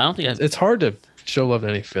 I don't think I... It's hard to show love to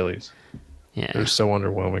any Phillies. Yeah. They're so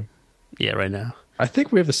underwhelming. Yeah, right now. I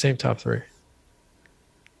think we have the same top 3.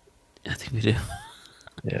 I think we do.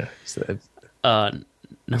 Yeah.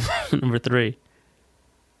 Number 3.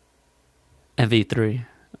 MV3,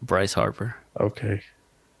 Bryce Harper. Okay.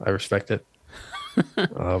 I respect it.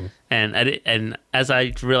 And as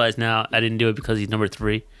I realize now, I didn't do it because he's number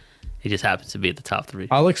 3. He just happens to be at the top 3.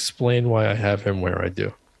 I'll explain why I have him where I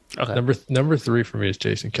do. Okay. Number 3 for me is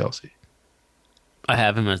Jason Kelsey. I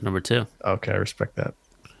have him as number 2. Okay, I respect that.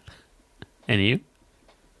 And you?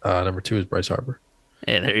 Number 2 is Bryce Harper.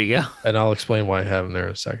 Yeah, there you go. And I'll explain why I have him there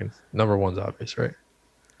in a second. Number 1's obvious, right?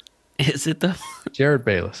 Is it though? Jared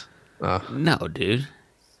Bayless. No, dude.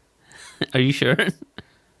 Are you sure?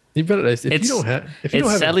 You better. If It's- you don't have, It's him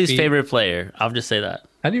Sally's beat- favorite player. I'll just say that.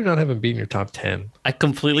 How do you not have him beat in your top 10? I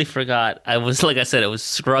completely forgot. I was like I said, I was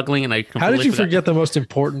struggling, and I completely How did you forgot. forget the most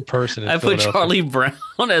important person? In I put Philadelphia? Charlie Brown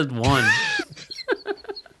as 1.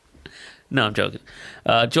 No, I'm joking.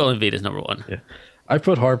 Joel Embiid is number 1. Yeah, I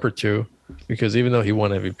put Harper 2 because even though he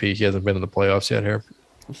won MVP, he hasn't been in the playoffs yet here.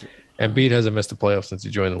 Embiid hasn't missed the playoffs since he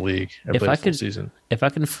joined the league. And If played I a full could- season. If I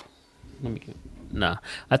can, let me. Nah,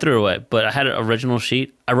 I threw it away. But I had an original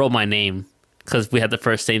sheet. I wrote my name because we had the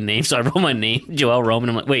first same name, so I wrote my name, Joel Roman.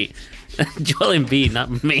 I'm like, wait, Joel Embiid,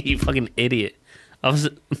 not me, you fucking idiot. I was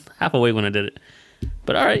half awake when I did it.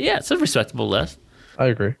 But all right, yeah, it's a respectable list. I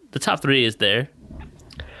agree. The top 3 is there.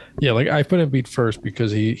 Yeah, like I put Embiid first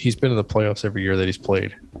because he's been in the playoffs every year that he's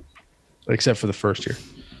played, except for the first year.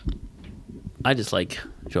 I just like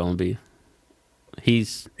Joel Embiid.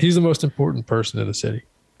 He's the most important person in the city.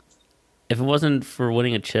 If it wasn't for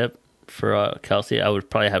winning a chip for Kelsey, I would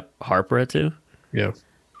probably have Harper at 2. Yeah.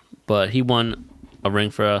 But he won a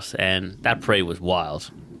ring for us, and that parade was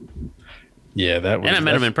wild. Yeah, that was. And I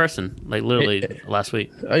met him in person, like literally last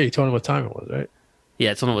week. Oh, you told him what time it was, right?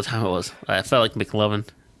 Yeah, I told him what time it was. I felt like McLovin.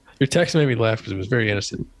 Your text made me laugh because it was very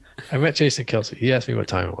innocent. I met Jason Kelsey. He asked me what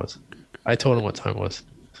time it was. I told him what time it was.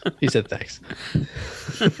 He said thanks.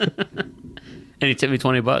 And he tipped me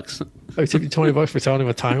 $20. Oh, he tipped you $20 for telling him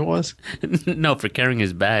what time it was? No, for carrying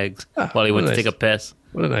his bags while he went to take a piss.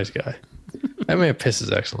 What a nice guy. That man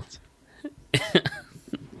pisses excellent.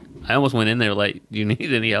 I almost went in there like, do you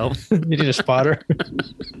need any help? You need a spotter?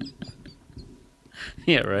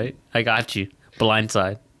 Yeah, right. I got you.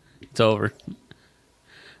 Blindside. It's over.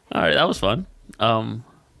 All right, that was fun. Rob,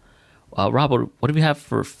 what do we have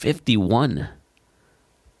for 51?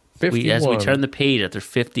 51. As we turn the page after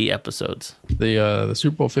 50 episodes. The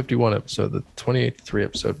Super Bowl 51 episode, the 28-3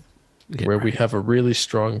 episode, where we have a really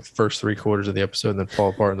strong first 3 quarters of the episode and then fall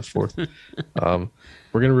apart in the fourth. We're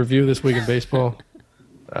going to review this week in baseball.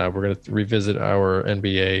 We're going to revisit our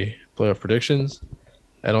NBA playoff predictions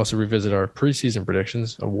and also revisit our preseason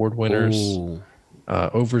predictions, award winners,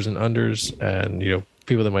 overs and unders, and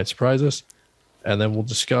people that might surprise us. And then we'll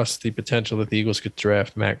discuss the potential that the Eagles could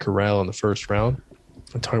draft Matt Corral in the first round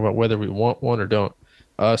and talk about whether we want one or don't.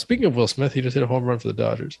 Speaking of Will Smith, he just hit a home run for the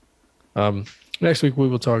Dodgers. Next week we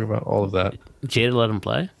will talk about all of that. Jada let him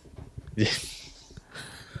play? Yeah.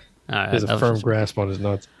 All right, he has a firm grasp on his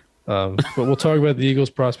nuts. But we'll talk about the Eagles'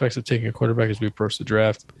 prospects of taking a quarterback as we approach the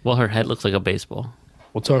draft. Well, her head looks like a baseball.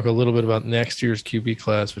 We'll talk a little bit about next year's QB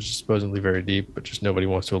class, which is supposedly very deep, but just nobody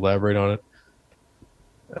wants to elaborate on it.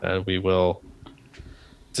 And we will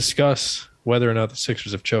discuss whether or not the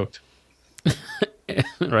Sixers have choked.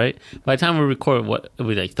 Right? By the time we record, what, are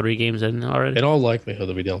we like 3 games in already? In all likelihood,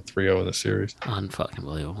 they'll be down 3-0 in the series. Unfucking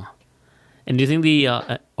believable. And do you think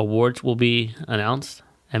the awards will be announced?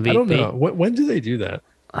 MVP? I don't know. When do they do that?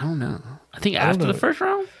 I don't know. I think after the first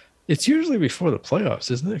round? It's usually before the playoffs,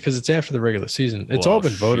 isn't it? Because it's after the regular season. It's all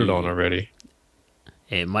been voted on already.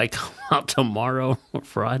 It might come out tomorrow or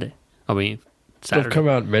Friday. I mean, Saturday. It'll come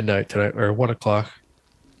out midnight tonight or 1 o'clock.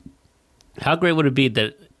 How great would it be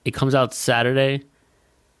that it comes out Saturday,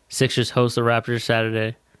 Sixers host the Raptors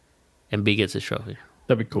Saturday, and B gets his trophy?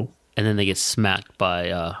 That'd be cool. And then they get smacked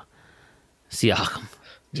by Siakam.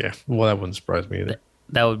 Yeah, well, that wouldn't surprise me either.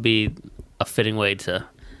 That would be a fitting way to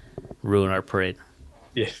ruin our parade.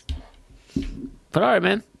 Yeah. But all right,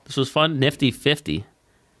 man. This was fun. Nifty 50.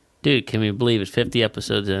 Dude, can we believe it? 50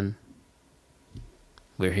 episodes in.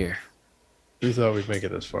 We're here. Who thought we'd make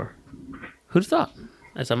it this far? Who'd have thought?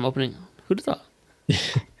 As I'm opening, who'd have thought?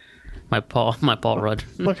 my Paul Rudd.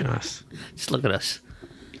 Look at us. Just look at us.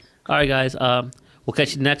 All right, guys. We'll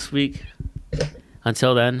catch you next week.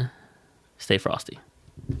 Until then, stay frosty.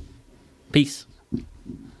 Peace.